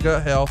supporting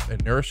gut health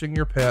and nourishing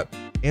your pet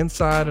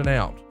inside and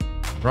out.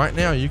 Right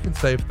now, you can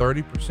save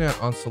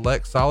 30% on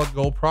select Solid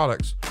Gold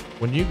products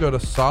when you go to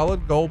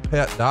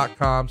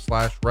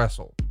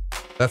solidgoldpet.com/wrestle.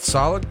 That's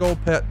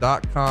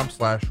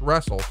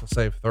solidgoldpet.com/wrestle to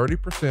save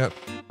 30%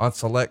 on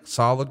select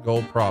Solid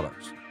Gold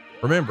products.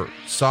 Remember,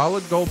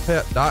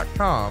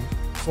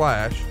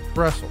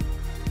 solidgoldpet.com/wrestle.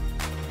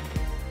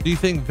 Do you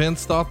think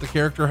Vince thought the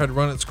character had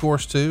run its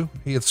course too?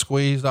 He had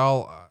squeezed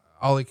all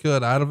he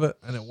could out of it,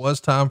 and it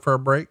was time for a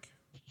break?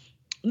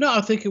 No,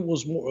 I think it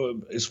was more,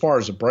 as far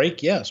as a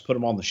break, yes, put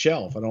him on the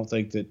shelf. I don't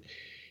think that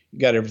you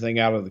got everything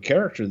out of the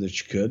character that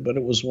you could, but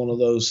it was one of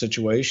those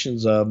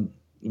situations. The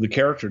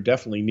character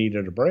definitely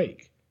needed a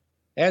break,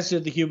 as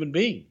did the human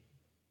being.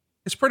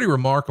 It's pretty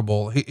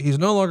remarkable. He's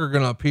no longer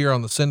going to appear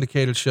on the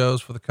syndicated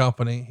shows for the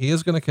company. He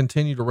is going to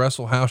continue to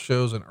wrestle house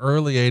shows in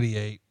early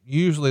 '88,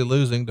 usually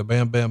losing to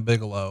Bam Bam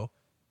Bigelow,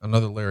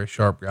 another Larry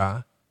Sharp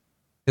guy.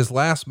 His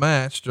last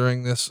match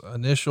during this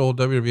initial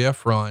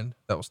WWF run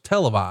that was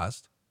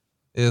televised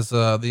is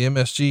the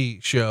MSG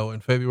show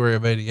in February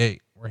of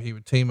 '88, where he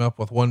would team up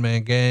with One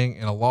Man Gang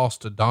in a loss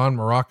to Don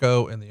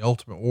Morocco and the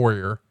Ultimate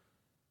Warrior.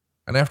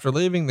 And after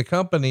leaving the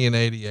company in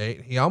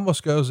 '88, he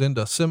almost goes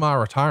into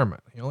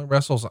semi-retirement. He only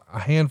wrestles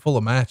a handful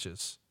of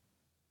matches.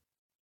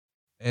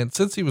 And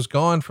since he was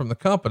gone from the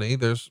company,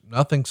 there's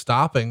nothing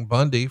stopping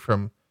Bundy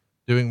from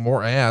doing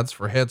more ads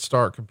for Head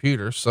Start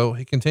computers. So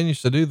he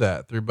continues to do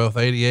that through both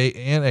 '88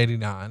 and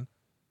 '89.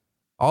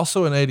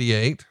 Also in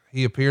 '88,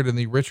 he appeared in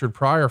the Richard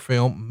Pryor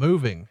film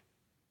Moving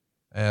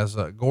as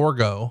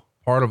Gorgo,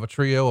 part of a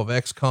trio of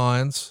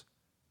ex-cons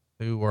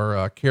who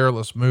were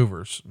careless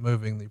movers,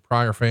 moving the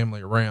Pryor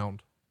family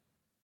around.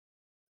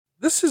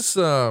 This is,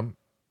 I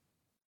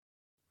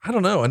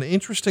don't know, an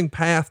interesting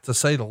path to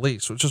say the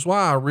least, which is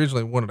why I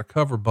originally wanted to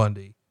cover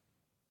Bundy,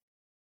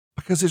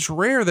 because it's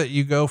rare that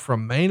you go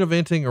from main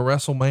eventing a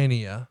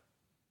WrestleMania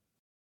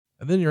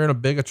and then you're in a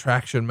big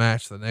attraction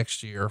match the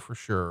next year for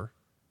sure,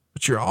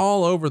 but you're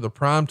all over the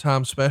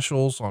primetime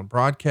specials on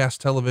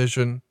broadcast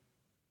television,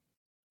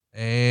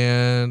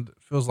 and it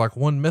feels like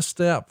one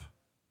misstep,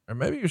 or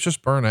maybe he was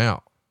just burnt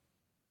out.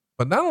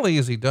 But not only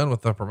is he done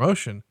with the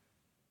promotion,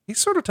 he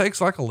sort of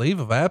takes like a leave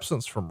of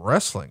absence from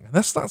wrestling. And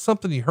that's not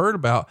something you heard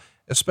about,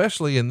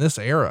 especially in this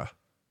era.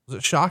 Was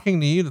it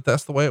shocking to you that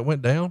that's the way it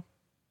went down?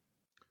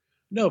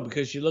 No,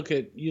 because you look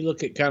at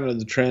kind of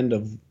the trend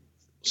of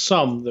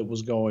some that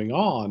was going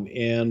on,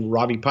 and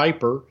Roddy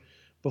Piper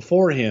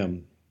before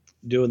him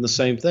doing the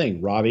same thing.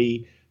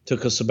 Roddy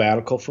took a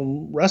sabbatical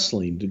from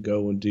wrestling to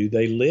go and do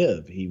They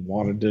Live. He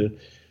wanted to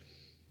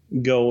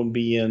go and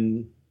be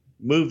in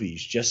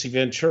movies. Jesse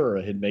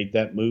Ventura had made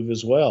that move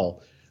as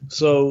well.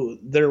 So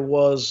there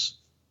was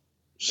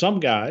some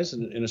guys,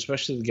 and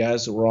especially the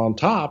guys that were on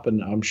top,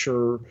 and I'm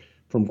sure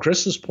from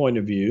Chris's point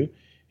of view,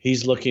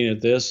 he's looking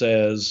at this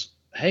as,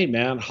 hey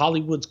man,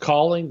 Hollywood's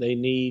calling. They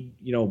need,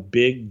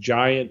 big,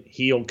 giant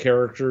heel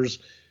characters.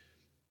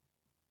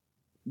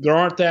 There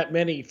aren't that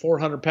many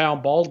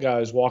 400-pound bald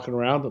guys walking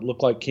around that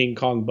look like King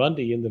Kong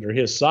Bundy and that are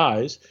his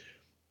size.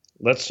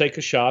 Let's take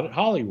a shot at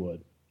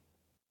Hollywood.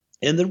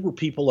 And there were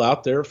people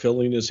out there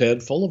filling his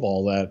head full of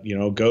all that,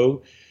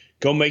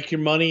 go make your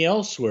money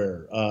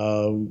elsewhere.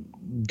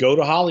 Go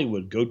to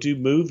Hollywood, go do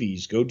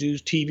movies, go do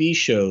TV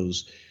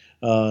shows,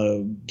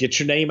 get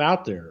your name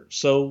out there.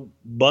 So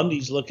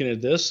Bundy's looking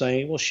at this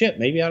saying, well, shit,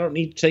 maybe I don't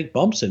need to take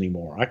bumps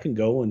anymore. I can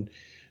go and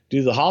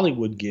do the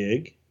Hollywood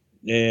gig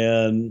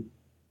and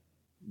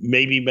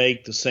maybe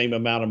make the same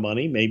amount of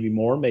money, maybe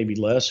more, maybe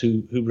less,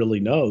 who really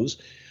knows,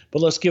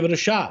 but let's give it a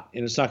shot.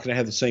 And it's not going to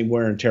have the same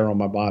wear and tear on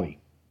my body.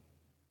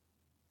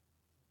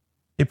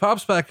 He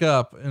pops back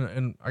up,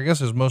 and I guess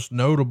his most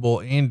notable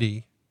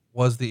indie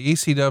was the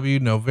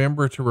ECW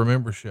November to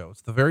Remember show.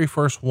 It's the very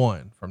first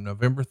one from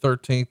November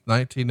 13th,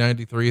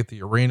 1993 at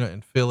the Arena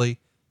in Philly.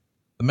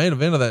 The main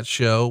event of that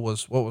show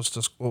was what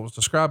was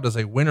described as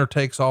a winner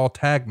takes all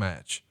tag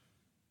match.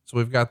 So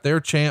we've got their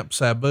champ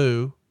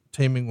Sabu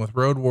teaming with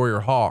Road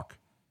Warrior Hawk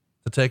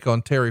to take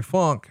on Terry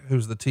Funk,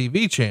 who's the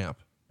TV champ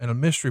and a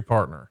mystery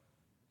partner,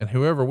 and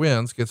whoever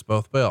wins gets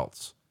both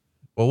belts.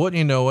 Well, wouldn't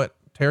you know it,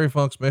 Terry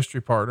Funk's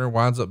mystery partner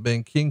winds up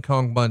being King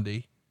Kong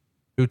Bundy,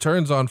 who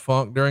turns on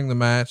Funk during the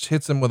match,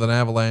 hits him with an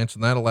avalanche,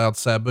 and that allowed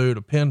Sabu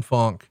to pin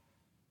Funk.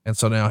 And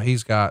so now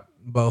he's got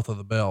both of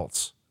the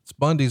belts. It's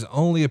Bundy's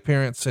only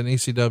appearance in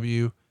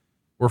ECW.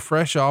 We're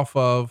fresh off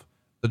of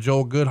the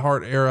Joel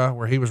Goodhart era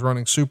where he was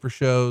running super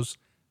shows.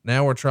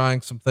 Now we're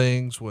trying some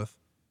things with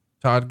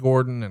Todd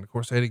Gordon, and of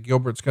course Eddie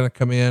Gilbert's going to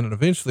come in, and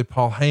eventually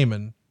Paul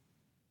Heyman.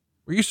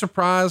 Were you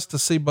surprised to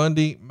see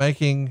Bundy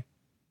making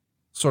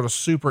sort of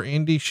super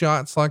indie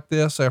shots like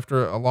this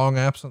after a long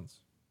absence?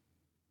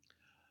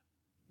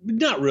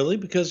 Not really,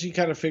 because you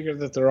kind of figure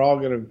that they're all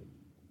going to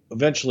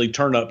eventually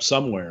turn up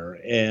somewhere,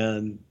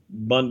 and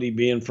Bundy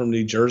being from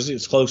New Jersey,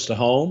 it's close to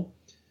home.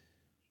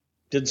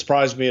 Didn't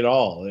surprise me at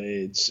all.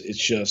 It's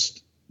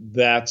just,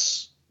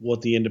 that's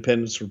what the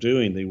independents were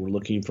doing. They were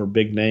looking for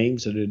big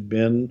names that had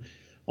been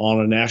on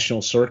a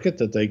national circuit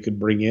that they could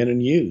bring in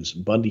and use.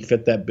 Bundy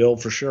fit that bill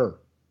for sure.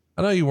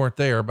 I know you weren't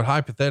there, but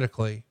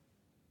hypothetically,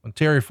 when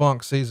Terry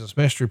Funk sees his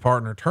mystery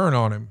partner turn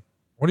on him,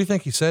 what do you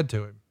think he said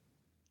to him?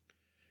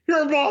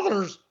 Your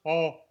mother's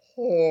a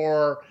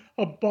whore,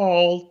 a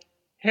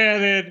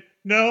bald-headed,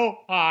 no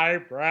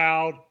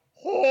eyebrow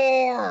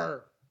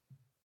whore.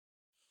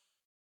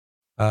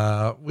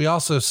 We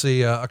also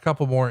see a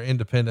couple more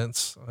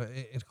independents,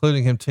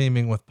 including him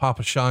teaming with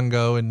Papa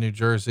Shango in New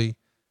Jersey,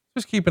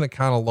 just keeping it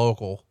kind of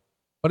local.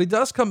 But he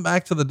does come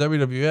back to the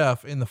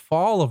WWF in the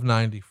fall of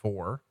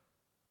 '94.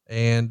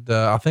 And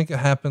I think it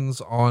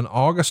happens on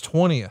August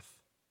 20th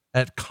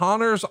at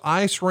Connor's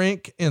Ice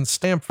Rink in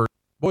Stamford.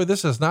 Boy,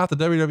 this is not the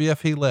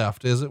WWF he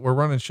left, is it? We're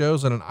running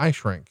shows in an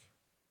ice rink.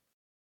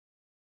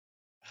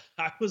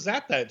 I was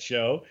at that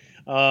show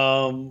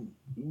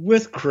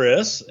with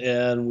Chris,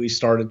 and we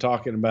started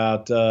talking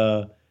about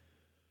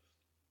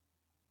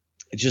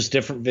just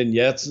different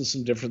vignettes and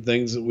some different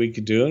things that we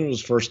could do. And it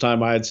was the first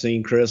time I had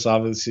seen Chris,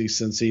 obviously,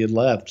 since he had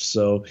left.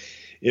 So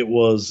it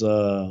was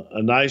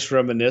a nice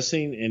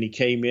reminiscing, and he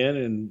came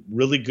in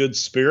really good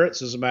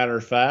spirits. As a matter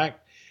of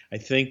fact, I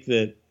think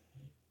that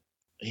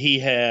he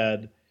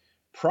had,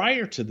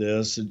 prior to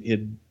this,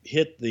 had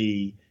hit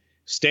the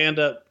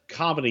stand-up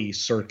comedy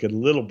circuit a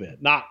little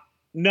bit, not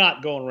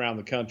going around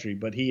the country,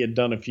 but he had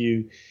done a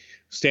few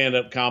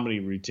stand-up comedy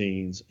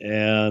routines.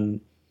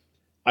 And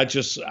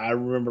I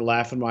remember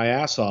laughing my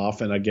ass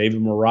off, and I gave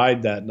him a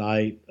ride that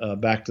night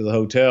back to the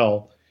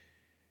hotel.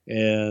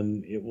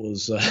 And it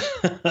was,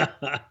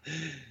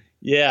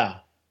 yeah,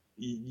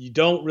 you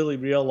don't really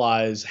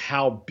realize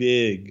how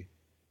big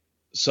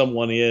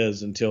someone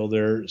is until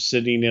they're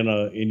sitting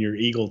in your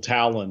Eagle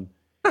Talon,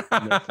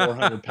 and they're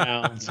 400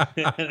 pounds.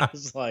 And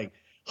it's like,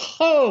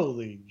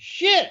 holy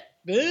shit,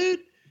 dude.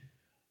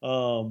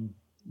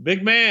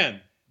 Big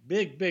man,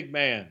 big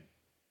man.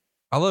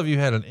 I love you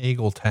had an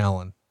Eagle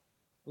Talon.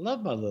 I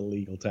love my little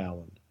Eagle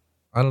Talon.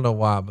 I don't know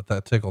why, but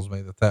that tickles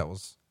me that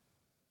was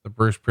the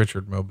Bruce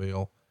Pritchard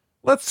mobile.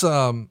 Let's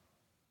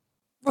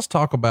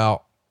talk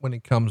about when he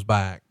comes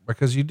back,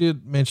 because you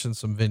did mention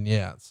some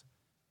vignettes.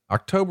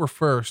 October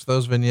 1st,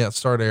 those vignettes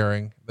start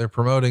airing. They're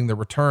promoting the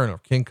return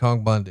of King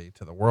Kong Bundy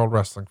to the World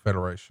Wrestling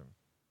Federation.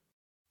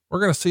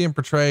 We're going to see him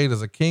portrayed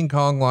as a King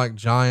Kong-like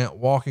giant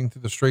walking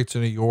through the streets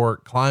of New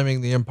York,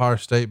 climbing the Empire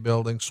State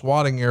Building,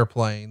 swatting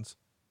airplanes.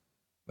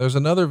 There's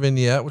another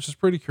vignette, which is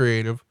pretty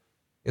creative.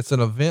 It's an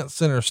event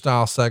center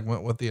style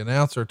segment with the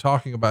announcer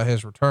talking about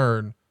his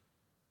return,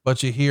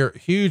 but you hear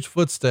huge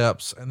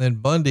footsteps, and then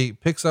Bundy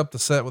picks up the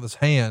set with his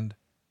hand,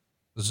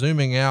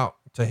 zooming out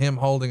to him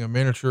holding a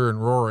miniature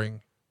and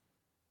roaring.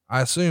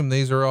 I assume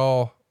these are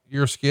all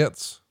your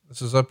skits.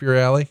 This is up your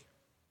alley.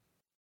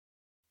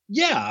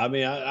 Yeah, I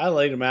mean, I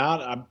laid them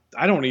out.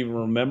 I don't even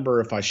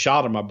remember if I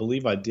shot them. I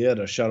believe I did.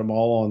 I shot them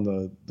all on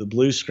the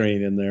blue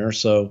screen in there.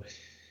 So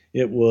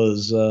it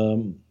was,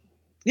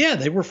 yeah,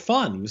 they were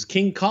fun. He was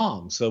King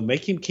Kong. So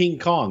make him King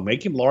Kong,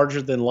 make him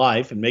larger than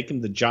life, and make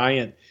him the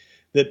giant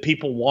that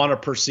people want to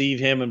perceive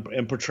him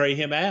and portray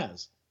him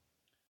as.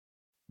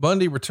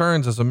 Bundy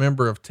returns as a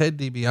member of Ted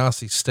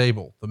DiBiase's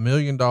stable, the $1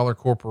 Million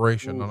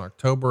Corporation, on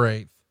October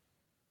 8th.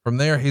 From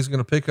there, he's going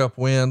to pick up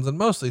wins and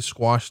mostly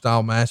squash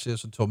style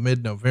matches until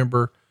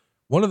mid-November.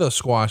 One of those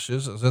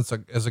squashes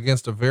is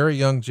against a very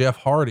young Jeff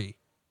Hardy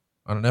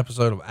on an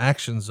episode of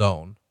Action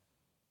Zone.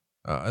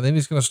 And then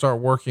he's going to start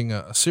working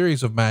a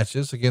series of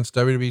matches against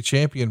WWE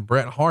champion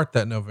Bret Hart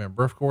that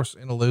November, of course,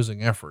 in a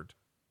losing effort.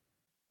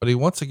 But he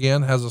once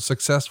again has a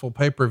successful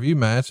pay-per-view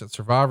match at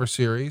Survivor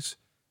Series.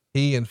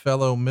 He and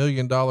fellow $1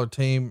 Million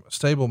team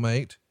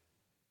stablemate,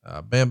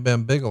 Bam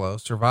Bam Bigelow,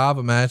 survive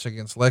a match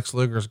against Lex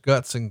Luger's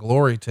Guts and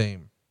Glory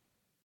team.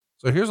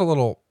 So here's a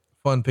little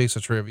fun piece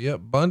of trivia.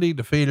 Bundy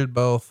defeated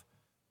both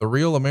the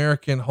real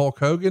American Hulk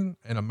Hogan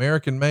and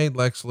American-made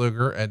Lex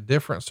Luger at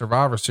different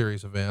Survivor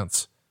Series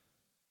events.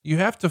 You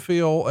have to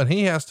feel, and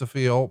he has to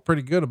feel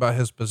pretty good about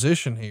his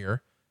position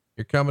here.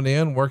 You're coming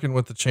in, working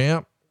with the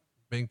champ,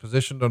 being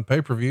positioned on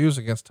pay-per-views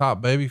against top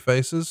baby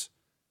faces.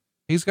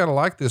 He's got to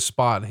like this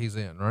spot he's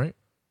in, right?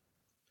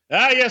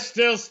 You're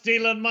still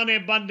stealing money,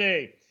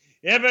 Bundy.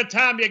 Every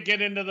time you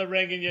get into the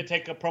ring and you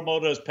take a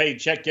promoter's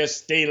paycheck, you're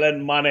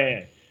stealing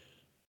money.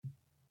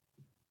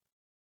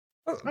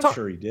 I'm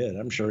sure he did.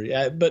 I'm sure.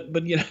 Yeah,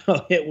 but you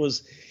know, it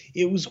was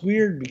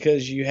weird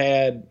because you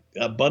had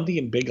Bundy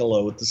and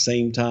Bigelow at the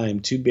same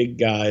time, two big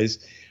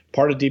guys,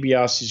 part of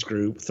DiBiase's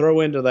group. Throw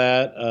into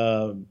that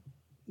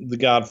the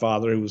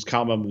Godfather, who was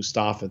Kama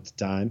Mustafa at the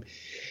time,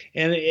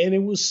 and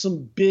it was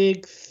some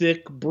big,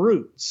 thick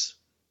brutes.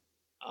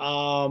 It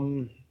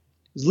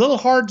was a little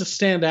hard to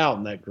stand out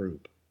in that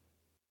group.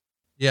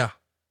 Yeah.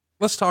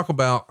 Let's talk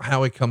about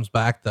how he comes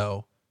back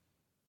though.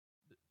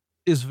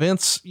 Is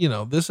Vince, you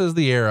know, this is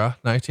the era,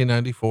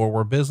 1994,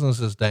 where business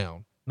is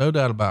down. No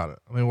doubt about it.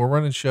 I mean, we're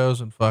running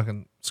shows in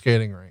fucking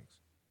skating rinks.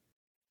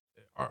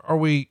 Are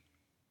we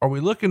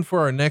looking for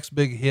our next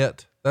big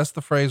hit? That's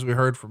the phrase we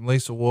heard from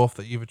Lisa Wolf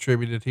that you've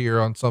attributed here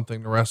on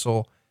Something to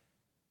Wrestle.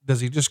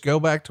 Does he just go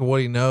back to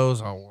what he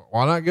knows?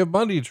 Why not give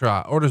Bundy a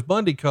try? Or does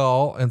Bundy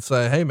call and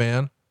say, hey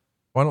man,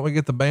 why don't we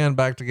get the band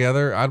back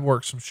together? I'd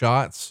work some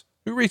shots.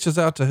 Who reaches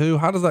out to who?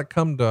 How does that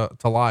come to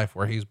life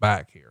where he's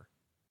back here?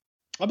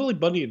 I believe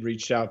Bundy had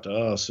reached out to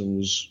us and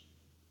was,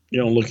 you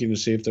know, looking to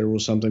see if there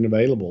was something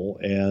available.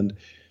 And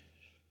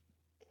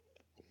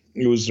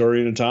it was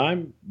during a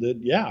time that,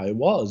 yeah, it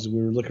was.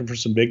 We were looking for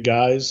some big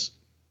guys,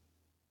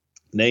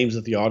 names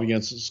that the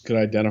audiences could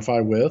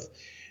identify with.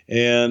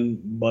 And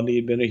Bundy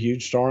had been a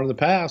huge star in the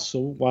past, so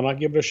why not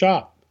give it a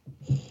shot?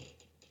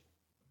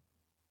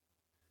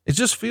 It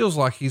just feels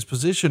like he's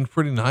positioned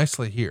pretty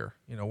nicely here,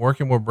 you know,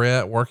 working with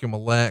Bret, working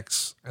with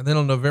Lex. And then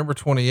on November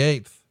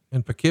 28th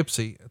in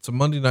Poughkeepsie, it's a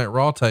Monday Night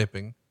Raw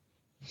taping,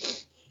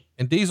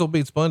 and Diesel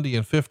beats Bundy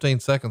in 15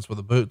 seconds with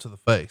a boot to the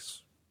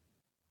face.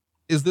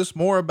 Is this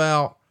more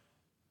about,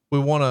 we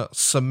want to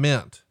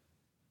cement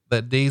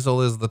that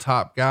Diesel is the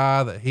top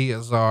guy, that he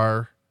is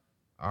our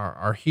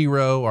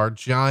hero, our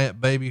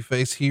giant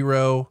babyface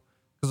hero?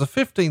 Cause a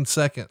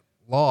 15-second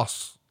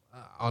loss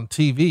on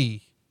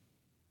TV,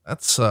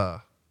 that's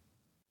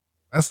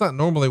not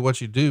normally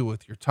what you do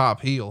with your top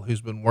heel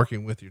who's been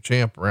working with your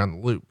champ around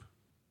the loop.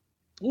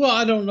 Well,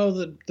 I don't know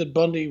that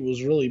Bundy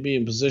was really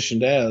being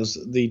positioned as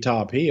the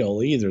top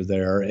heel either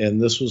there. And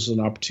this was an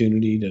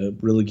opportunity to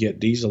really get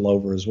Diesel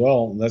over as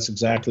well. And that's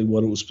exactly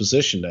what it was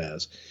positioned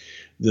as.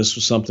 This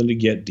was something to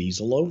get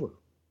Diesel over.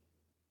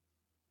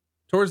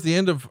 Towards the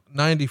end of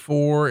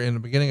 94 and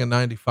the beginning of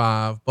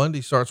 95,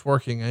 Bundy starts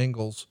working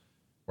angles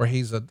where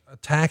he's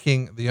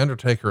attacking The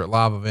Undertaker at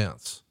live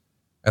events.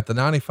 At the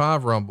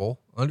 95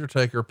 Rumble,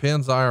 Undertaker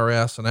pins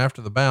IRS, and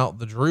after the bout,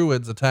 the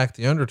Druids attack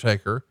The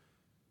Undertaker,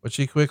 which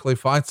he quickly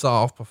fights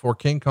off before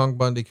King Kong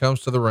Bundy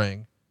comes to the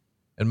ring.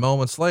 And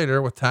moments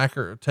later, with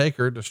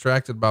Taker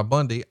distracted by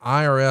Bundy,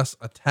 IRS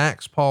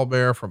attacks Paul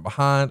Bearer from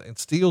behind and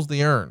steals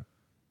the urn.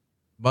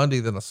 Bundy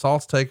then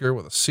assaults Taker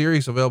with a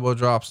series of elbow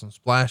drops and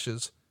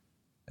splashes.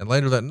 And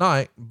later that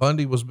night,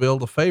 Bundy was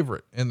billed a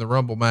favorite in the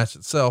Rumble match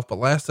itself, but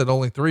lasted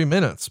only 3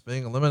 minutes,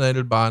 being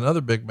eliminated by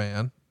another big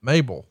man,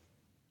 Mabel.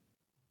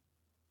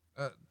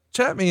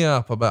 Chat me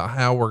up about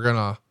how we're going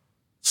to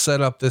set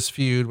up this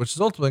feud, which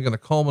is ultimately going to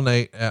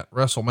culminate at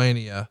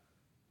WrestleMania.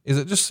 Is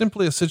it just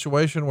simply a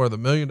situation where the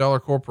 $1 Million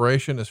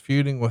Corporation is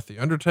feuding with The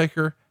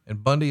Undertaker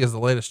and Bundy is the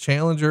latest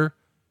challenger?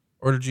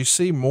 Or did you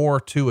see more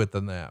to it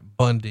than that?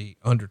 Bundy,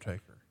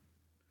 Undertaker.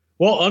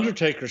 Well,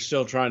 Undertaker's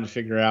still trying to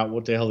figure out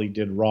what the hell he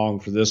did wrong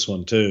for this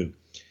one too.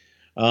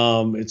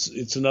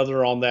 It's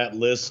another on that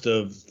list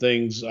of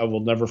things I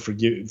will never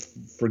forgive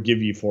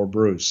you for,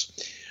 Bruce.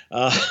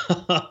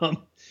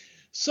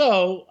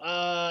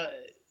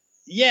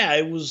 Yeah,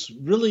 it was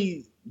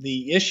really,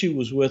 the issue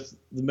was with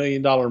the $1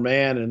 Million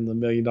Man and the $1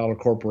 Million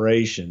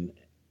Corporation.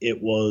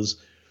 It was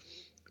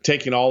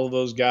taking all of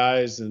those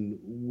guys and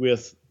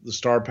with the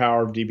star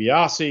power of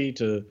DiBiase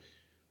to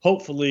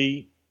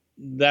hopefully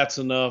that's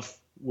enough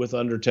with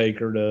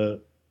Undertaker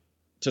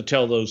to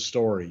tell those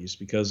stories,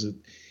 because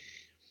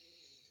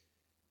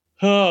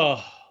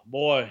oh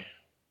boy,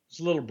 it's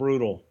a little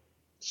brutal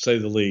to say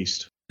the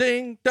least.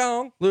 Ding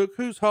dong, look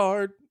who's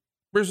hard.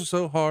 Bruce is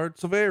so hard,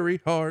 so very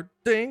hard.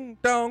 Ding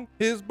dong,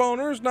 his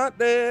boner's not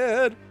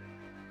dead.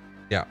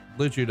 Yeah,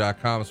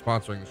 BlueChew.com is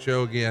sponsoring the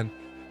show again.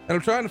 And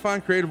I'm trying to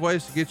find creative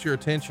ways to get your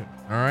attention,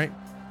 all right?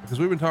 Because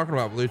we've been talking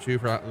about Blue Chew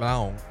for a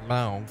long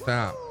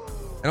time.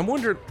 And I'm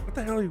wondering, what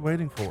the hell are you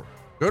waiting for?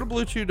 Go to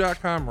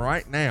BlueChew.com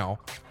right now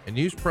and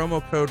use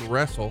promo code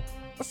WRESTLE.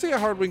 Let's see how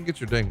hard we can get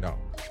your ding dong,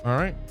 all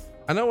right?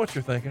 I know what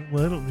you're thinking.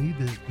 Well, I don't need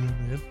this,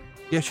 man.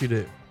 Yes, you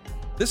do.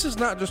 This is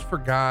not just for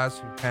guys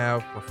who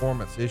have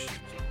performance issues.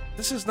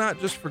 This is not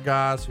just for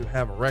guys who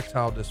have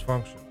erectile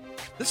dysfunction.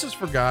 This is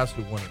for guys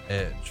who want an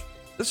edge.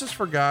 This is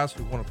for guys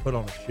who want to put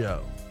on a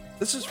show.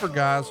 This is for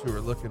guys who are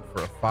looking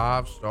for a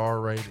 5-star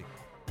rating.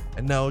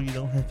 And no, you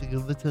don't have to go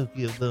to the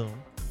Tokyo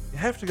Dome. You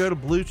have to go to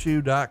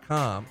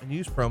BlueChew.com and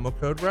use promo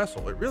code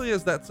WRESTLE. It really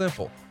is that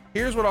simple.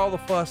 Here's what all the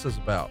fuss is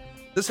about.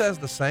 This has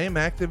the same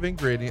active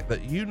ingredient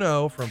that you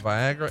know from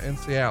Viagra and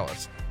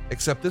Cialis,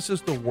 except this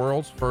is the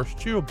world's first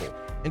chewable.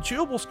 And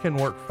chewables can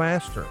work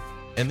faster.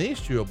 And these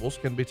chewables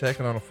can be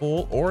taken on a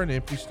full or an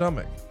empty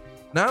stomach.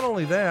 Not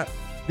only that,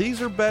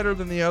 these are better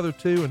than the other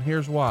two, and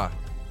here's why.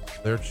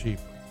 They're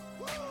cheaper.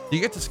 You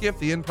get to skip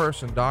the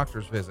in-person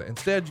doctor's visit.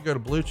 Instead, you go to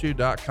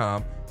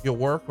BlueChew.com. You'll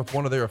work with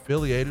one of their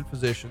affiliated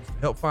physicians to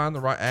help find the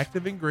right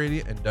active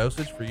ingredient and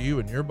dosage for you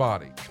and your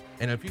body.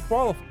 And if you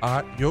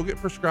qualify, you'll get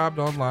prescribed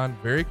online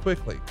very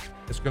quickly.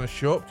 It's going to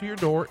show up to your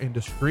door in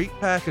discreet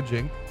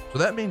packaging. So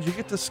that means you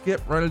get to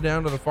skip running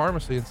down to the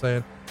pharmacy and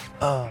saying,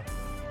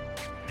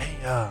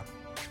 hey,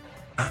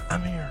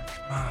 I'm here.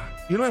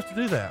 You don't have to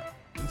do that.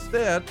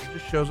 Instead, it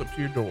just shows up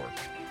to your door.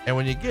 And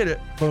when you get it,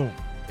 boom,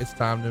 it's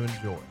time to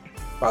enjoy.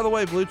 By the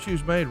way, Blue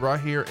Chew's made right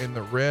here in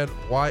the red,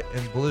 white,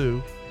 and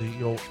blue,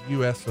 the old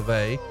US of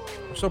A.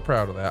 We're so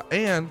proud of that.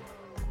 And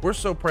we're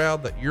so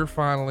proud that you're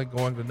finally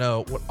going to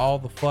know what all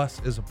the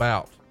fuss is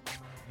about.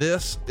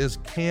 This is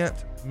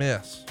can't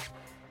miss.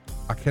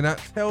 I cannot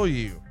tell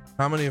you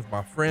how many of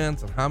my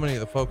friends and how many of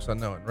the folks I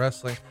know in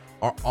wrestling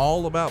are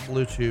all about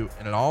Blue Chew,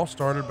 and it all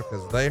started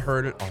because they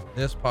heard it on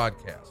this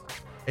podcast.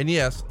 And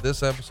yes,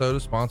 this episode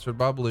is sponsored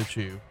by Blue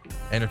Chew.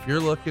 And if you're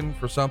looking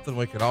for something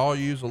we could all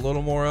use a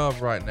little more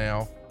of right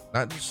now,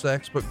 not just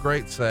sex, but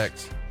great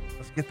sex,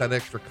 let's get that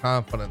extra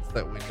confidence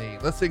that we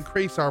need. Let's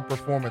increase our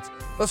performance.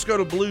 Let's go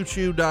to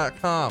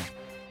BlueChew.com.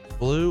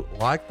 Blue,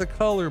 like the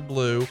color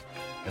blue.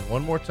 And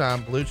one more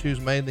time, Blue Chew's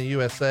made in the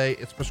USA.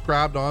 It's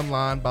prescribed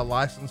online by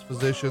licensed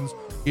physicians.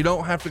 You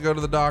don't have to go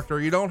to the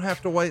doctor. You don't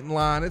have to wait in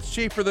line. It's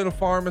cheaper than a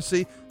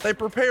pharmacy. They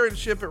prepare and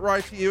ship it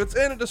right to you. It's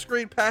in a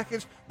discreet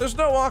package. There's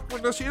no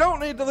awkwardness. You don't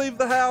need to leave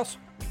the house.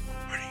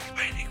 What are you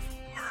waiting for?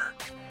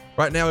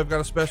 Right now, we've got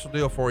a special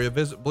deal for you.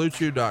 Visit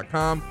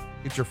BlueChew.com.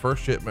 Get your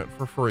first shipment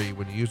for free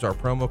when you use our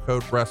promo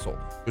code WRESTLE.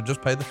 You'll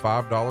just pay the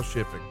 $5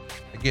 shipping.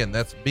 Again,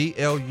 that's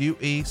BLUECHEW,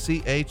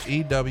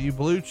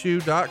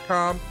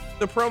 BlueChew.com.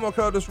 The promo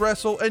code is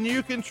WRESTLE, and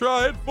you can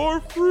try it for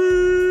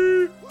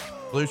free.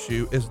 Blue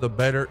Chew is the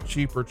better,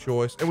 cheaper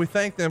choice, and we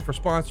thank them for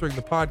sponsoring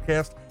the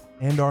podcast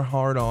and our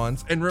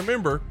hard-ons. And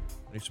remember,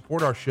 when you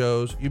support our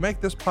shows, you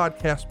make this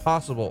podcast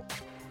possible.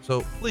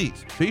 So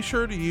please be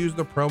sure to use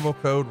the promo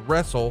code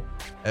WRESTLE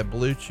at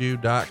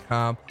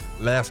BlueChew.com.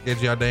 Let's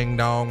get your ding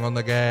dong on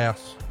the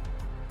gas.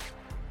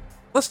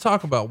 Let's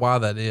talk about why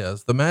that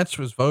is. The match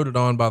was voted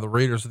on by the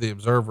readers of the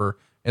Observer,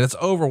 and it's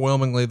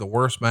overwhelmingly the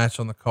worst match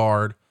on the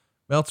card.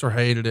 Meltzer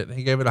hated it.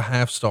 He gave it a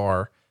 1/2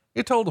 star.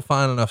 He told a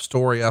fine enough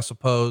story, I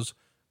suppose.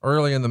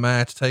 Early in the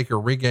match, Taker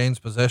regains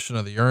possession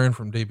of the urn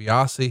from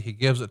DiBiase. He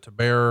gives it to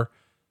Bearer,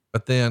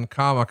 but then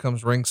Kama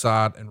comes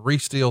ringside and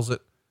re-steals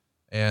it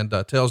and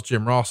tells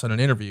Jim Ross in an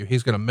interview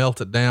he's going to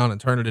melt it down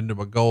and turn it into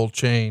a gold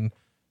chain.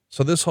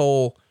 So this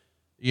whole,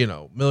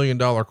 $1 million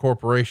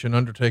corporation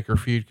Undertaker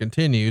feud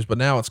continues, but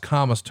now it's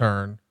Kama's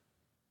turn.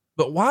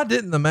 But why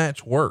didn't the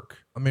match work?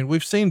 I mean,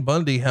 we've seen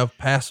Bundy have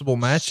passable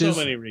matches.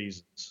 So many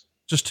reasons.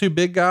 Just two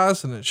big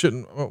guys, and it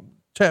shouldn't.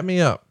 Chat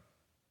me up.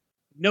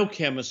 No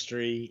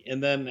chemistry,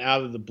 and then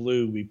out of the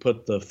blue, we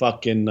put the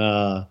fucking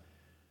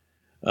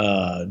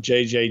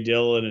J.J.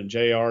 Dillon and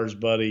J.R.'s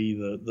buddy,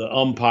 the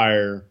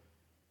umpire,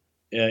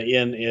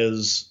 in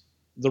as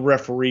the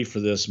referee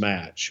for this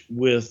match,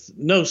 with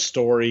no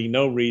story,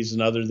 no reason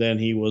other than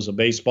he was a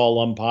baseball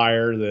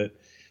umpire that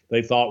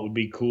they thought would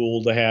be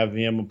cool to have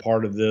him a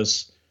part of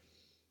this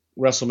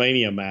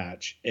WrestleMania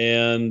match.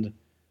 And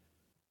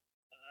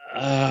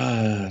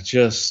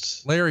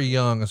just Larry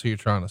Young is who you're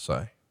trying to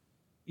say.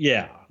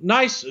 Yeah.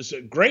 Nice. It's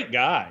a great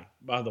guy,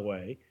 by the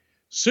way,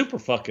 super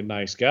fucking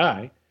nice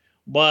guy,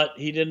 but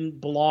he didn't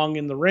belong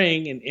in the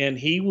ring. And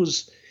he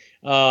was,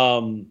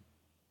 I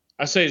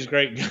say he's a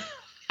great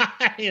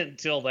guy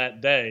until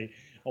that day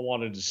I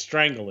wanted to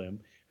strangle him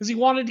because he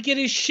wanted to get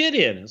his shit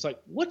in. It's like,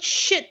 what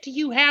shit do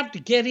you have to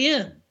get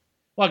in?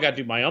 Well, I got to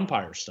do my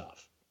umpire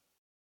stuff.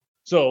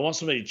 So I want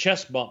somebody to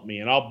chest bump me,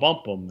 and I'll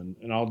bump them,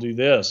 and I'll do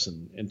this.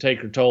 And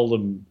Taker told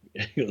him,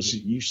 he goes,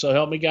 "You so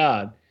help me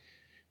God,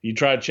 you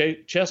try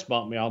to chest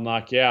bump me, I'll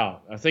knock you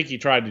out." I think he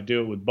tried to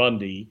do it with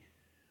Bundy.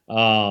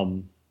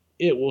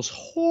 It was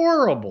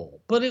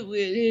horrible, but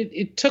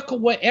it took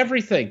away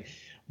everything.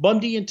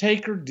 Bundy and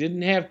Taker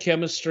didn't have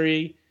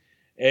chemistry,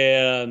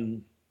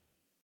 and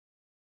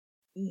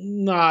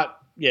not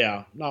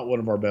one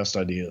of our best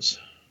ideas.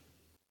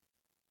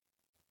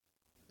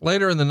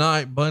 Later in the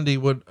night, Bundy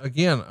would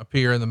again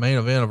appear in the main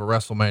event of a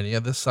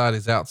WrestleMania. This side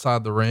is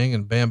outside the ring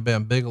in Bam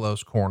Bam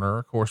Bigelow's corner.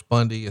 Of course,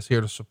 Bundy is here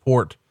to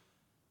support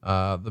the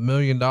 $1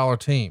 Million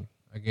Team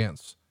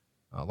against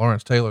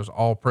Lawrence Taylor's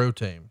All Pro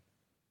team.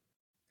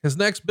 His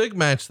next big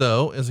match,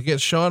 though, is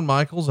against Shawn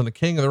Michaels in a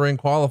King of the Ring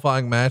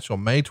qualifying match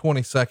on May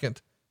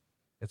 22nd.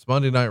 It's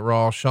Monday Night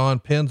Raw. Shawn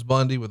pins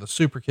Bundy with a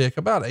super kick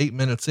about 8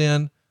 minutes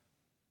in,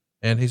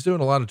 and he's doing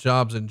a lot of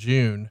jobs in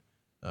June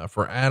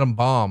for Adam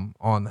Bomb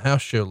on the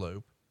house show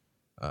loop.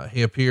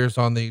 He appears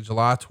on the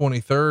July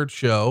 23rd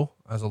show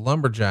as a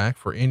lumberjack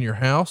for In Your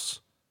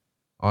House.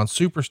 On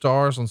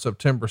Superstars on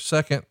September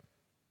 2nd,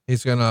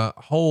 he's going to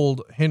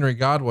hold Henry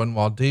Godwinn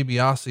while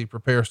DiBiase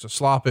prepares to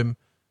slop him.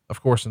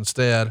 Of course,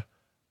 instead,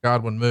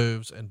 Godwinn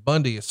moves and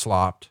Bundy is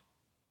slopped.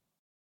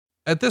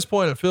 At this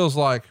point, it feels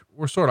like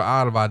we're sort of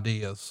out of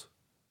ideas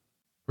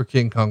for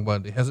King Kong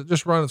Bundy. Has it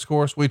just run its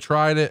course? We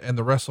tried it, and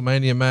the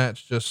WrestleMania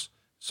match just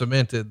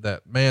cemented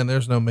that, man,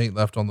 there's no meat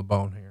left on the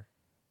bone here.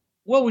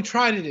 Well, we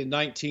tried it in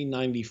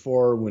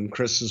 1994 when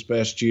Chris's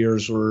best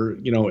years were,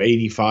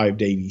 85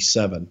 to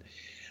 87.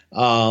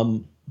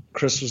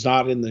 Chris was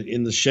not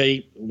in the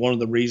shape. One of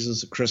the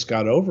reasons that Chris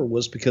got over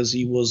was because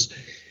he was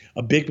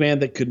a big man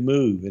that could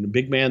move and a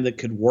big man that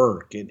could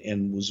work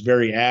and was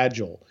very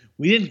agile.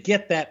 We didn't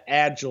get that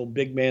agile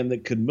big man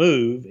that could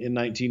move in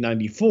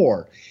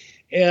 1994.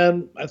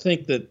 And I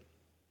think that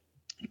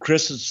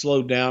Chris had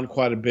slowed down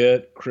quite a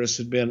bit. Chris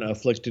had been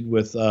afflicted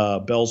with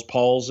Bell's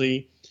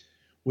palsy,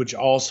 which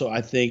also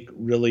I think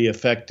really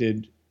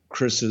affected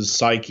Chris's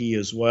psyche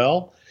as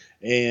well.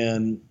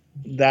 And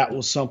that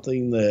was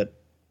something that,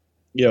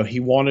 he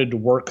wanted to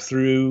work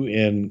through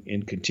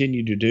and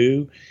continue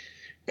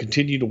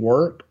to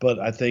work. But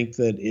I think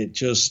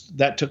that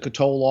that took a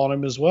toll on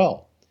him as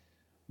well.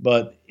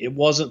 But it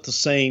wasn't the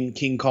same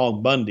King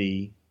Kong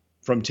Bundy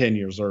from 10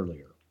 years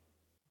earlier.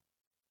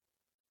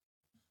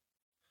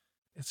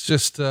 It's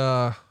just,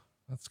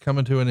 that's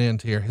coming to an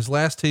end here. His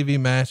last TV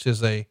match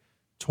is a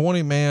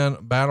 20-man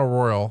battle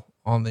royal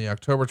on the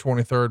October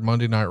 23rd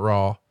Monday Night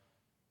Raw.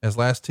 His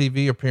last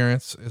TV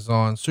appearance is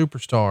on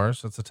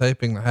Superstars. It's a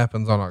taping that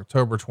happens on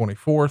October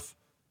 24th,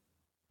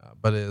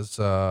 but is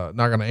not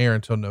going to air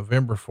until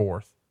November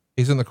 4th.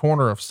 He's in the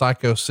corner of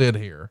Psycho Sid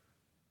here.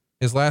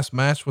 His last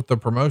match with the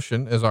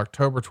promotion is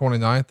October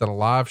 29th at a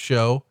live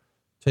show,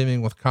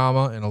 teaming with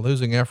Kama in a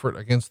losing effort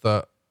against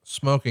the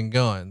Smoking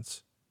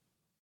Guns.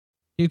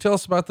 Can you tell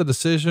us about the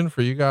decision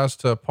for you guys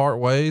to part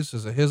ways?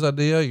 Is it his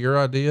idea, your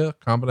idea,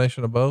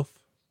 combination of both?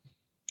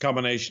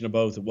 Combination of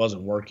both. It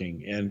wasn't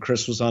working, and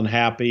Chris was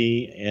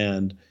unhappy,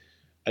 and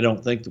I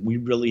don't think that we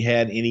really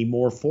had any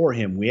more for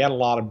him. We had a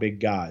lot of big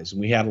guys,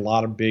 and we had a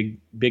lot of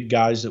big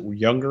guys that were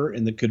younger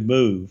and that could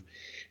move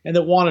and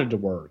that wanted to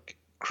work.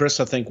 Chris,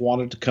 I think,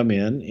 wanted to come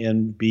in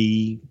and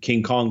be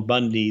King Kong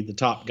Bundy, the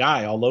top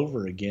guy, all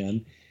over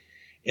again.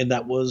 And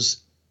that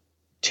was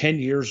 10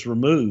 years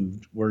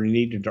removed, where he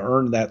needed to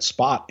earn that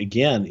spot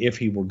again if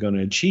he were going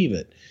to achieve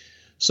it.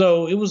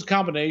 So it was a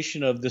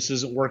combination of this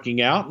isn't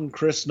working out and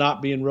Chris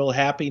not being real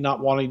happy, not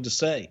wanting to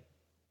say.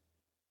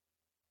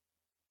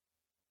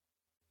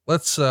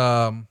 Let's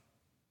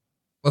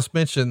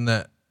mention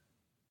that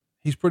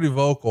he's pretty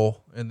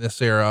vocal in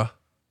this era.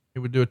 He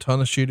would do a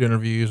ton of shoot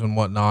interviews and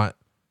whatnot.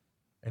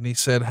 And he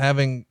said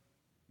having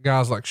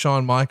guys like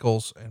Shawn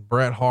Michaels and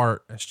Bret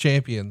Hart as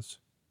champions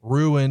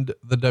ruined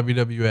the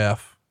WWF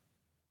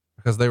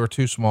because they were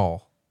too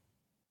small.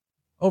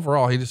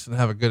 Overall, he just didn't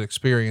have a good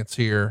experience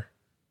here.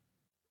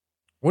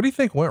 What do you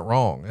think went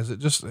wrong? Is it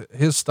just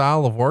his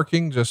style of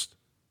working? Just,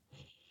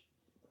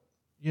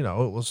 it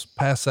was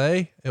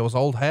passe. It was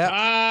old hat.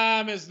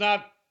 Time is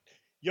not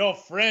your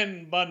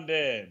friend,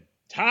 Bundy.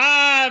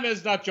 Time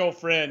is not your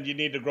friend. You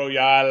need to grow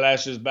your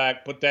eyelashes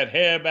back, put that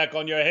hair back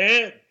on your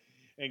head,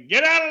 and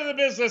get out of the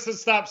business and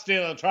stop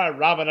stealing. Try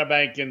robbing a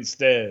bank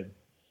instead.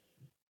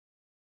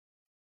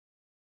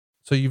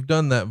 So you've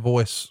done that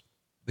voice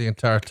the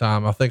entire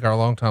time. I think our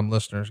longtime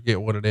listeners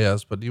get what it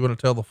is, but do you want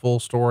to tell the full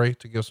story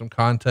to give some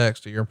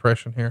context to your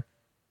impression here?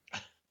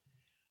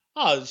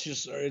 Oh,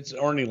 it's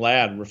Ernie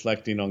Ladd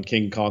reflecting on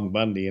King Kong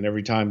Bundy. And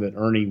every time that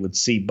Ernie would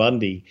see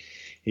Bundy,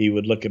 he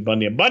would look at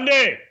Bundy and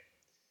Bundy,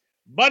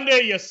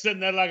 you're sitting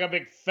there like a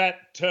big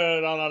fat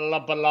turd on a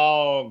lump of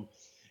log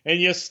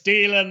and you're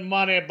stealing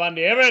money,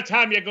 Bundy. Every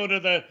time you go to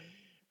the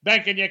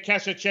bank and you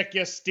cash a check,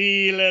 you're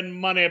stealing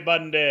money,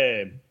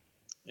 Bundy.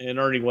 And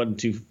Ernie wasn't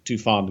too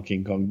fond of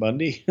King Kong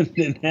Bundy and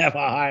didn't have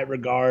a high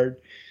regard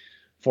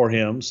for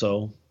him.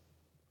 So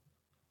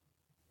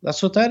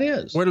that's what that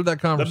is. Where did that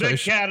conversation? The big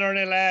cat,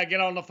 Ernie Ladd,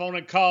 get on the phone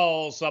and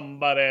call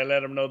somebody.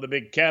 Let them know the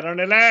big cat,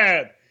 Ernie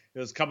Ladd,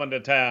 is coming to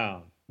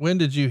town. When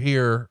did you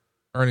hear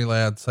Ernie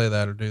Ladd say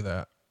that or do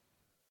that?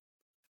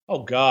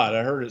 Oh God,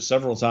 I heard it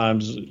several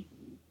times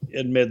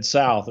in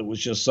Mid-South. It was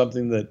just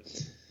something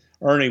that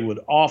Ernie would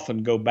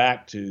often go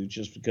back to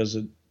just because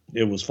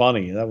it was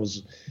funny. That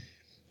was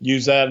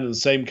use that in the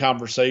same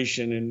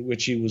conversation in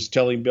which he was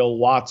telling Bill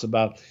Watts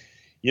about,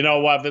 you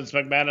know why Vince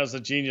McMahon is a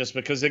genius?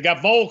 Because they got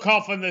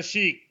Volkov and the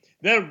Sheik.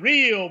 They're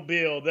real,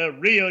 Bill. They're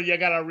real. You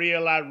got a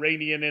real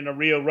Iranian and a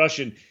real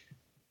Russian.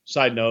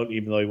 Side note,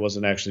 even though he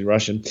wasn't actually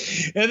Russian.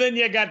 And then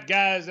you got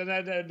guys, and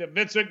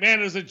Vince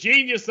McMahon is a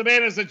genius. The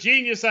man is a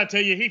genius, I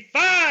tell you. He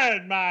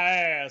fired my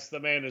ass.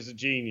 The man is a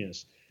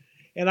genius.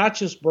 And I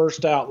just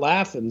burst out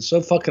laughing so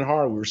fucking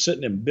hard. We were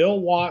sitting in Bill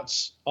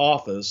Watts'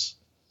 office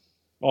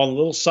on a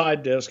little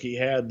side desk he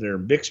had there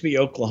in Bixby,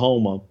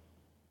 Oklahoma.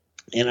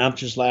 And I'm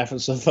just laughing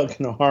so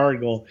fucking hard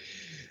going,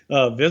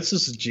 Vince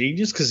is a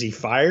genius because he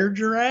fired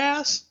your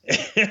ass?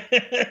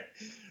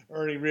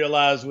 Ernie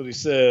realized what he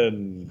said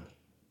and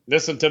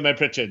listen to me,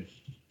 Pritchard.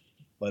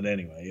 But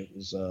anyway, it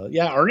was,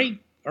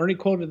 Ernie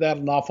quoted that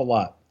an awful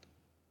lot.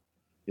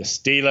 You're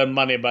stealing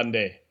money,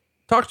 Bundy.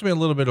 Talk to me a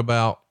little bit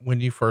about when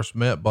you first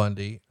met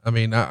Bundy. I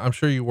mean, I'm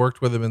sure you worked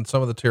with him in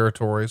some of the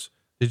territories.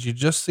 Did you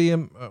just see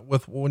him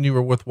when you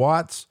were with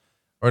Watts,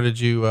 or did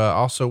you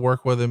also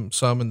work with him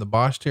some in the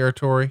Bosch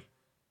territory?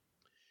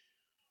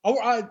 Oh,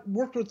 I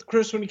worked with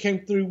Chris when he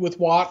came through with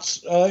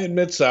Watts in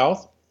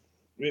Mid-South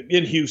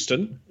in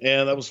Houston.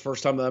 And that was the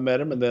first time that I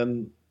met him. And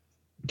then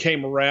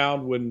came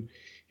around when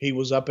he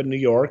was up in New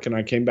York and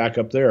I came back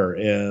up there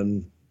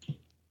and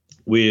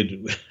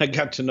I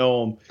got to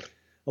know him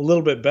a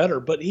little bit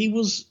better, but he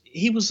was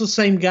the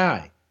same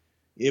guy.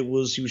 He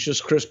was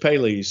just Chris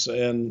Paley's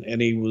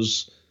and he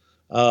was,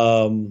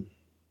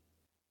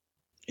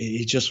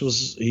 he just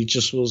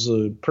was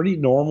a pretty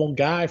normal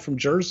guy from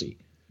Jersey.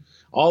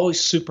 Always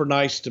super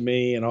nice to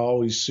me and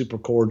always super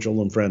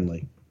cordial and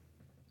friendly.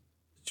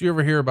 Did you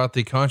ever hear about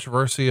the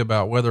controversy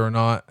about whether or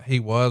not he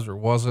was or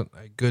wasn't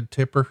a good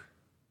tipper?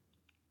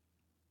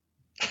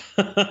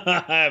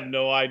 I have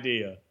no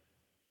idea.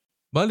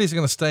 Bundy's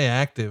going to stay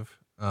active,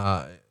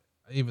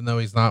 even though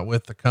he's not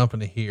with the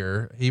company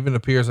here. He even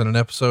appears in an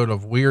episode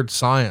of Weird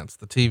Science,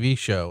 the TV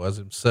show, as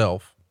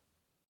himself.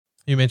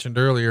 You mentioned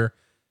earlier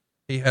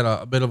he had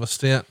a bit of a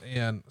stint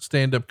in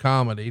stand-up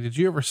comedy. Did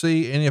you ever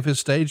see any of his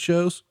stage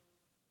shows?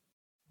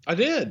 I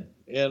did.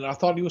 And I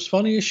thought he was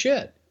funny as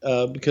shit,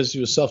 because he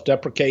was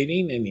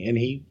self-deprecating and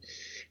he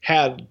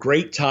had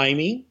great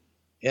timing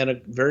and a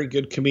very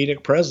good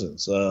comedic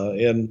presence.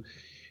 And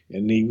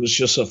he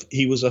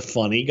was a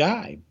funny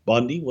guy.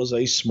 Bundy was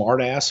a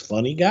smart ass,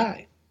 funny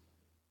guy.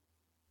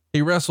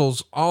 He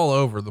wrestles all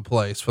over the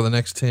place for the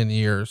next 10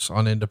 years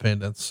on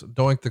Independence.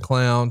 Doink the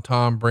Clown,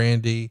 Tom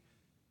Brandy,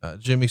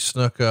 Jimmy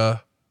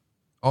Snuka,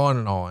 on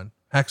and on.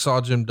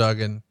 Hacksaw Jim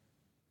Duggan.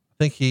 I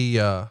think he,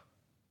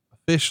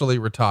 officially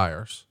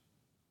retires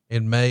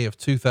in May of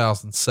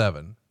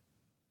 2007.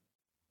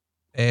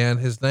 And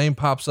his name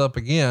pops up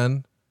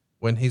again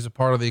when he's a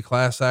part of the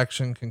class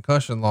action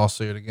concussion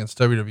lawsuit against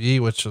WWE,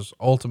 which was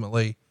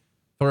ultimately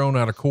thrown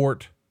out of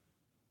court.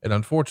 And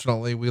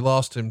unfortunately we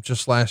lost him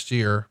just last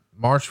year,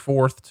 March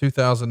 4th,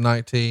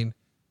 2019.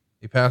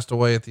 He passed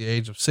away at the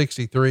age of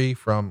 63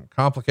 from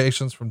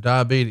complications from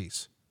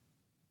diabetes.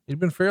 He'd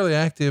been fairly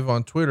active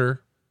on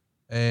Twitter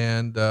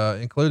and,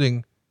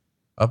 including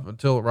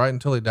right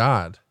until he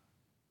died.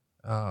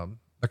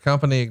 The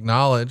company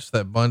acknowledged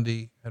that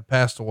Bundy had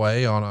passed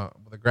away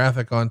with a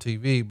graphic on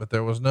TV, but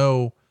there was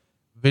no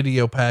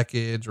video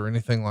package or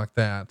anything like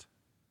that.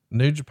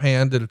 New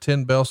Japan did a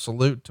 10-bell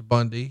salute to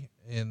Bundy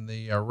in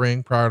the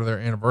ring prior to their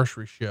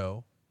anniversary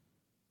show.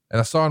 And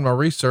I saw in my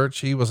research,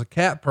 he was a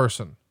cat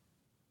person.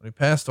 When he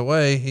passed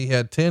away, he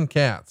had 10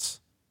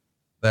 cats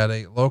that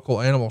a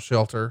local animal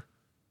shelter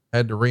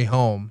had to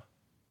rehome.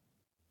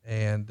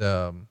 And,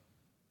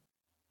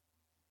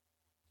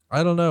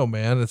 I don't know,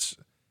 man.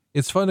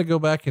 It's fun to go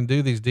back and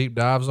do these deep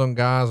dives on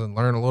guys and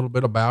learn a little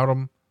bit about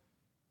them.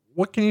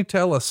 What can you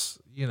tell us,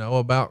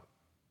 about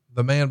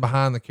the man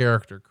behind the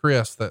character,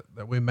 Chris, that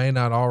we may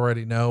not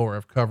already know or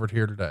have covered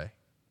here today?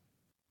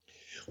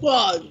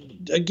 Well,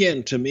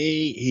 again, to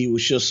me, he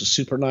was just a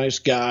super nice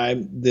guy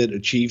that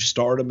achieved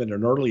stardom at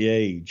an early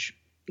age.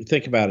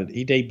 Think about it.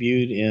 He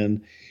debuted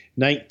in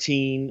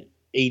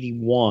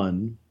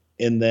 1981.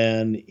 And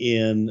then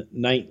in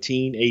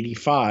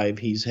 1985,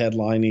 he's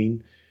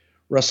headlining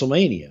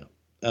WrestleMania,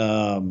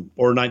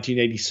 or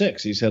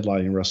 1986, he's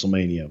headlining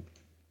WrestleMania.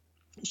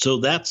 So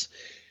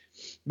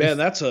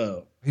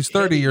he's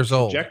 30 years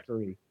old.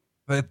 Trajectory.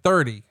 At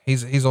 30,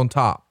 he's on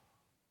top.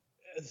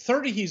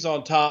 30, he's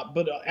on top,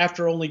 but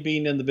after only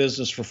being in the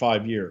business for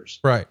 5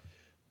 years. Right.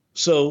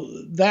 So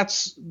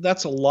that's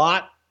a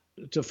lot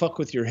to fuck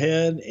with your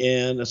head,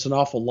 and it's an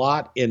awful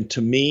lot. And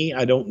to me,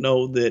 I don't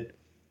know that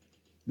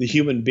the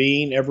human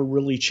being ever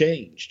really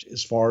changed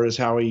as far as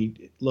how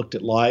he looked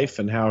at life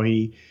and how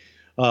he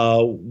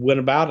went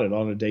about it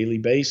on a daily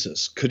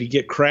basis. Could he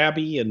get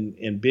crabby and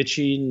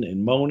bitching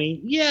and moaning?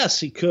 Yes,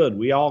 he could.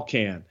 We all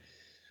can.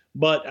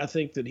 but I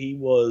think that he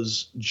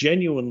was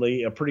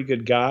genuinely a pretty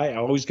good guy. I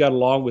always got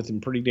along with him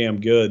pretty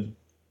damn good.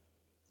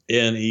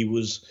 And he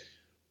was,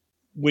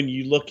 when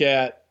you look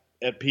at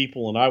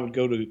people, and I would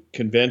go to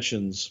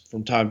conventions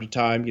from time to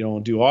time,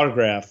 and do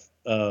autograph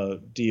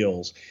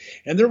deals.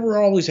 And there were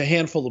always a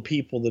handful of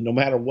people that no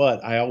matter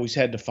what, I always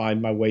had to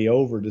find my way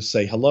over to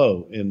say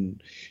hello.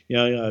 And,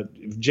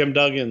 if Jim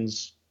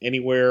Duggan's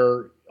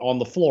anywhere on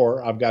the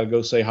floor, I've got to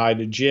go say hi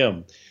to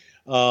Jim.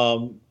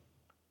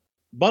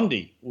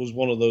 Bundy was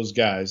one of those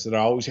guys that I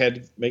always had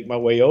to make my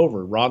way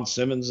over. Ron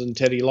Simmons and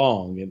Teddy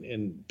Long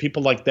and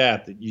people like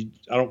that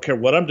I don't care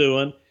what I'm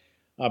doing,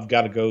 I've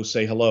got to go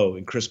say hello.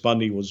 And Chris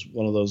Bundy was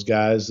one of those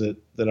guys that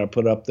I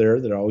put up there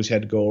that I always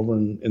had to go over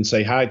and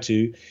say hi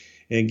to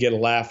and get a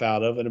laugh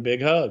out of and a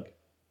big hug.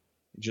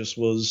 He just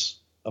was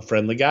a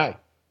friendly guy.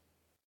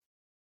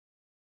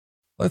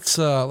 Let's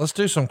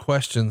do some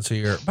questions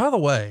here. By the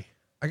way,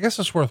 I guess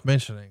it's worth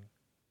mentioning.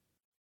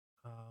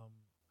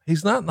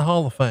 He's not in the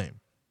Hall of Fame.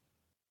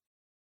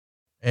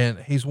 And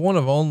he's one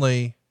of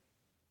only,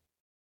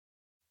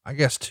 I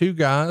guess, 2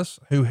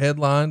 guys who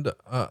headlined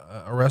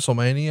a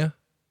WrestleMania,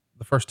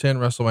 the first 10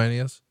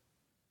 WrestleManias,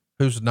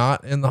 who's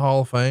not in the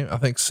Hall of Fame. I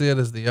think Sid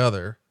is the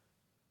other.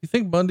 You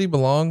think Bundy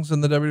belongs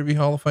in the WWE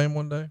Hall of Fame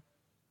one day?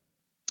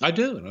 I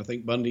do. And I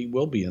think Bundy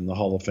will be in the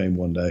Hall of Fame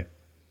one day.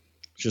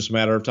 It's just a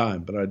matter of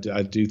time. But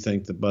I do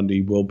think that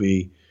Bundy will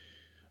be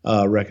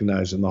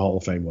recognized in the Hall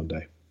of Fame one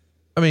day.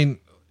 I mean,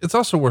 it's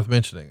also worth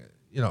mentioning,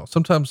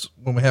 sometimes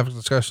when we have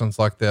discussions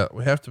like that,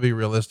 we have to be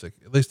realistic,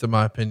 at least in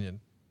my opinion.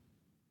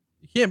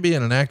 You can't be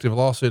in an active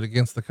lawsuit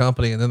against the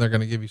company and then they're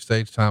going to give you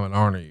stage time and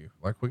honor you.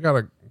 Like, we got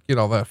to get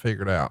all that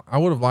figured out. I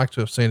would have liked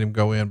to have seen him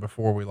go in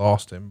before we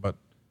lost him, but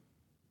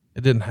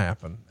it didn't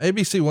happen.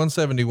 ABC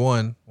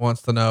 171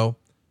 wants to know,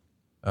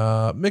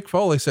 Mick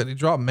Foley said he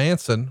dropped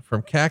Manson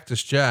from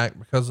Cactus Jack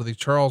because of the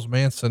Charles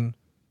Manson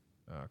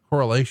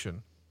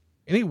correlation.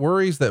 Any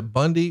worries that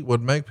Bundy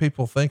would make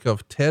people think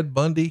of Ted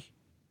Bundy?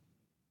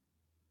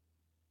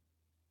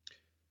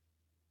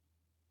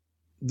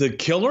 The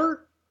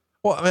killer?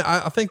 Well, I mean,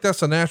 I think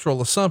that's a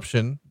natural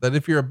assumption that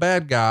if you're a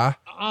bad guy.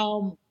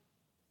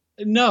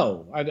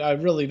 No, I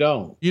really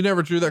don't. You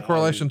never drew that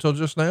correlation until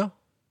just now?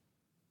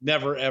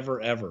 Never, ever,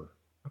 ever.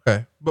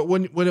 Okay. But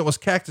when it was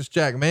Cactus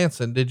Jack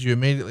Manson, did you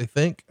immediately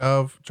think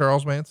of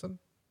Charles Manson?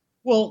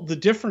 Well, the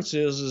difference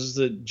is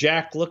that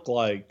Jack looked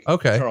like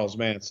Charles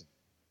Manson.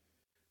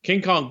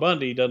 King Kong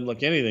Bundy doesn't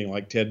look anything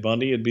like Ted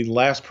Bundy. It'd be the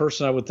last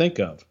person I would think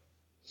of.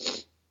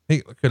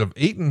 He could have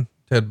eaten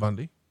Ted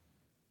Bundy.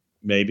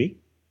 Maybe.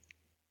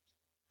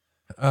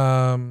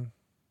 It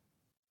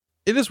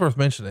is worth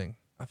mentioning.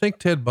 I think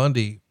Ted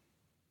Bundy,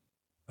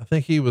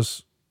 he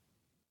was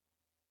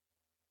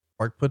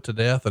like put to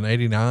death in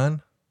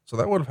 1989. So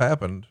that would have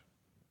happened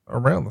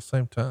around the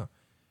same time.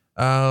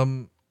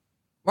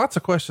 Lots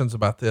of questions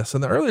about this.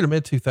 In the early to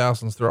mid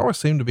 2000s, there always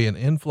seemed to be an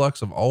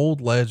influx of old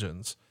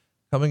legends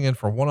coming in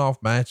for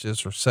one-off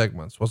matches or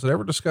segments. Was it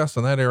ever discussed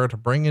in that era to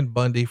bring in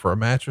Bundy for a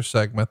match or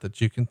segment that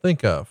you can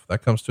think of?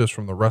 That comes to us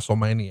from the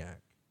WrestleManiac.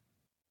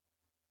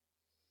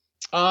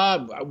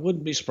 I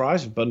wouldn't be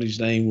surprised if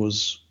Bundy's name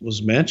was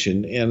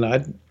mentioned.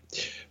 And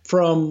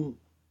from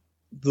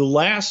the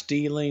last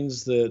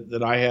dealings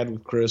that I had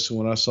with Chris, and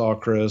when I saw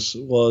Chris,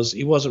 he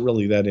wasn't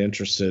really that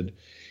interested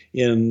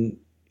in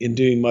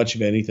doing much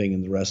of anything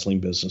in the wrestling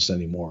business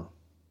anymore.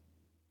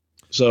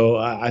 So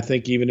I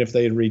think even if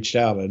they had reached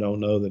out, I don't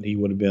know that he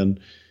would have been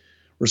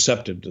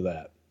receptive to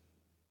that.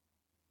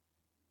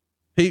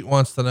 Pete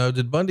wants to know,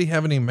 did Bundy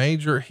have any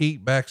major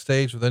heat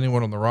backstage with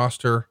anyone on the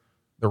roster?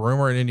 The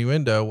rumor and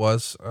innuendo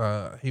was,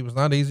 he was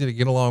not easy to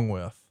get along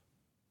with.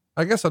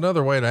 I guess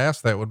another way to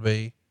ask that would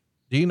be,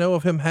 do you know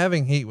of him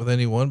having heat with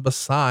anyone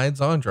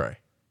besides Andre?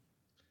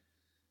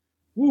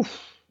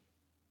 Oof.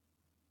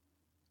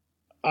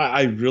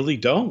 I really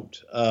don't.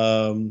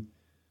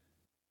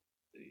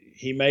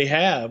 He may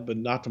have, but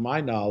not to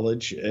my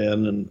knowledge.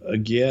 And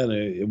again,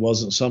 it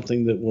wasn't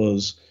something that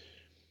was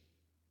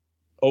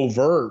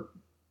overt.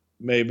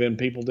 May have been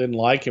people didn't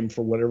like him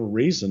for whatever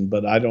reason,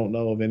 but I don't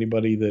know of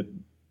anybody that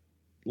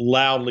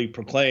loudly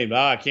proclaimed,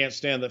 I can't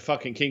stand that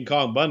fucking King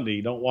Kong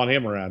Bundy. Don't want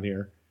him around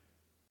here.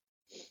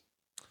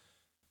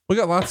 We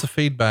got lots of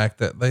feedback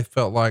that they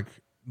felt like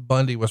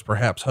Bundy was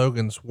perhaps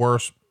Hogan's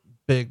worst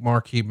big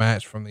marquee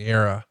match from the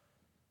era.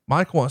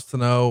 Mike wants to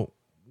know,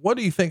 what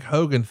do you think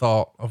Hogan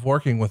thought of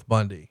working with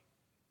Bundy?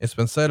 It's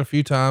been said a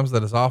few times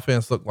that his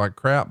offense looked like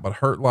crap, but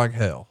hurt like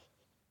hell.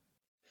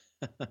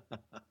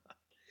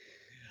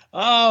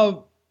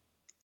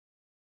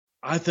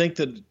 I think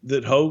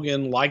that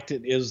Hogan liked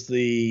it as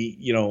the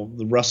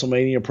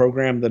WrestleMania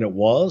program that it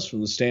was,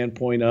 from the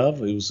standpoint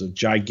of it was a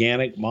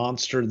gigantic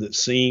monster that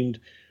seemed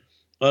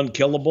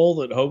unkillable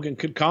that Hogan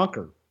could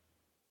conquer.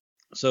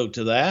 So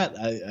to that,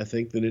 I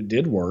think that it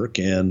did work.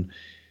 And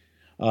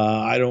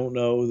I don't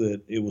know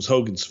that it was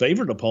Hogan's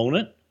favorite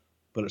opponent,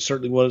 but it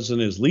certainly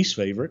wasn't his least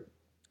favorite.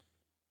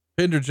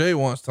 Pinder J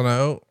wants to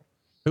know,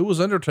 who was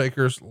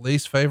Undertaker's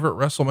least favorite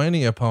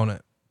WrestleMania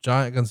opponent?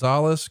 Giant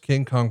Gonzalez,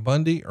 King Kong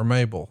Bundy, or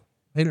Mabel?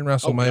 He didn't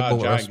wrestle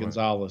Mabel. Giant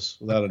Gonzalez,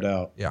 without a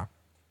doubt. Yeah.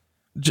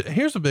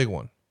 Here's a big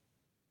one.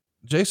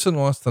 Jason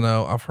wants to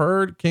know, I've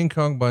heard King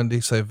Kong Bundy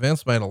say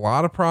Vince made a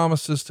lot of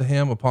promises to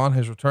him upon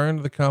his return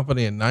to the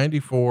company in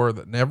 94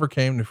 that never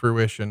came to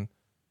fruition.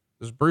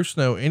 Does Bruce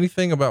know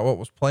anything about what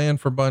was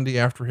planned for Bundy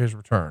after his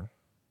return?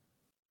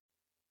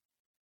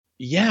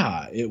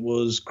 Yeah, it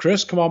was,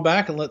 Chris, come on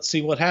back and let's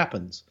see what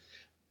happens.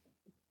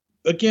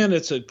 Again,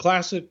 it's a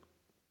classic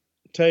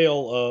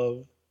tale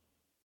of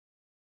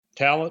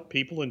talent.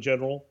 People in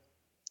general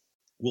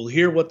will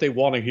hear what they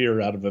want to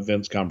hear out of a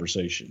Vince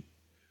conversation.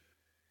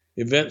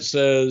 If Vince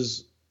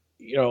says,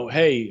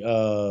 hey,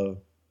 that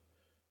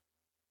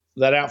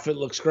outfit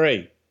looks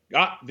great.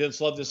 Vince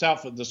loved this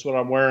outfit. This is what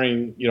I'm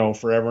wearing,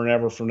 forever and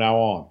ever from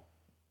now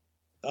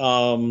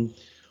on.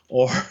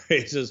 Or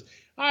he says,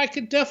 I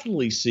could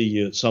definitely see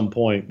you at some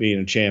point being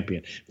a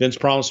champion. Vince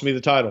promised me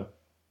the title.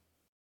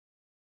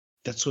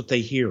 That's what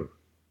they hear.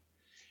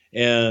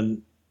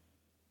 And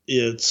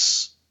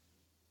it's,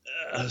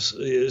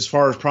 as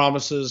far as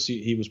promises,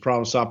 he was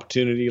promised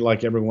opportunity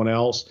like everyone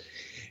else.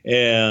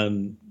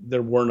 And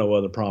there were no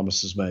other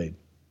promises made.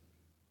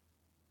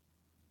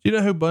 Do you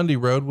know who Bundy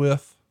rode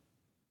with?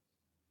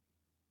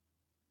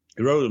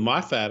 He rode with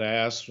my fat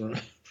ass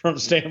from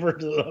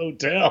Stanford to the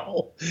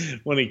hotel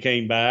when he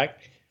came back.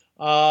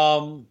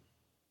 God,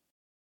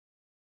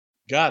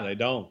 I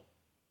don't.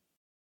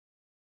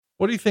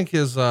 What do you think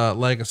his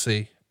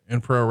legacy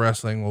in pro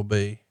wrestling will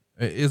be?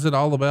 Is it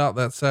all about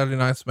that Saturday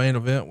night's main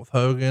event with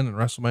Hogan and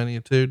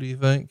WrestleMania 2, do you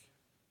think?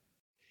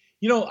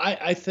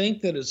 I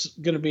think that it's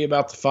going to be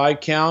about the 5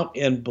 count,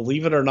 and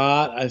believe it or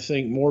not, I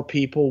think more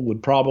people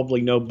would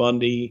probably know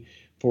Bundy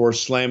for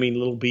slamming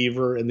Little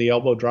Beaver and the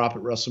elbow drop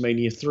at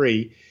WrestleMania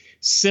 3,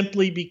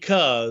 simply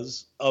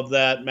because of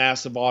that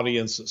massive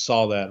audience that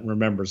saw that and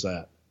remembers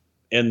that,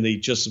 and the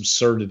just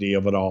absurdity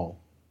of it all.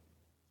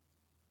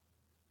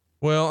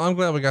 Well, I'm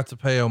glad we got to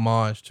pay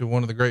homage to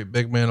one of the great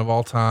big men of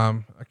all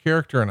time, a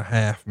character and a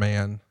half,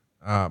 man.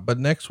 But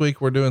next week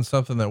we're doing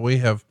something that we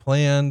have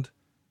planned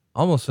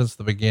almost since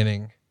the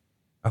beginning.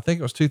 I think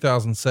it was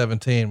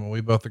 2017 when we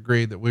both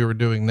agreed that we were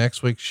doing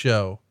next week's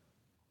show.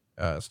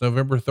 It's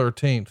November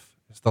 13th.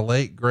 It's the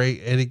late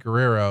great Eddie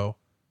Guerrero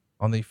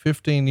on the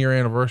 15-year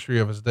anniversary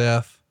of his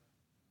death.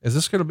 Is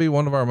this going to be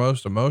one of our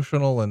most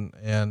emotional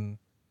and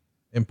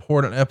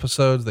important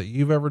episodes that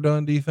you've ever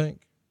done, do you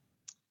think?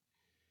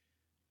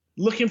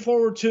 Looking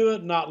forward to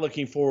it, not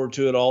looking forward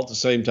to it all at the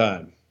same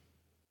time.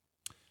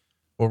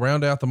 We'll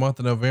round out the month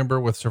of November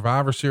with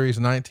Survivor Series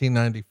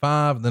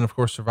 1995. And then of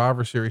course,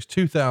 Survivor Series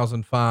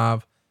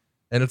 2005.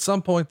 And at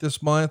some point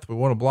this month, we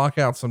want to block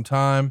out some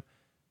time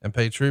and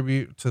pay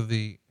tribute to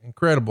the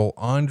incredible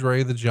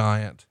Andre the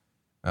Giant.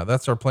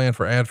 That's our plan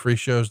for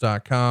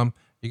adfreeshows.com.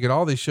 You get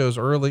all these shows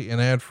early and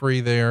ad free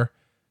there.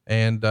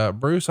 And,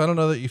 Bruce, I don't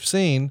know that you've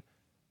seen,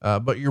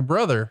 but your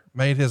brother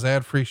made his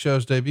ad-free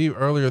shows debut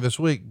earlier this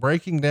week,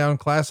 breaking down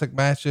classic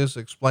matches,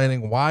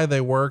 explaining why they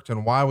worked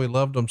and why we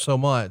loved them so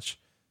much.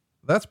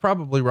 That's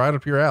probably right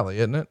up your alley,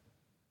 isn't it?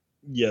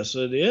 Yes,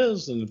 it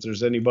is. And if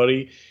there's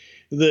anybody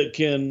that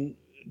can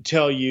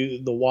tell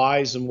you the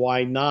whys and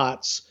why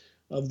nots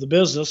of the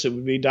business, it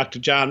would be Dr.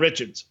 John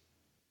Richards.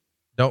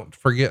 Don't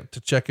forget to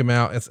check him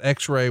out. It's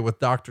X-Ray with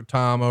Dr.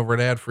 Tom over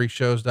at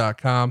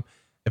adfreeshows.com.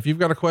 If you've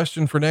got a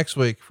question for next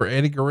week for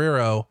Eddie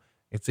Guerrero,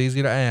 it's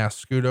easy to ask.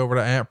 Scoot over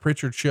to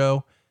 @Pritchard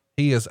Show.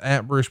 He is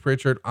 @Bruce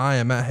Pritchard. I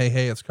am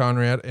 @Hey, it's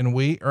Conrad, and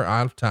we are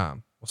out of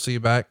time. We'll see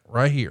you back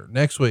right here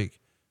next week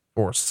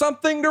for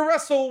Something to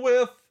Wrestle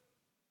With.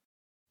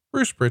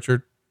 Bruce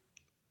Pritchard.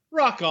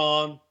 Rock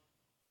on.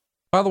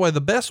 By the way,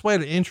 the best way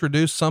to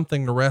introduce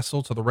Something to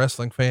Wrestle to the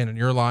wrestling fan in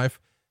your life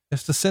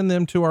is to send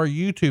them to our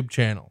YouTube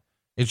channel.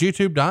 It's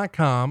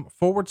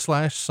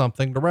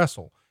youtube.com/something to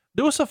wrestle.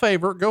 Do us a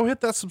favor. Go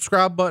hit that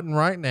subscribe button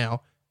right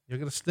now. You'll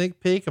get a sneak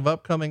peek of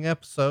upcoming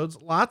episodes,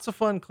 lots of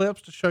fun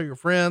clips to show your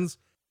friends.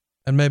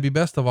 And maybe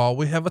best of all,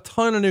 we have a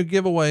ton of new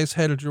giveaways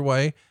headed your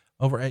way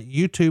over at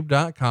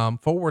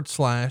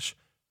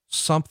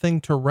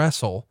youtube.com/something to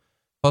wrestle.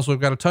 Plus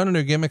we've got a ton of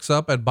new gimmicks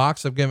up at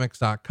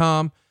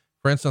boxofgimmicks.com.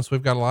 For instance,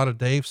 we've got a lot of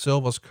Dave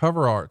Silva's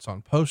cover arts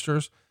on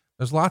posters.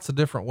 There's lots of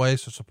different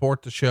ways to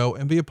support the show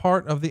and be a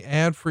part of the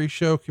ad-free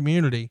show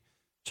community.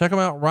 Check them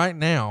out right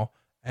now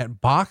at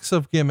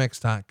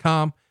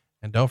boxofgimmicks.com.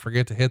 And don't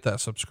forget to hit that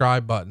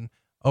subscribe button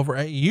over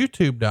at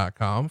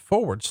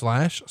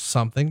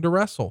youtube.com/something to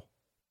wrestle.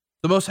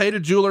 The most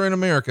hated jeweler in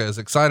America is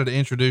excited to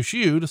introduce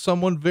you to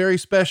someone very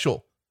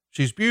special.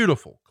 She's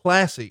beautiful,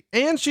 classy,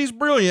 and she's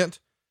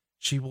brilliant.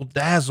 She will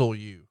dazzle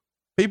you.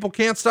 People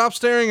can't stop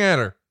staring at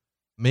her.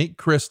 Meet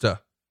Krista.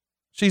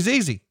 She's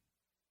easy.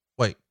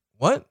 Wait,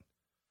 what?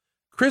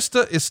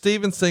 Krista is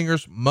Steven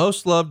Singer's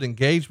most loved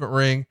engagement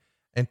ring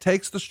and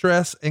takes the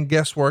stress and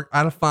guesswork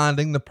out of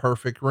finding the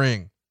perfect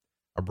ring.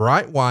 A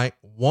bright white,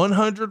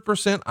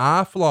 100%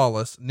 eye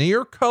flawless,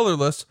 near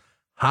colorless,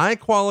 high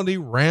quality,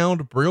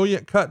 round,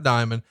 brilliant cut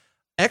diamond,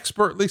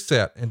 expertly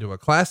set into a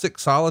classic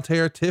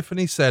solitaire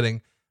Tiffany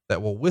setting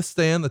that will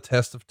withstand the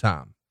test of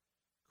time.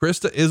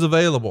 Krista is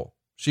available.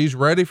 She's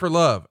ready for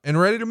love and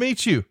ready to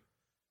meet you.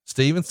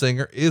 Steven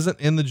Singer isn't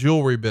in the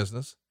jewelry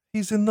business.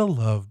 He's in the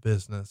love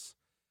business.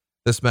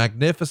 This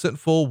magnificent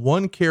full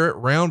 1 carat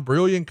round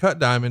brilliant cut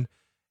diamond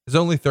is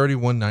only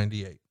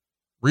 $31.98.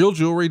 Real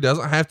jewelry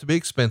doesn't have to be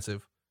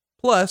expensive.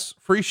 Plus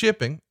free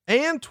shipping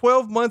and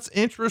 12 months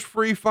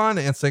interest-free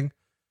financing.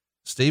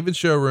 Steven's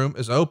showroom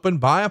is open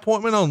by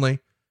appointment only,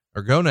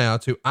 or go now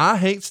to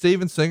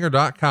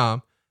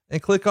IHateStevenSinger.com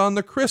and click on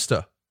the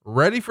Krista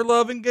Ready for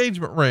Love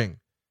engagement ring.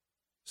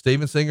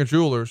 Steven Singer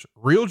Jewelers,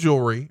 real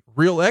jewelry,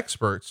 real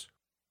experts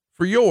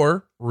for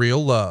your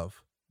real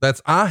love.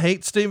 That's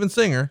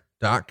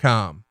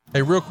IHateStevenSinger.com.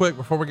 Hey, real quick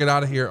before we get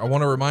out of here, I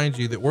want to remind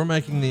you that we're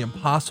making the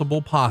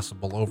impossible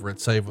possible over at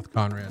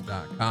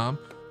SaveWithConrad.com.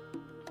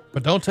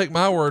 But don't take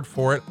my word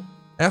for it.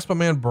 Ask my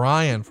man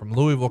Brian from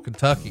Louisville,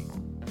 Kentucky.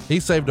 He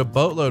saved a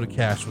boatload of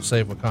cash with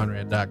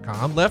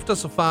SaveWithConrad.com, left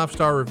us a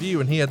 5-star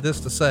review, and he had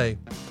this to say: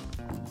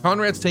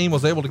 Conrad's team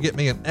was able to get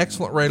me an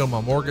excellent rate on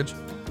my mortgage.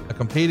 A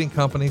competing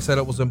company said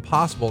it was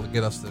impossible to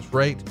get us this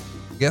rate.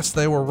 Guess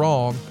they were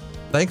wrong.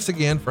 Thanks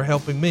again for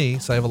helping me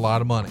save a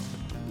lot of money.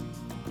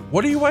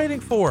 What are you waiting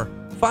for?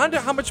 Find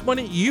out how much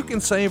money you can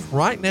save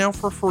right now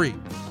for free.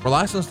 We're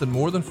licensed in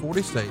more than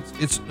 40 states.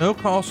 It's no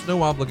cost,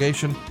 no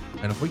obligation.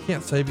 And if we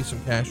can't save you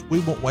some cash, we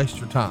won't waste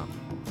your time.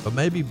 But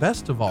maybe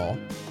best of all,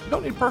 you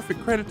don't need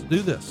perfect credit to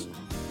do this.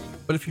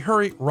 But if you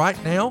hurry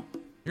right now,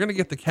 you're going to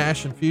get the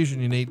cash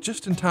infusion you need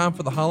just in time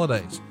for the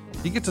holidays.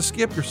 You get to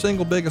skip your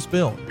single biggest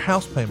bill, your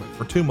house payment,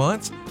 for 2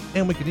 months,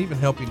 and we can even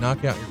help you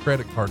knock out your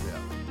credit card debt.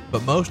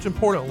 But most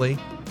importantly,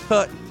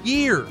 cut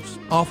years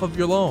off of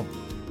your loan.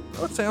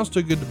 Now, it sounds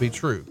too good to be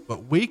true,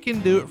 but we can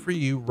do it for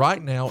you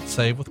right now at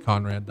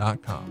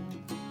SaveWithConrad.com.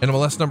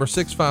 NMLS number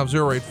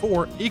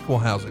 65084, equal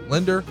housing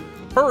lender.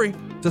 Hurry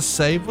to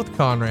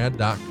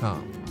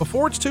SaveWithConrad.com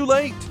before it's too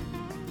late.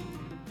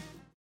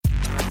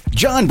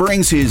 John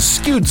brings his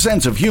skewed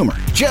sense of humor.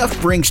 Jeff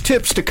brings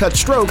tips to cut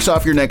strokes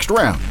off your next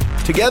round.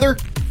 Together,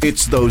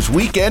 it's those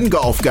weekend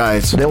golf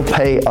guys. They'll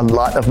pay a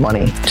lot of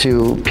money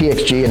to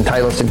PXG and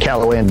Titleist and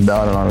Callaway and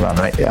on and on and on,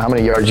 right? How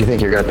many yards do you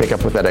think you're going to pick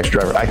up with that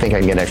extra driver? I think I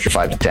can get an extra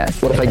 5 to 10.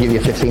 What if I give you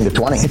 15 to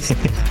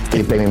 20?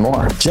 You pay me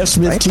more. Jeff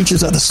Smith, right?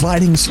 Teaches on the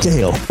sliding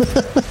scale.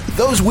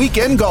 Those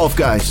Weekend Golf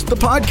Guys, the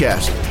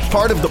podcast,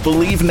 part of the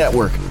Believe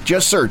Network.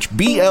 Just search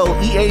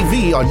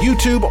BLEAV on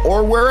YouTube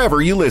or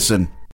wherever you listen.